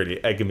 Matt is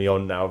really egging me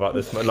on now about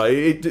this.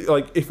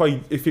 Like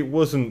if it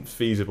wasn't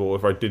feasible,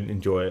 if I didn't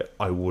enjoy it,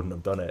 I wouldn't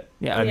have done it.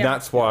 Yeah. And Yeah.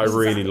 that's why I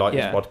really like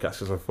Yeah. this podcast,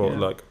 because I thought, Yeah.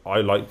 like,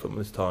 I like putting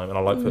this time and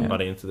I like putting Yeah.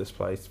 money into this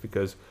place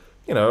because,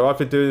 you know, I've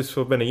been doing this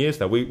for many years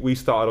now. We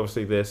started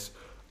obviously this.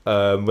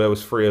 There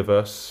was 3 of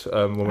us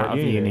when we were Out at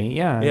of uni,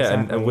 yeah,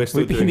 exactly. and we're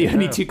still we've been doing the it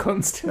only now. 2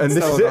 constants. And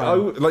this the is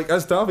whole it. time. Like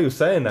as Darby was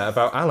saying that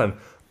about Alan,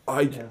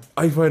 I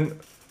went,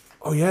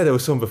 oh yeah, there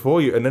was some before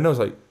you, and then I was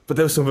like, but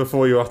there was some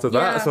before you after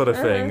that, Yeah, sort of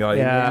thing. Like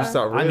Yeah. you just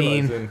start I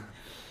mean, realizing.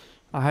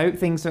 I hope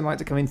things don't like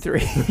to come in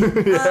 3.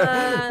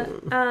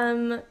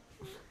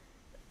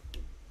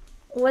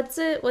 What's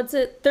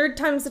it? Third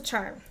time's the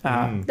charm.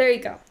 There you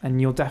go. And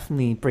you'll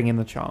definitely bring in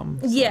the charm.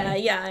 so- Yeah,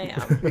 I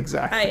am.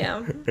 exactly. I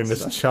am. in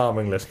this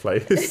charming list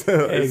place.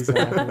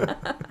 Exactly.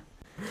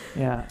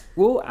 Yeah.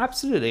 Well,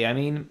 absolutely. I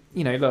mean,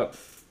 you know, look,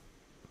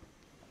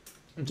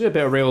 do a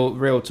bit of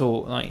real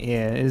talk like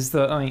here is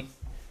that like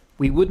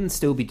we wouldn't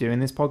still be doing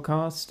this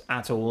podcast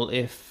at all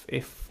if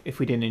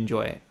we didn't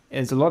enjoy it.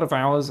 It's a lot of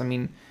hours. I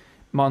mean,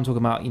 Martin talking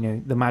about, you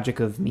know, the magic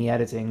of me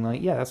editing.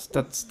 Like, yeah,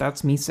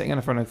 that's me sitting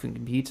in front of a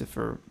computer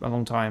for a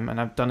long time, and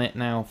I've done it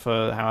now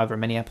for however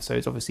many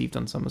episodes. Obviously, you've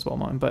done some as well,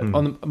 Martin, but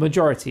on the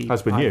majority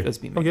Has been you. has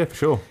been Oh me. yeah, for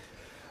sure.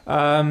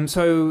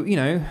 So you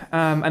know,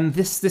 and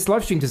this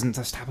live stream doesn't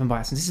just happen by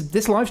accident.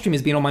 This live stream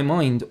has been on my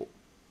mind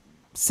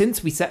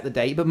since we set the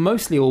date, but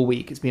mostly all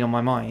week it's been on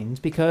my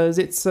mind because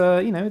it's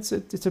you know, it's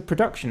a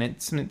production.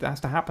 It's something that has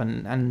to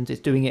happen, and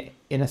it's doing it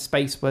in a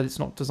space where it's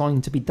not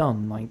designed to be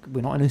done. Like,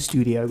 we're not in a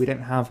studio. We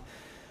don't have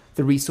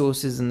the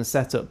resources and the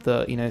setup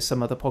that, you know,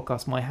 some other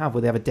podcasts might have,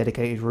 where they have a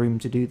dedicated room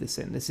to do this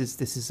in. This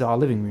is our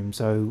living room.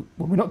 So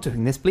when we're not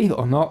doing this, believe it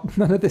or not,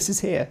 none of this is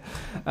here.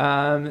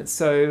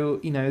 So,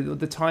 you know,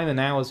 the time and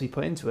hours we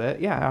put into it,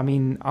 yeah, I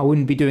mean, I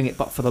wouldn't be doing it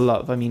but for the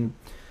love. I mean,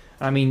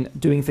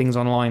 doing things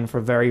online for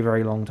a very,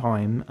 very long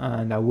time,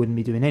 and I wouldn't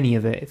be doing any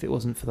of it if it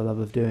wasn't for the love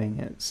of doing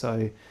it.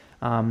 So,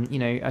 you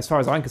know, as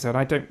far as I'm concerned,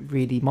 I don't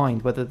really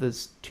mind whether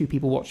there's 2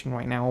 people watching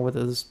right now or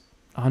whether there's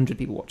 100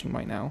 people watching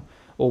right now,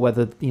 or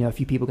whether, you know, a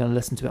few people are going to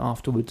listen to it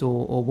afterwards,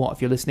 or what.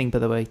 If you're listening, by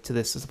the way, to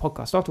this as a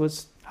podcast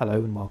afterwards, hello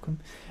and welcome.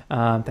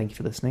 Thank you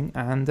for listening.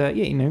 And yeah,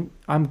 you know,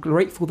 I'm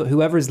grateful that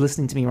whoever is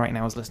listening to me right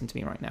now is listening to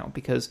me right now,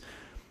 because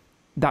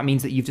that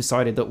means that you've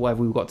decided that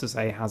whatever we've got to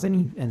say has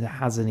any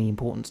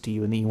importance to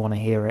you, and that you want to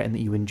hear it, and that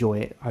you enjoy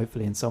it,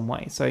 hopefully in some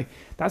way. So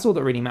that's all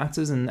that really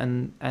matters.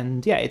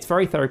 And yeah, it's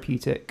very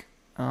therapeutic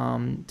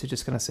to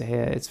just kind of sit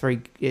here. It's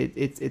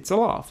it's a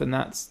laugh, and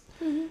that's.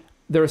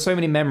 There are so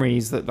many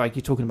memories that, like,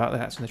 you're talking about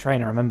that on the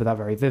train. I remember that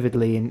very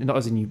vividly, and not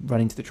as in you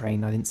running to the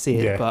train. I didn't see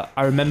it, Yeah. but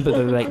I remember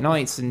the late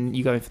nights and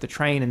you going for the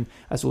train, and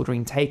us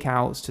ordering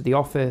takeouts to the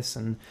office,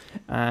 and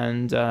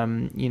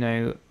you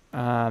know,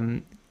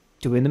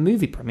 doing the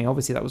movie premiere.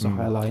 Obviously, that was a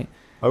highlight.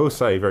 I will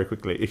say very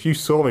quickly, if you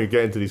saw me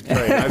get into these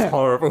trains, that's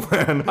horrible,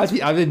 man.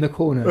 I'm in the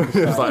corner.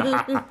 It's like,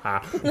 ha, ha,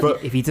 ha.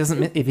 But If he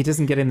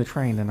doesn't get in the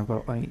train, then I'm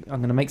going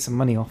to make some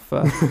money off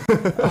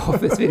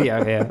off this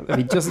video here. If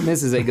he just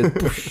misses it, he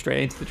goes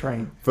straight into the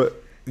train.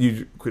 But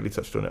you quickly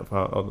touched on it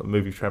on the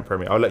movie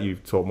premiere. I'll let you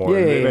talk more.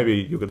 Yeah. Maybe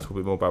you're going to talk a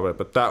bit more about it.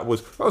 But that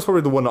was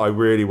probably the one that I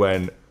really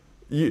went.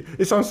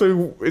 It sounds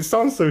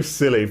so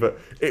silly, but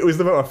it was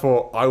the moment I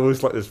thought I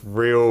was like this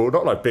real,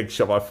 not like big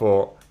shot. But I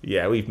thought,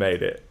 yeah, we've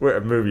made it. We're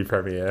at a movie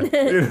premiere.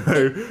 You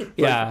know,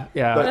 Yeah.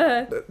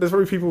 Like, there's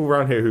probably people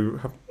around here who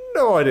have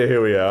no idea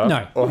who we are.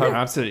 No, or have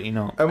absolutely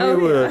not. And we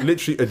were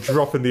literally a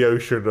drop in the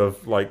ocean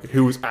of like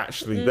who was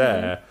actually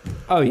there.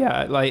 Oh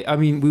yeah, like, I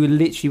mean, we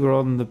were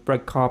on the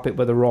red carpet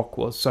where The Rock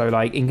was. So,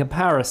 like, in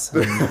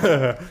comparison,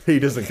 He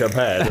doesn't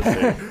compare, does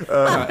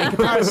he? in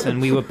comparison,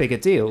 we were bigger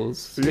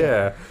deals.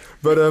 Yeah.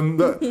 But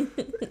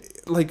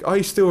like,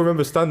 I still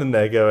remember standing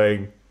there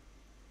going,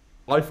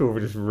 I feel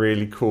just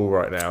really cool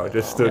right now. I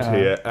just stood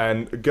here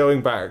and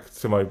going back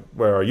to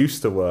where I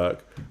used to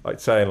work, like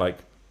saying like,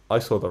 I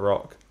saw The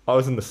Rock. I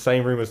was in the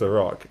same room as The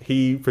Rock.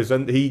 He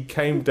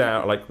came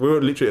down, like, we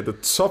were literally at the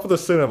top of the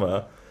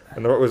cinema,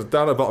 and The Rock was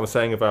down at the bottom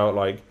saying about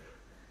like,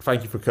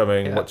 thank you for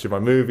coming, watching my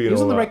movie. He and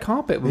was all on the that. red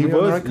carpet. He We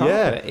were on the was, red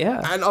carpet.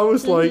 Yeah. And I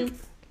was like,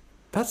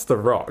 that's The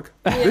Rock.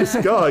 This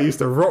guy used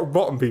to rock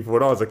bottom people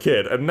when I was a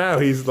kid, and now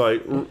he's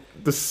like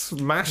the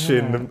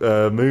smashing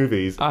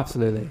movies.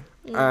 Absolutely.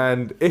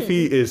 And if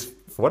he is,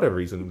 for whatever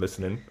reason,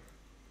 listening,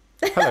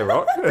 hello,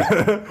 Rock.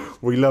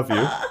 We love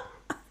you.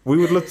 We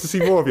would love to see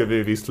more of your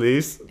movies,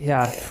 please.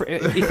 Yeah.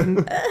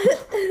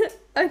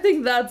 I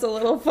think that's a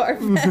little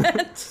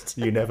far-fetched.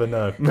 You never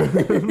know.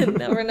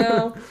 Never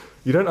know.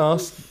 You don't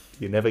ask,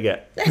 you never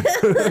get.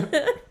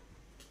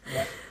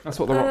 That's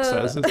what The Rock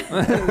says.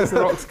 It's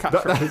The Rock's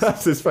catchphrase.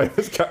 That's his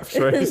famous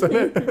catchphrase, isn't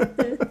it?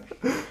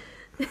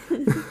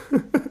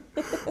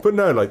 But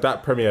no, like,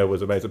 that premiere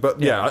was amazing. But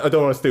yeah, I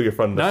don't want to steal your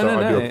thunder. No, so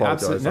I do no,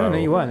 apologise. absolutely. No,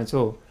 you weren't at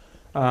all.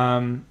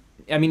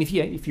 I mean, if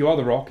you are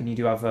The Rock and you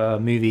do have a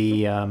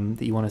movie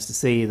that you want us to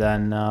see,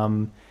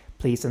 then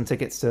please send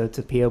tickets to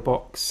PO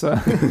Box.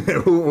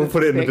 we'll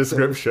put it in the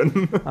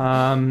description.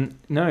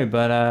 No,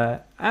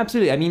 but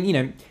absolutely. I mean, you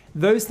know,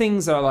 those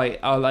things are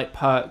like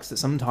perks that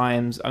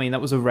sometimes, I mean,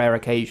 that was a rare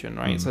occasion,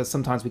 right? So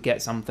sometimes we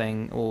get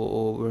something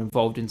or we're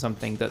involved in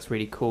something that's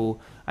really cool.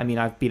 I mean,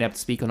 I've been able to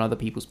speak on other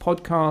people's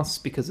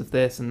podcasts because of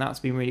this, and that's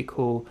been really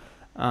cool.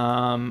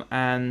 Work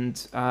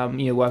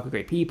with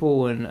great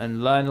people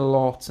and learn a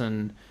lot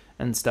and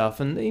stuff.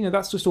 And,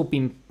 that's just all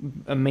been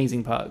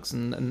amazing perks.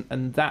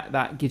 And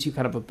that gives you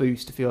kind of a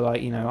boost to feel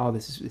like,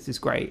 this is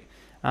great.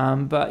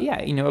 But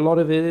yeah, a lot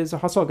of it is a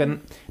hot slog.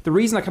 And the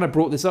reason I kind of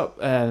brought this up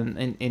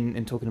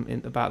in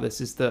talking about this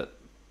is that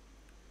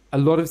a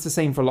lot of it's the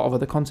same for a lot of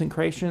other content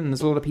creation. There's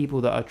a lot of people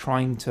that are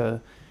trying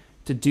to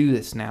do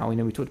this now.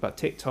 We talked about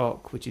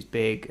TikTok, which is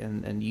big,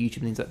 and YouTube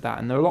and things like that.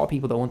 And there are a lot of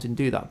people that want to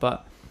do that.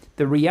 But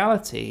the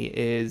reality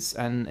is,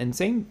 and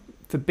same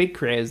for big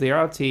creators, the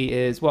reality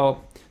is,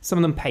 well, some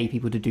of them pay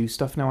people to do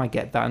stuff now. I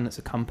get that, and it's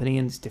a company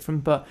and it's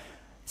different. But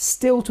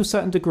still, to a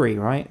certain degree,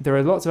 right? There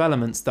are lots of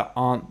elements that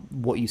aren't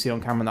what you see on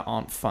camera that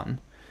aren't fun.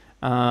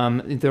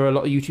 There are a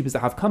lot of YouTubers that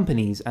have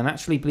companies, and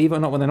actually, believe it or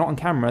not, when they're not on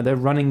camera, they're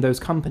running those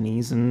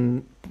companies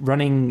and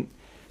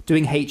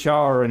doing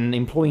HR and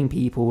employing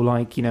people,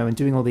 and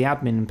doing all the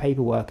admin and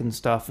paperwork and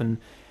stuff, and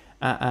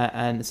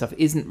stuff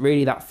isn't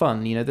really that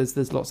fun.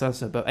 There's lots of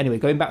stuff. But anyway,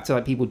 going back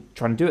to people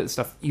trying to do it and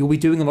stuff, you'll be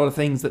doing a lot of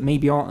things that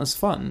maybe aren't as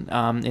fun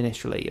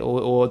initially,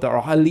 or that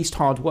are at least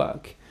hard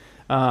work.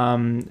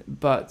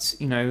 But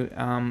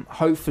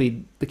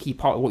hopefully the key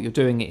part of what you're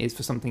doing is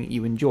for something that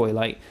you enjoy,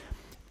 like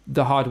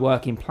the hard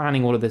work in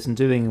planning all of this and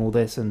doing all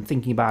this and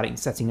thinking about it and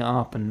setting it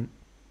up and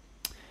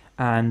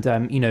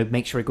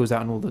make sure it goes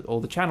out on all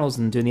the channels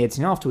and doing the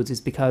editing afterwards,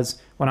 is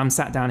because when I'm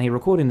sat down here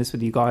recording this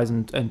with you guys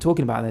and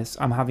talking about this,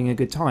 I'm having a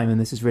good time,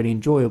 and this is really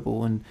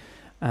enjoyable,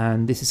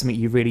 and this is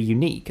something really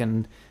unique.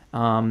 And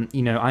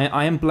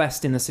I am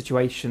blessed in the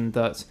situation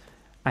that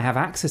I have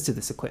access to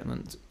this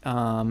equipment. We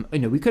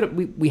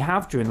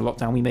have during the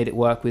lockdown, we made it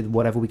work with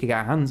whatever we could get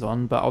our hands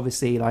on, but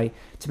obviously,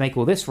 to make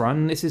all this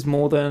run, this is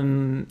more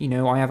than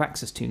I have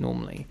access to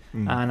normally,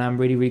 and I'm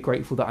really, really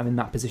grateful that I'm in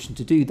that position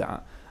to do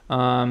that.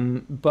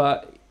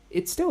 But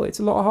it's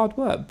a lot of hard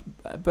work,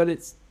 but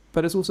it's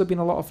also been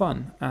a lot of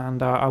fun,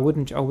 and I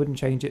wouldn't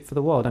change it for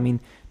the world. I mean,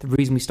 the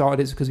reason we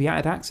started is because we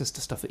had access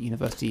to stuff at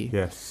university.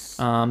 Yes.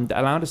 That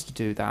allowed us to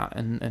do that,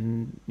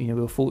 and we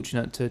were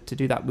fortunate to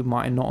do that. We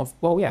might not have.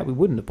 Well, yeah, we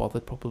wouldn't have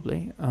bothered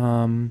probably.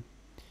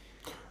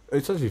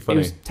 It's actually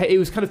funny. It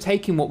was kind of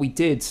taking what we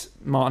did,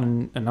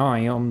 Martin and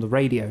I, on the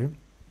radio.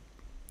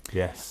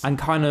 Yes. And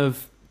kind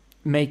of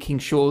making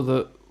sure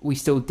that we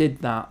still did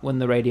that when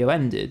the radio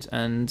ended,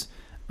 and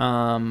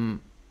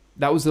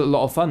that was a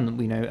lot of fun.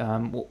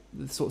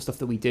 The sort of stuff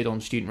that we did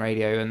on student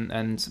radio,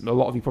 and a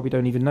lot of you probably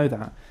don't even know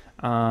that.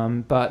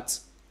 But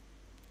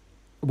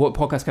what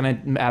podcast kind of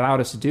allowed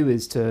us to do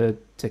is to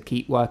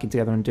keep working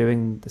together and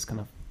doing this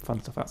kind of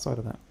fun stuff outside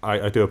of that.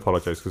 I do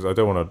apologise because I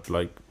don't want to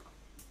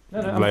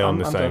lay on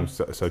the same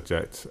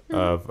subject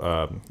of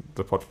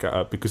the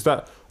podcast because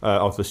that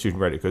of the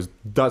student radio, because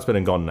that's been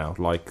and gone now.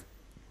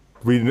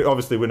 We're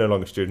no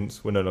longer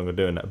students, we're no longer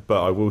doing that.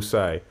 But I will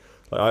say,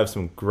 I have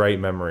some great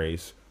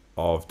memories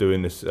of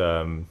doing this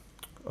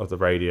of the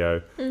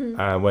radio,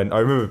 and when I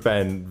remember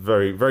Ben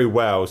very, very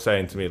well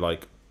saying to me, I'm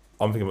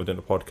thinking about doing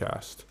a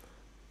podcast.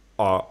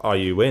 Are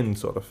you in,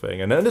 sort of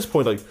thing? And at this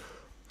point,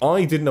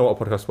 I didn't know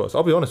what a podcast was.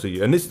 I'll be honest with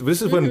you. And this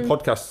is when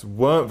podcasts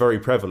weren't very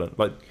prevalent.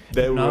 No,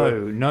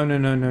 not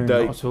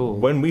at all.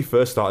 When we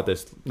first started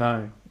this,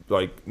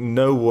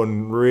 no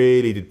one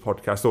really did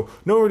podcasts, or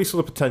no one really saw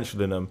the potential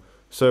in them.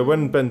 So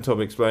when Ben Tom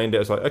explained it,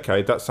 I was like,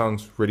 okay, that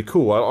sounds really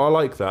cool. I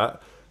like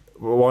that.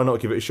 Well, why not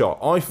give it a shot?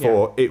 I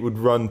thought it would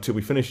run till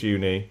we finish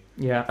uni,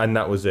 and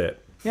that was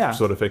it,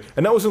 sort of thing.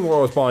 And that wasn't what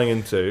I was buying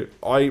into.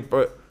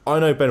 But I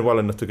know Ben well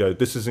enough to go,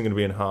 this isn't going to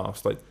be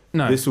enhanced.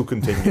 This will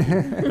continue.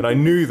 And I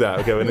knew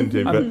that going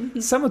into it.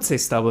 But some would say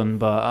stubborn,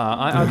 but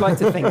I'd like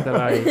to think that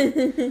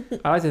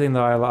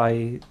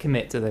I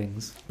commit to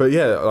things. But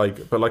yeah,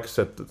 like I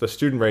said, the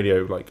student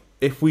radio,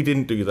 if we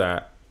didn't do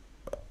that,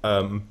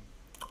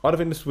 I don't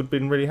think this would have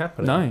been really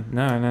happening.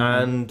 No.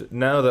 And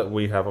now that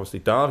we have obviously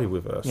Darby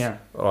with us,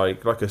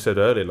 like I said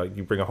earlier,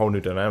 you bring a whole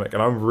new dynamic,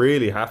 and I'm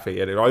really happy.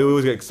 And I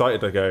always get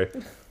excited to go,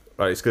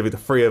 it's going to be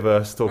the three of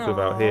us talking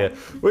about here.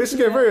 Well, it's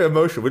getting very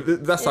emotional.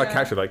 That's our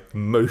character,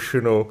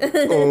 emotional,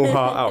 all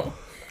heart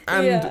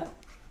out.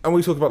 And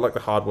we talk about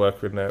the hard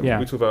work in there.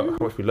 We talk about how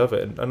much we love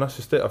it, and that's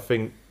just it. I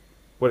think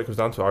when it comes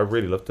down to it, I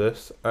really love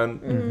this,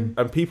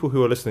 and people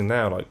who are listening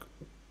now,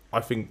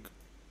 I think.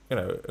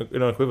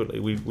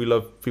 Unequivocally, we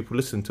love people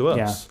listening to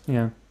us.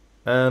 Yeah.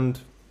 And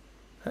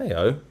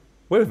hey,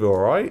 we're all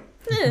right.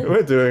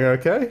 We're doing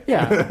okay.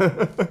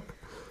 Yeah.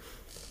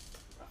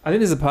 I think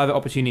there's a perfect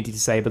opportunity to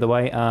say, by the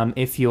way,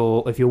 if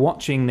you're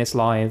watching this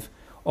live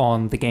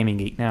on the Gaming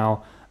Geek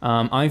now,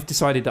 I've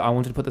decided that I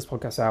wanted to put this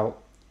podcast out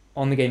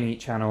on the Gaming Geek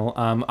channel.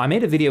 I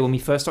made a video when we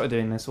first started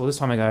doing this all this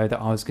time ago that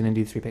I was going to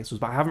do 3 pixels,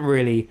 but I haven't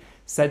really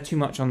said too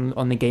much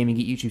on the Gaming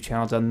Geek YouTube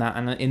channel, done that.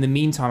 And in the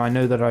meantime, I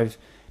know that I've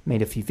made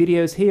a few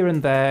videos here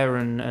and there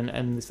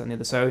and this and the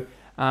other. So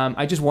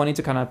I just wanted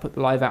to kind of put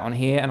the live out on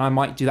here, and I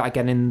might do that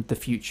again in the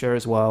future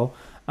as well.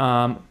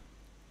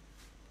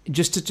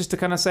 just to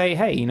kind of say,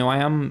 hey, you know, I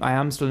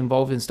am still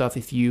involved in stuff.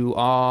 If you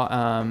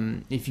are,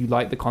 if you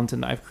like the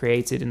content that I've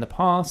created in the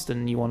past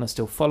and you want to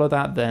still follow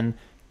that, then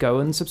go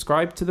and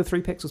subscribe to the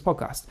 3 Pixels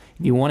podcast.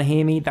 If you want to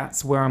hear me,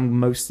 that's where I'm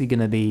mostly going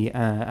to be.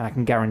 I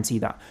can guarantee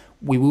that.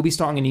 We will be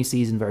starting a new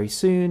season very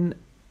soon.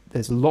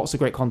 There's lots of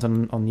great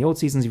content on the old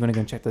seasons. You want to go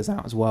and check those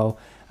out as well.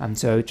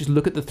 So just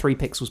look at the 3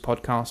 Pixels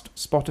podcast,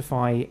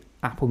 Spotify,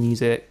 Apple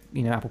Music,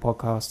 you know, Apple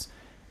Podcasts,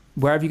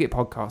 wherever you get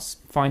podcasts,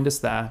 find us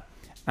there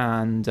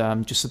and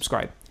just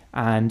subscribe.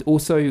 And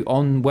also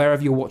on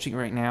wherever you're watching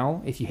right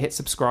now, if you hit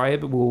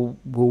subscribe,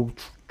 we'll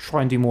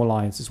try and do more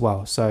lives as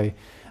well. So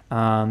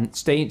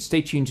stay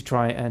tuned to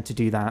try to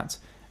do that.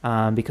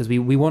 Because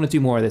we want to do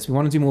more of this. We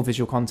want to do more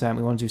visual content.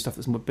 We want to do stuff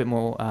that's a bit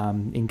more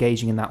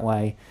engaging in that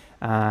way.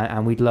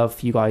 And we'd love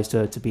for you guys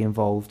to be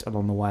involved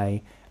along the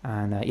way.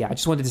 And I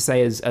just wanted to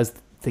say as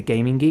the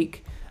gaming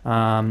geek,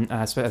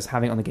 as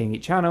having it on the Gaming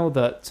Geek channel,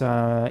 that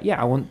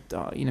I want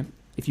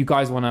if you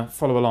guys want to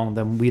follow along,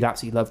 then we'd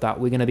absolutely love that.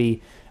 We're going to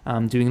be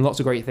doing lots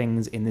of great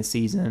things in this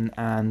season,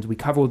 and we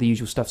cover all the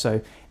usual stuff.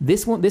 So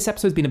this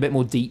episode's been a bit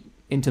more deep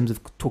in terms of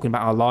talking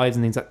about our lives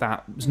and things like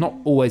that. It's not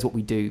always what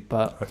we do,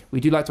 but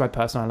we do like to add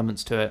personal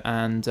elements to it.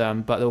 And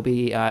but there'll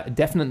be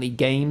definitely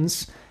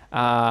games.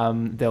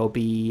 There'll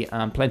be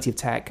plenty of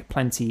tech,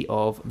 plenty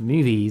of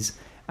movies,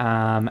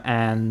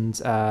 and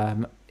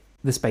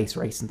the space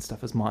race and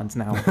stuff, as Martin's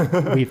now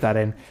weave that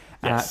in.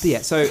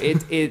 Yes. So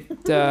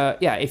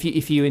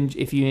if you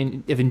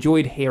have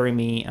enjoyed hearing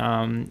me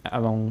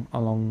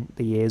along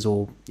the years,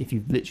 or if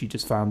you've literally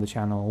just found the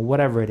channel or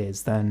whatever it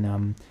is,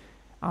 then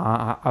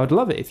I would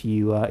love it if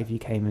you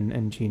came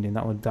and tuned in.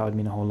 That would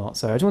mean a whole lot.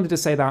 So I just wanted to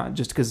say that,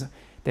 just because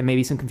there may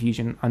be some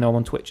confusion. I know I'm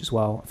on Twitch as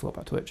well. I forgot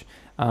about Twitch.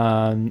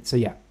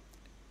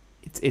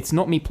 It's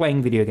not me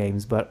playing video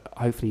games, but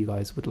hopefully you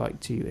guys would like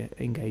to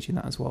engage in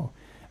that as well.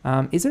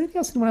 Is there anything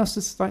else anyone else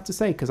would like to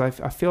say? Because I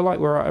feel like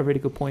we're at a really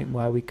good point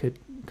where we could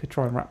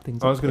try and wrap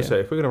things up. I was going to say,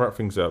 if we're going to wrap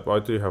things up, I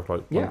do have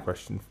one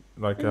question.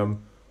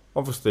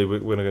 Obviously we're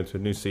going to go into a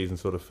new season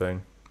sort of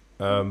thing.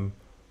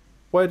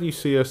 Where do you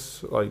see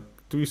us?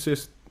 Do we see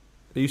us?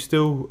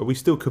 Are we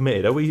still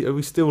committed? Are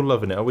we still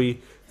loving it?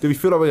 Do we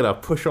feel like we're going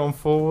to push on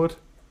forward?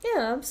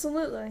 Yeah,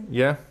 absolutely.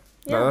 Yeah.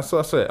 Yeah. No,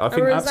 that's it. I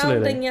think a absolutely.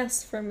 resounding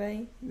yes for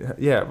me.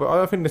 Yeah, but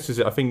I think this is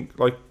it. I think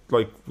like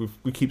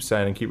we keep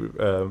saying and keep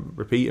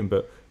repeating,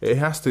 but it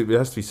has to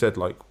be said.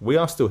 We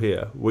are still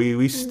here.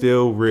 We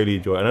still really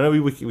enjoy it. And I know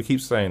we keep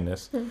saying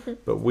this,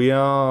 but we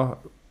are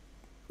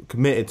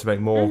committed to make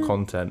more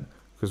content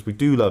because we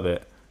do love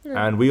it,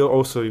 and we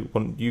also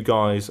want you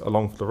guys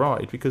along for the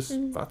ride because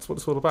that's what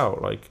it's all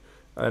about.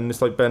 And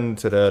it's like Ben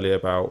said earlier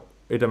about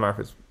it don't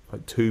matter if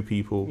it's 2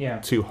 people,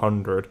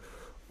 200.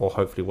 Or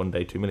hopefully one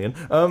day 2 million.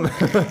 But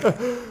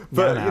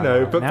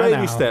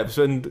baby steps,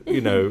 and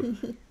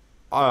and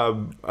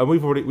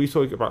we've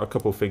talked about a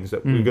couple of things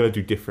that we're going to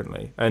do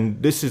differently.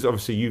 And this is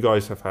obviously you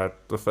guys have had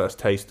the first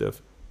taste of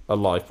a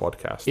live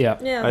podcast.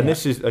 And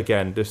this is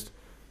again just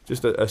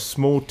a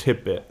small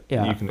tidbit.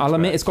 Yeah, you can I'll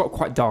admit it's got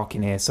quite dark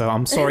in here, so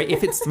I'm sorry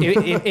if it's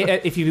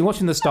if you've been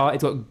watching the start,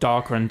 it's got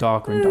darker and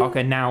darker and darker.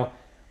 And now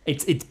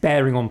it's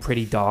bearing on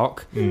pretty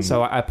dark.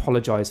 So I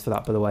apologise for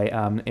that, by the way.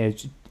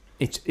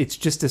 It's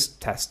just a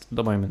test at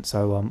the moment,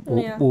 so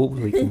we'll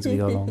leave things as we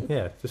go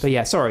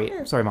along.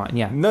 Sorry, Martin.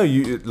 Yeah. No,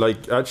 you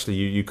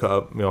you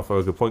cut me off at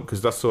a good point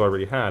because that's all I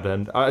really had.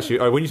 And actually,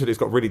 when you said it's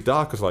got really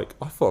dark, I was like,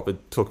 I thought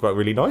I'd talk about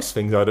really nice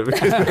things out of it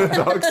because it's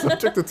a dark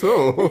subject at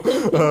all.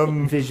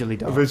 Visually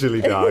dark.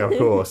 Visually dark, of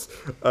course.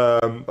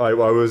 I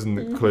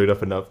wasn't clued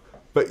up enough,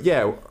 but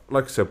yeah,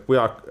 like I said, we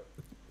are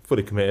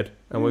fully committed,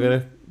 and we're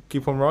gonna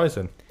keep on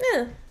rising.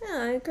 Yeah,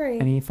 I agree.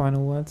 Any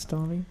final words,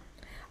 Darby?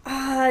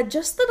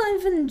 Just that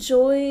I've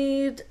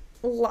enjoyed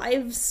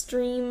live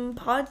stream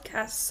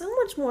podcasts so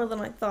much more than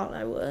I thought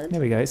I would.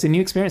 There we go. It's a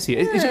new experience for you.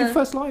 Is it your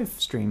first live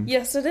stream?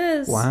 Yes, it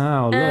is.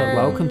 Wow, look,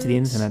 welcome to the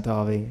internet,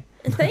 Darby.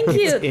 Thank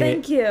you,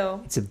 thank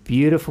you. It's a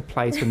beautiful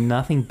place where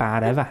nothing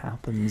bad ever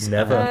happens.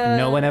 Never.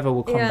 No one ever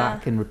will come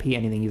back and repeat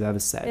anything you've ever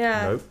said.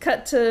 Yeah, Nope.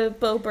 Cut to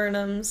Bo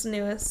Burnham's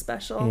newest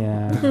special.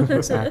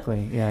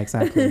 Yeah,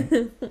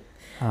 exactly.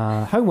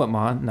 Homework,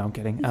 Martin. No, I'm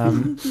kidding.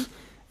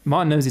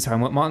 Martin knows his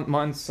homework.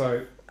 Martin's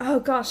so... Oh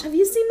gosh, have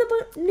you seen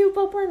the new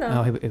Bo Burnham?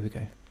 Oh, here we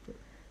go.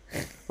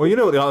 Well, you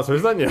know what the answer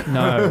is, don't you?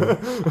 No.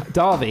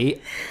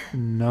 Darby,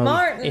 no.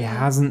 Martin. He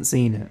hasn't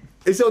seen it.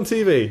 Is it on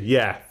TV?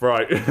 Yeah,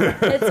 right.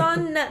 It's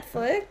on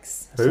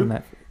Netflix. Who?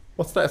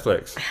 What's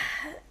Netflix?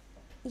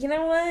 You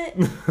know what?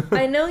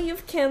 I know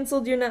you've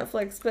canceled your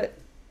Netflix, but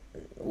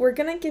we're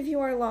gonna give you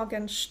our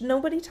login.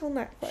 Nobody tell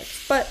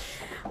Netflix. But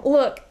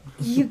look,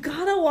 you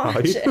gotta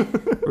watch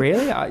it.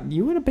 Really?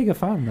 You were a bigger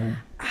fan, though.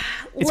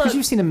 It's because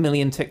you've seen a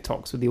million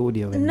TikToks with the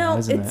audio in there,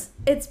 isn't it?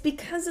 It's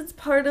because it's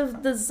part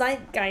of the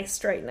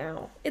zeitgeist right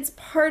now. It's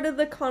part of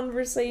the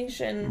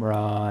conversation.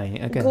 Right.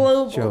 Okay.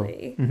 Globally. Sure.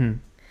 Mm-hmm.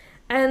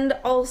 And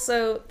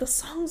also, the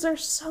songs are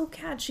so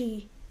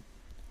catchy.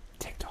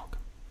 TikTok.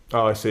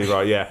 Oh, I see.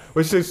 Right, yeah.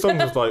 Which is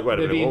songs like, wait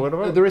a minute,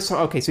 what? There is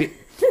okay. So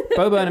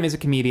Bo Burnham is a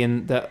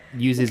comedian that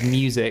uses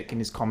music in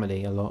his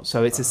comedy a lot.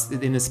 So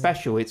in the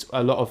special, it's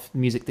a lot of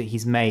music that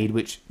he's made,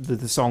 which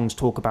the songs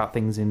talk about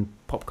things in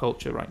pop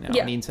culture right now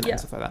on the internet and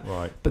stuff like that.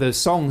 Right. But those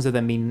songs are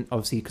then been,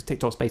 obviously, because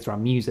TikTok's based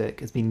around music,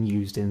 has been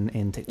used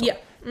in TikTok. Yeah.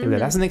 There we go.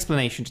 That's an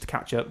explanation just to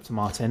catch up to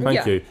Martin.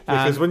 Thank you.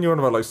 Because when you're on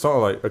about like sort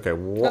of like, okay,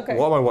 what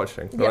am I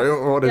watching? Yeah.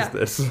 Like, what is Yeah.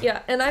 this?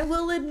 Yeah, and I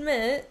will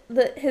admit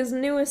that his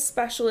newest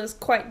special is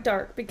quite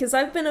dark because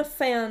I've been a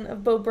fan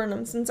of Bo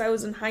Burnham since I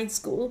was in high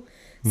school.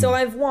 So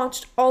I've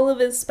watched all of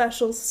his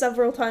specials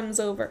several times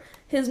over.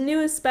 His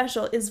newest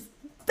special is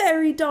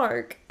very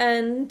dark,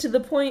 and to the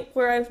point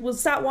where I was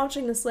sat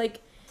watching this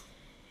like,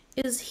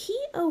 is he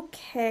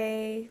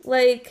okay?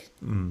 Like,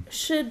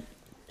 should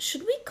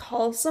we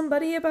call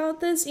somebody about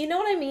this? You know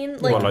what I mean?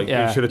 Like, Well, like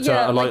Yeah. you should have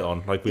turned a light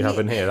on, like we have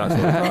in here. That's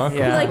what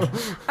Yeah. like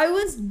I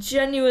was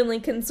genuinely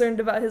concerned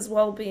about his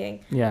well-being.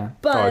 Yeah.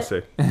 But I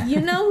see.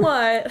 you know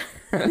what?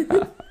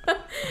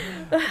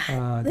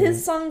 Oh, dear.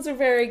 His songs are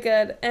very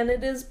good, and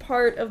it is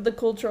part of the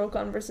cultural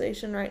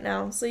conversation right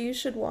now, so you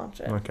should watch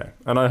it. Okay,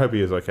 and I hope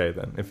he is okay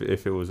then. If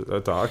it was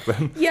dark,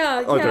 then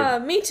Yeah, I yeah,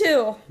 don't- me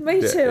too. Me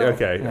Yeah, too.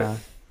 okay. Yeah.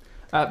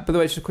 By the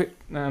way, just a quick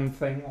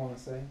thing I want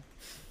to say.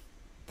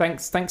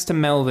 Thanks to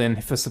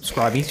Melvin for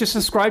subscribing. He's just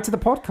subscribed to the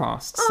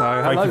podcast. So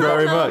Oh, Thank hello, you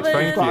very much. Melvin.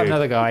 Thank Got you.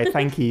 another guy.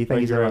 Thank you.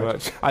 Thank you very so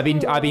much. I've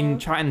been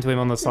chatting to him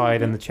on the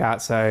side in the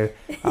chat. So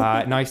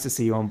nice to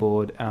see you on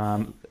board.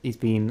 He's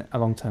been a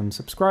long-term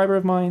subscriber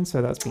of mine,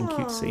 so that's been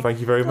cute to see. Thank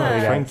you very much.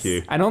 Nice. Thank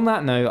you. And on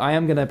that note, I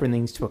am going to bring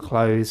things to a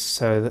close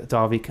so that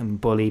Darby can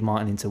bully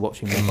Martin into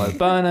watching more Bo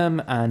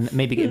Burnham and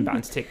maybe get him back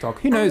into TikTok.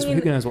 Who knows?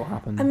 mean- Who knows what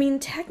happens? I mean,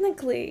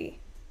 technically,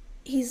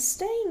 he's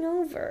staying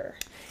over.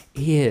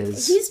 He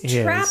is. He's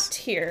He trapped Is.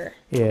 here.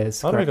 He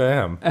is. I don't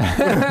correct. think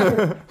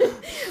I am.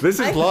 This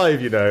is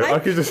live, you know. I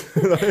could just.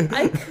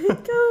 I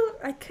could go.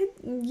 I could.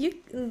 You.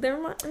 There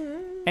might.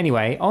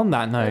 Anyway, on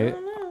that I note,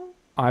 don't know.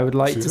 I would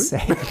like to Excuse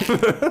say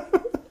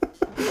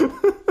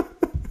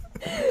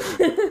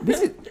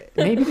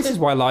maybe this is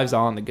why lives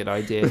aren't a good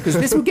idea, because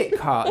this would get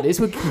cut. This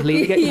would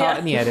completely get cut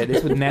in the edit.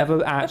 This would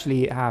never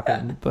actually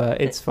happen,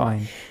 but it's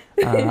fine.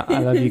 I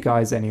love you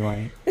guys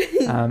anyway.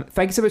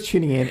 Thank you so much for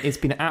tuning in. It's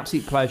been an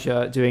absolute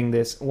pleasure doing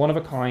this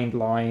one-of-a-kind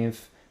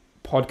live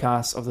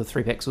podcast of the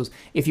 3 Pixels.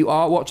 If you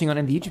are watching on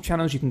any of the YouTube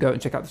channels, you can go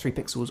and check out the 3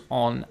 Pixels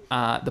on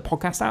the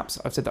podcast apps.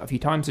 I've said that a few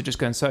times, so just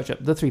go and search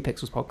up the 3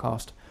 Pixels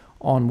podcast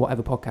on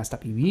whatever podcast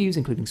app you use,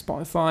 including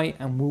Spotify,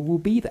 and we will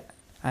be there.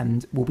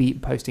 And we'll be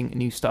posting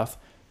new stuff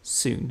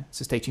soon,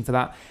 so stay tuned for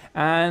that.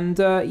 And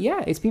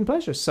yeah, it's been a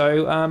pleasure.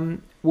 So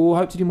we'll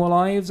hope to do more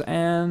lives,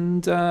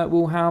 and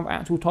we'll have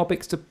actual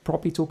topics to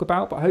properly talk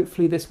about, but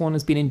hopefully this one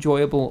has been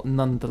enjoyable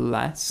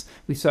nonetheless.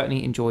 We've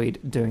certainly enjoyed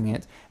doing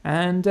it.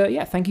 And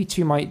yeah, thank you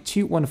to my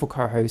two wonderful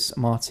co-hosts,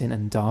 Martin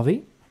and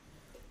Darby.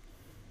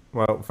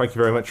 Well, thank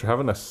you very much for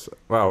having us.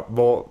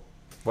 Wow,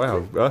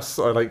 us.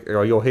 I like.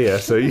 Oh, you're here,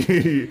 so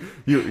you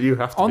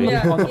have to On be.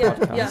 the, on the Yeah,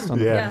 podcast. yeah. On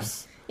the-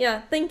 Yes.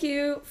 Yeah, thank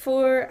you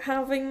for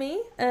having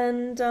me,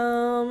 and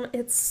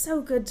it's so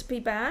good to be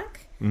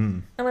back.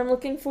 Mm. And I'm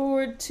looking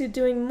forward to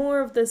doing more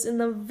of this in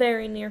the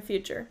very near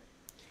future.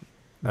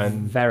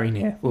 And very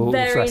near. We'll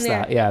Very stress near.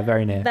 that. Yeah,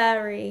 very near.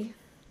 Very,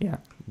 Yeah.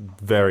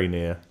 very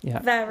near. Yeah.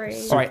 very.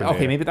 All right. Super Okay.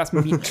 near. Maybe that's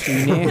maybe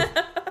too near.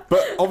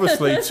 But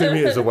obviously 2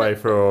 meters away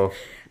for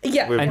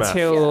Yeah. with Matt.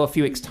 Until Yeah. a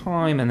few weeks'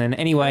 time, and then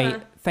anyway, Uh-huh.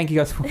 thank you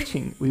guys for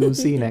watching. We will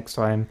see you next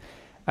time.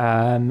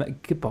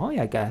 Goodbye,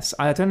 I guess.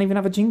 I don't even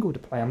have a jingle to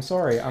play. I'm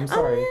sorry. Oh,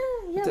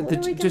 yeah. What are we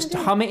gonna Just do?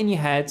 hum it in your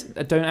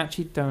head. Don't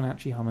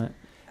actually hum it.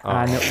 Oh.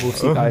 And we'll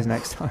see you guys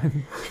next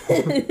time.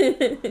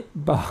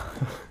 Bye.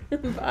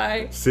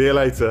 Bye. See you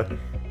later.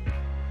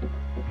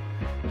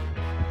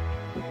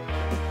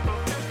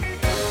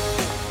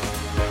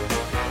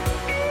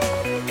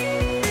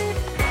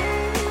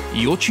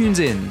 You're tuned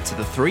in to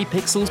the 3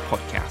 Pixels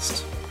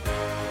podcast.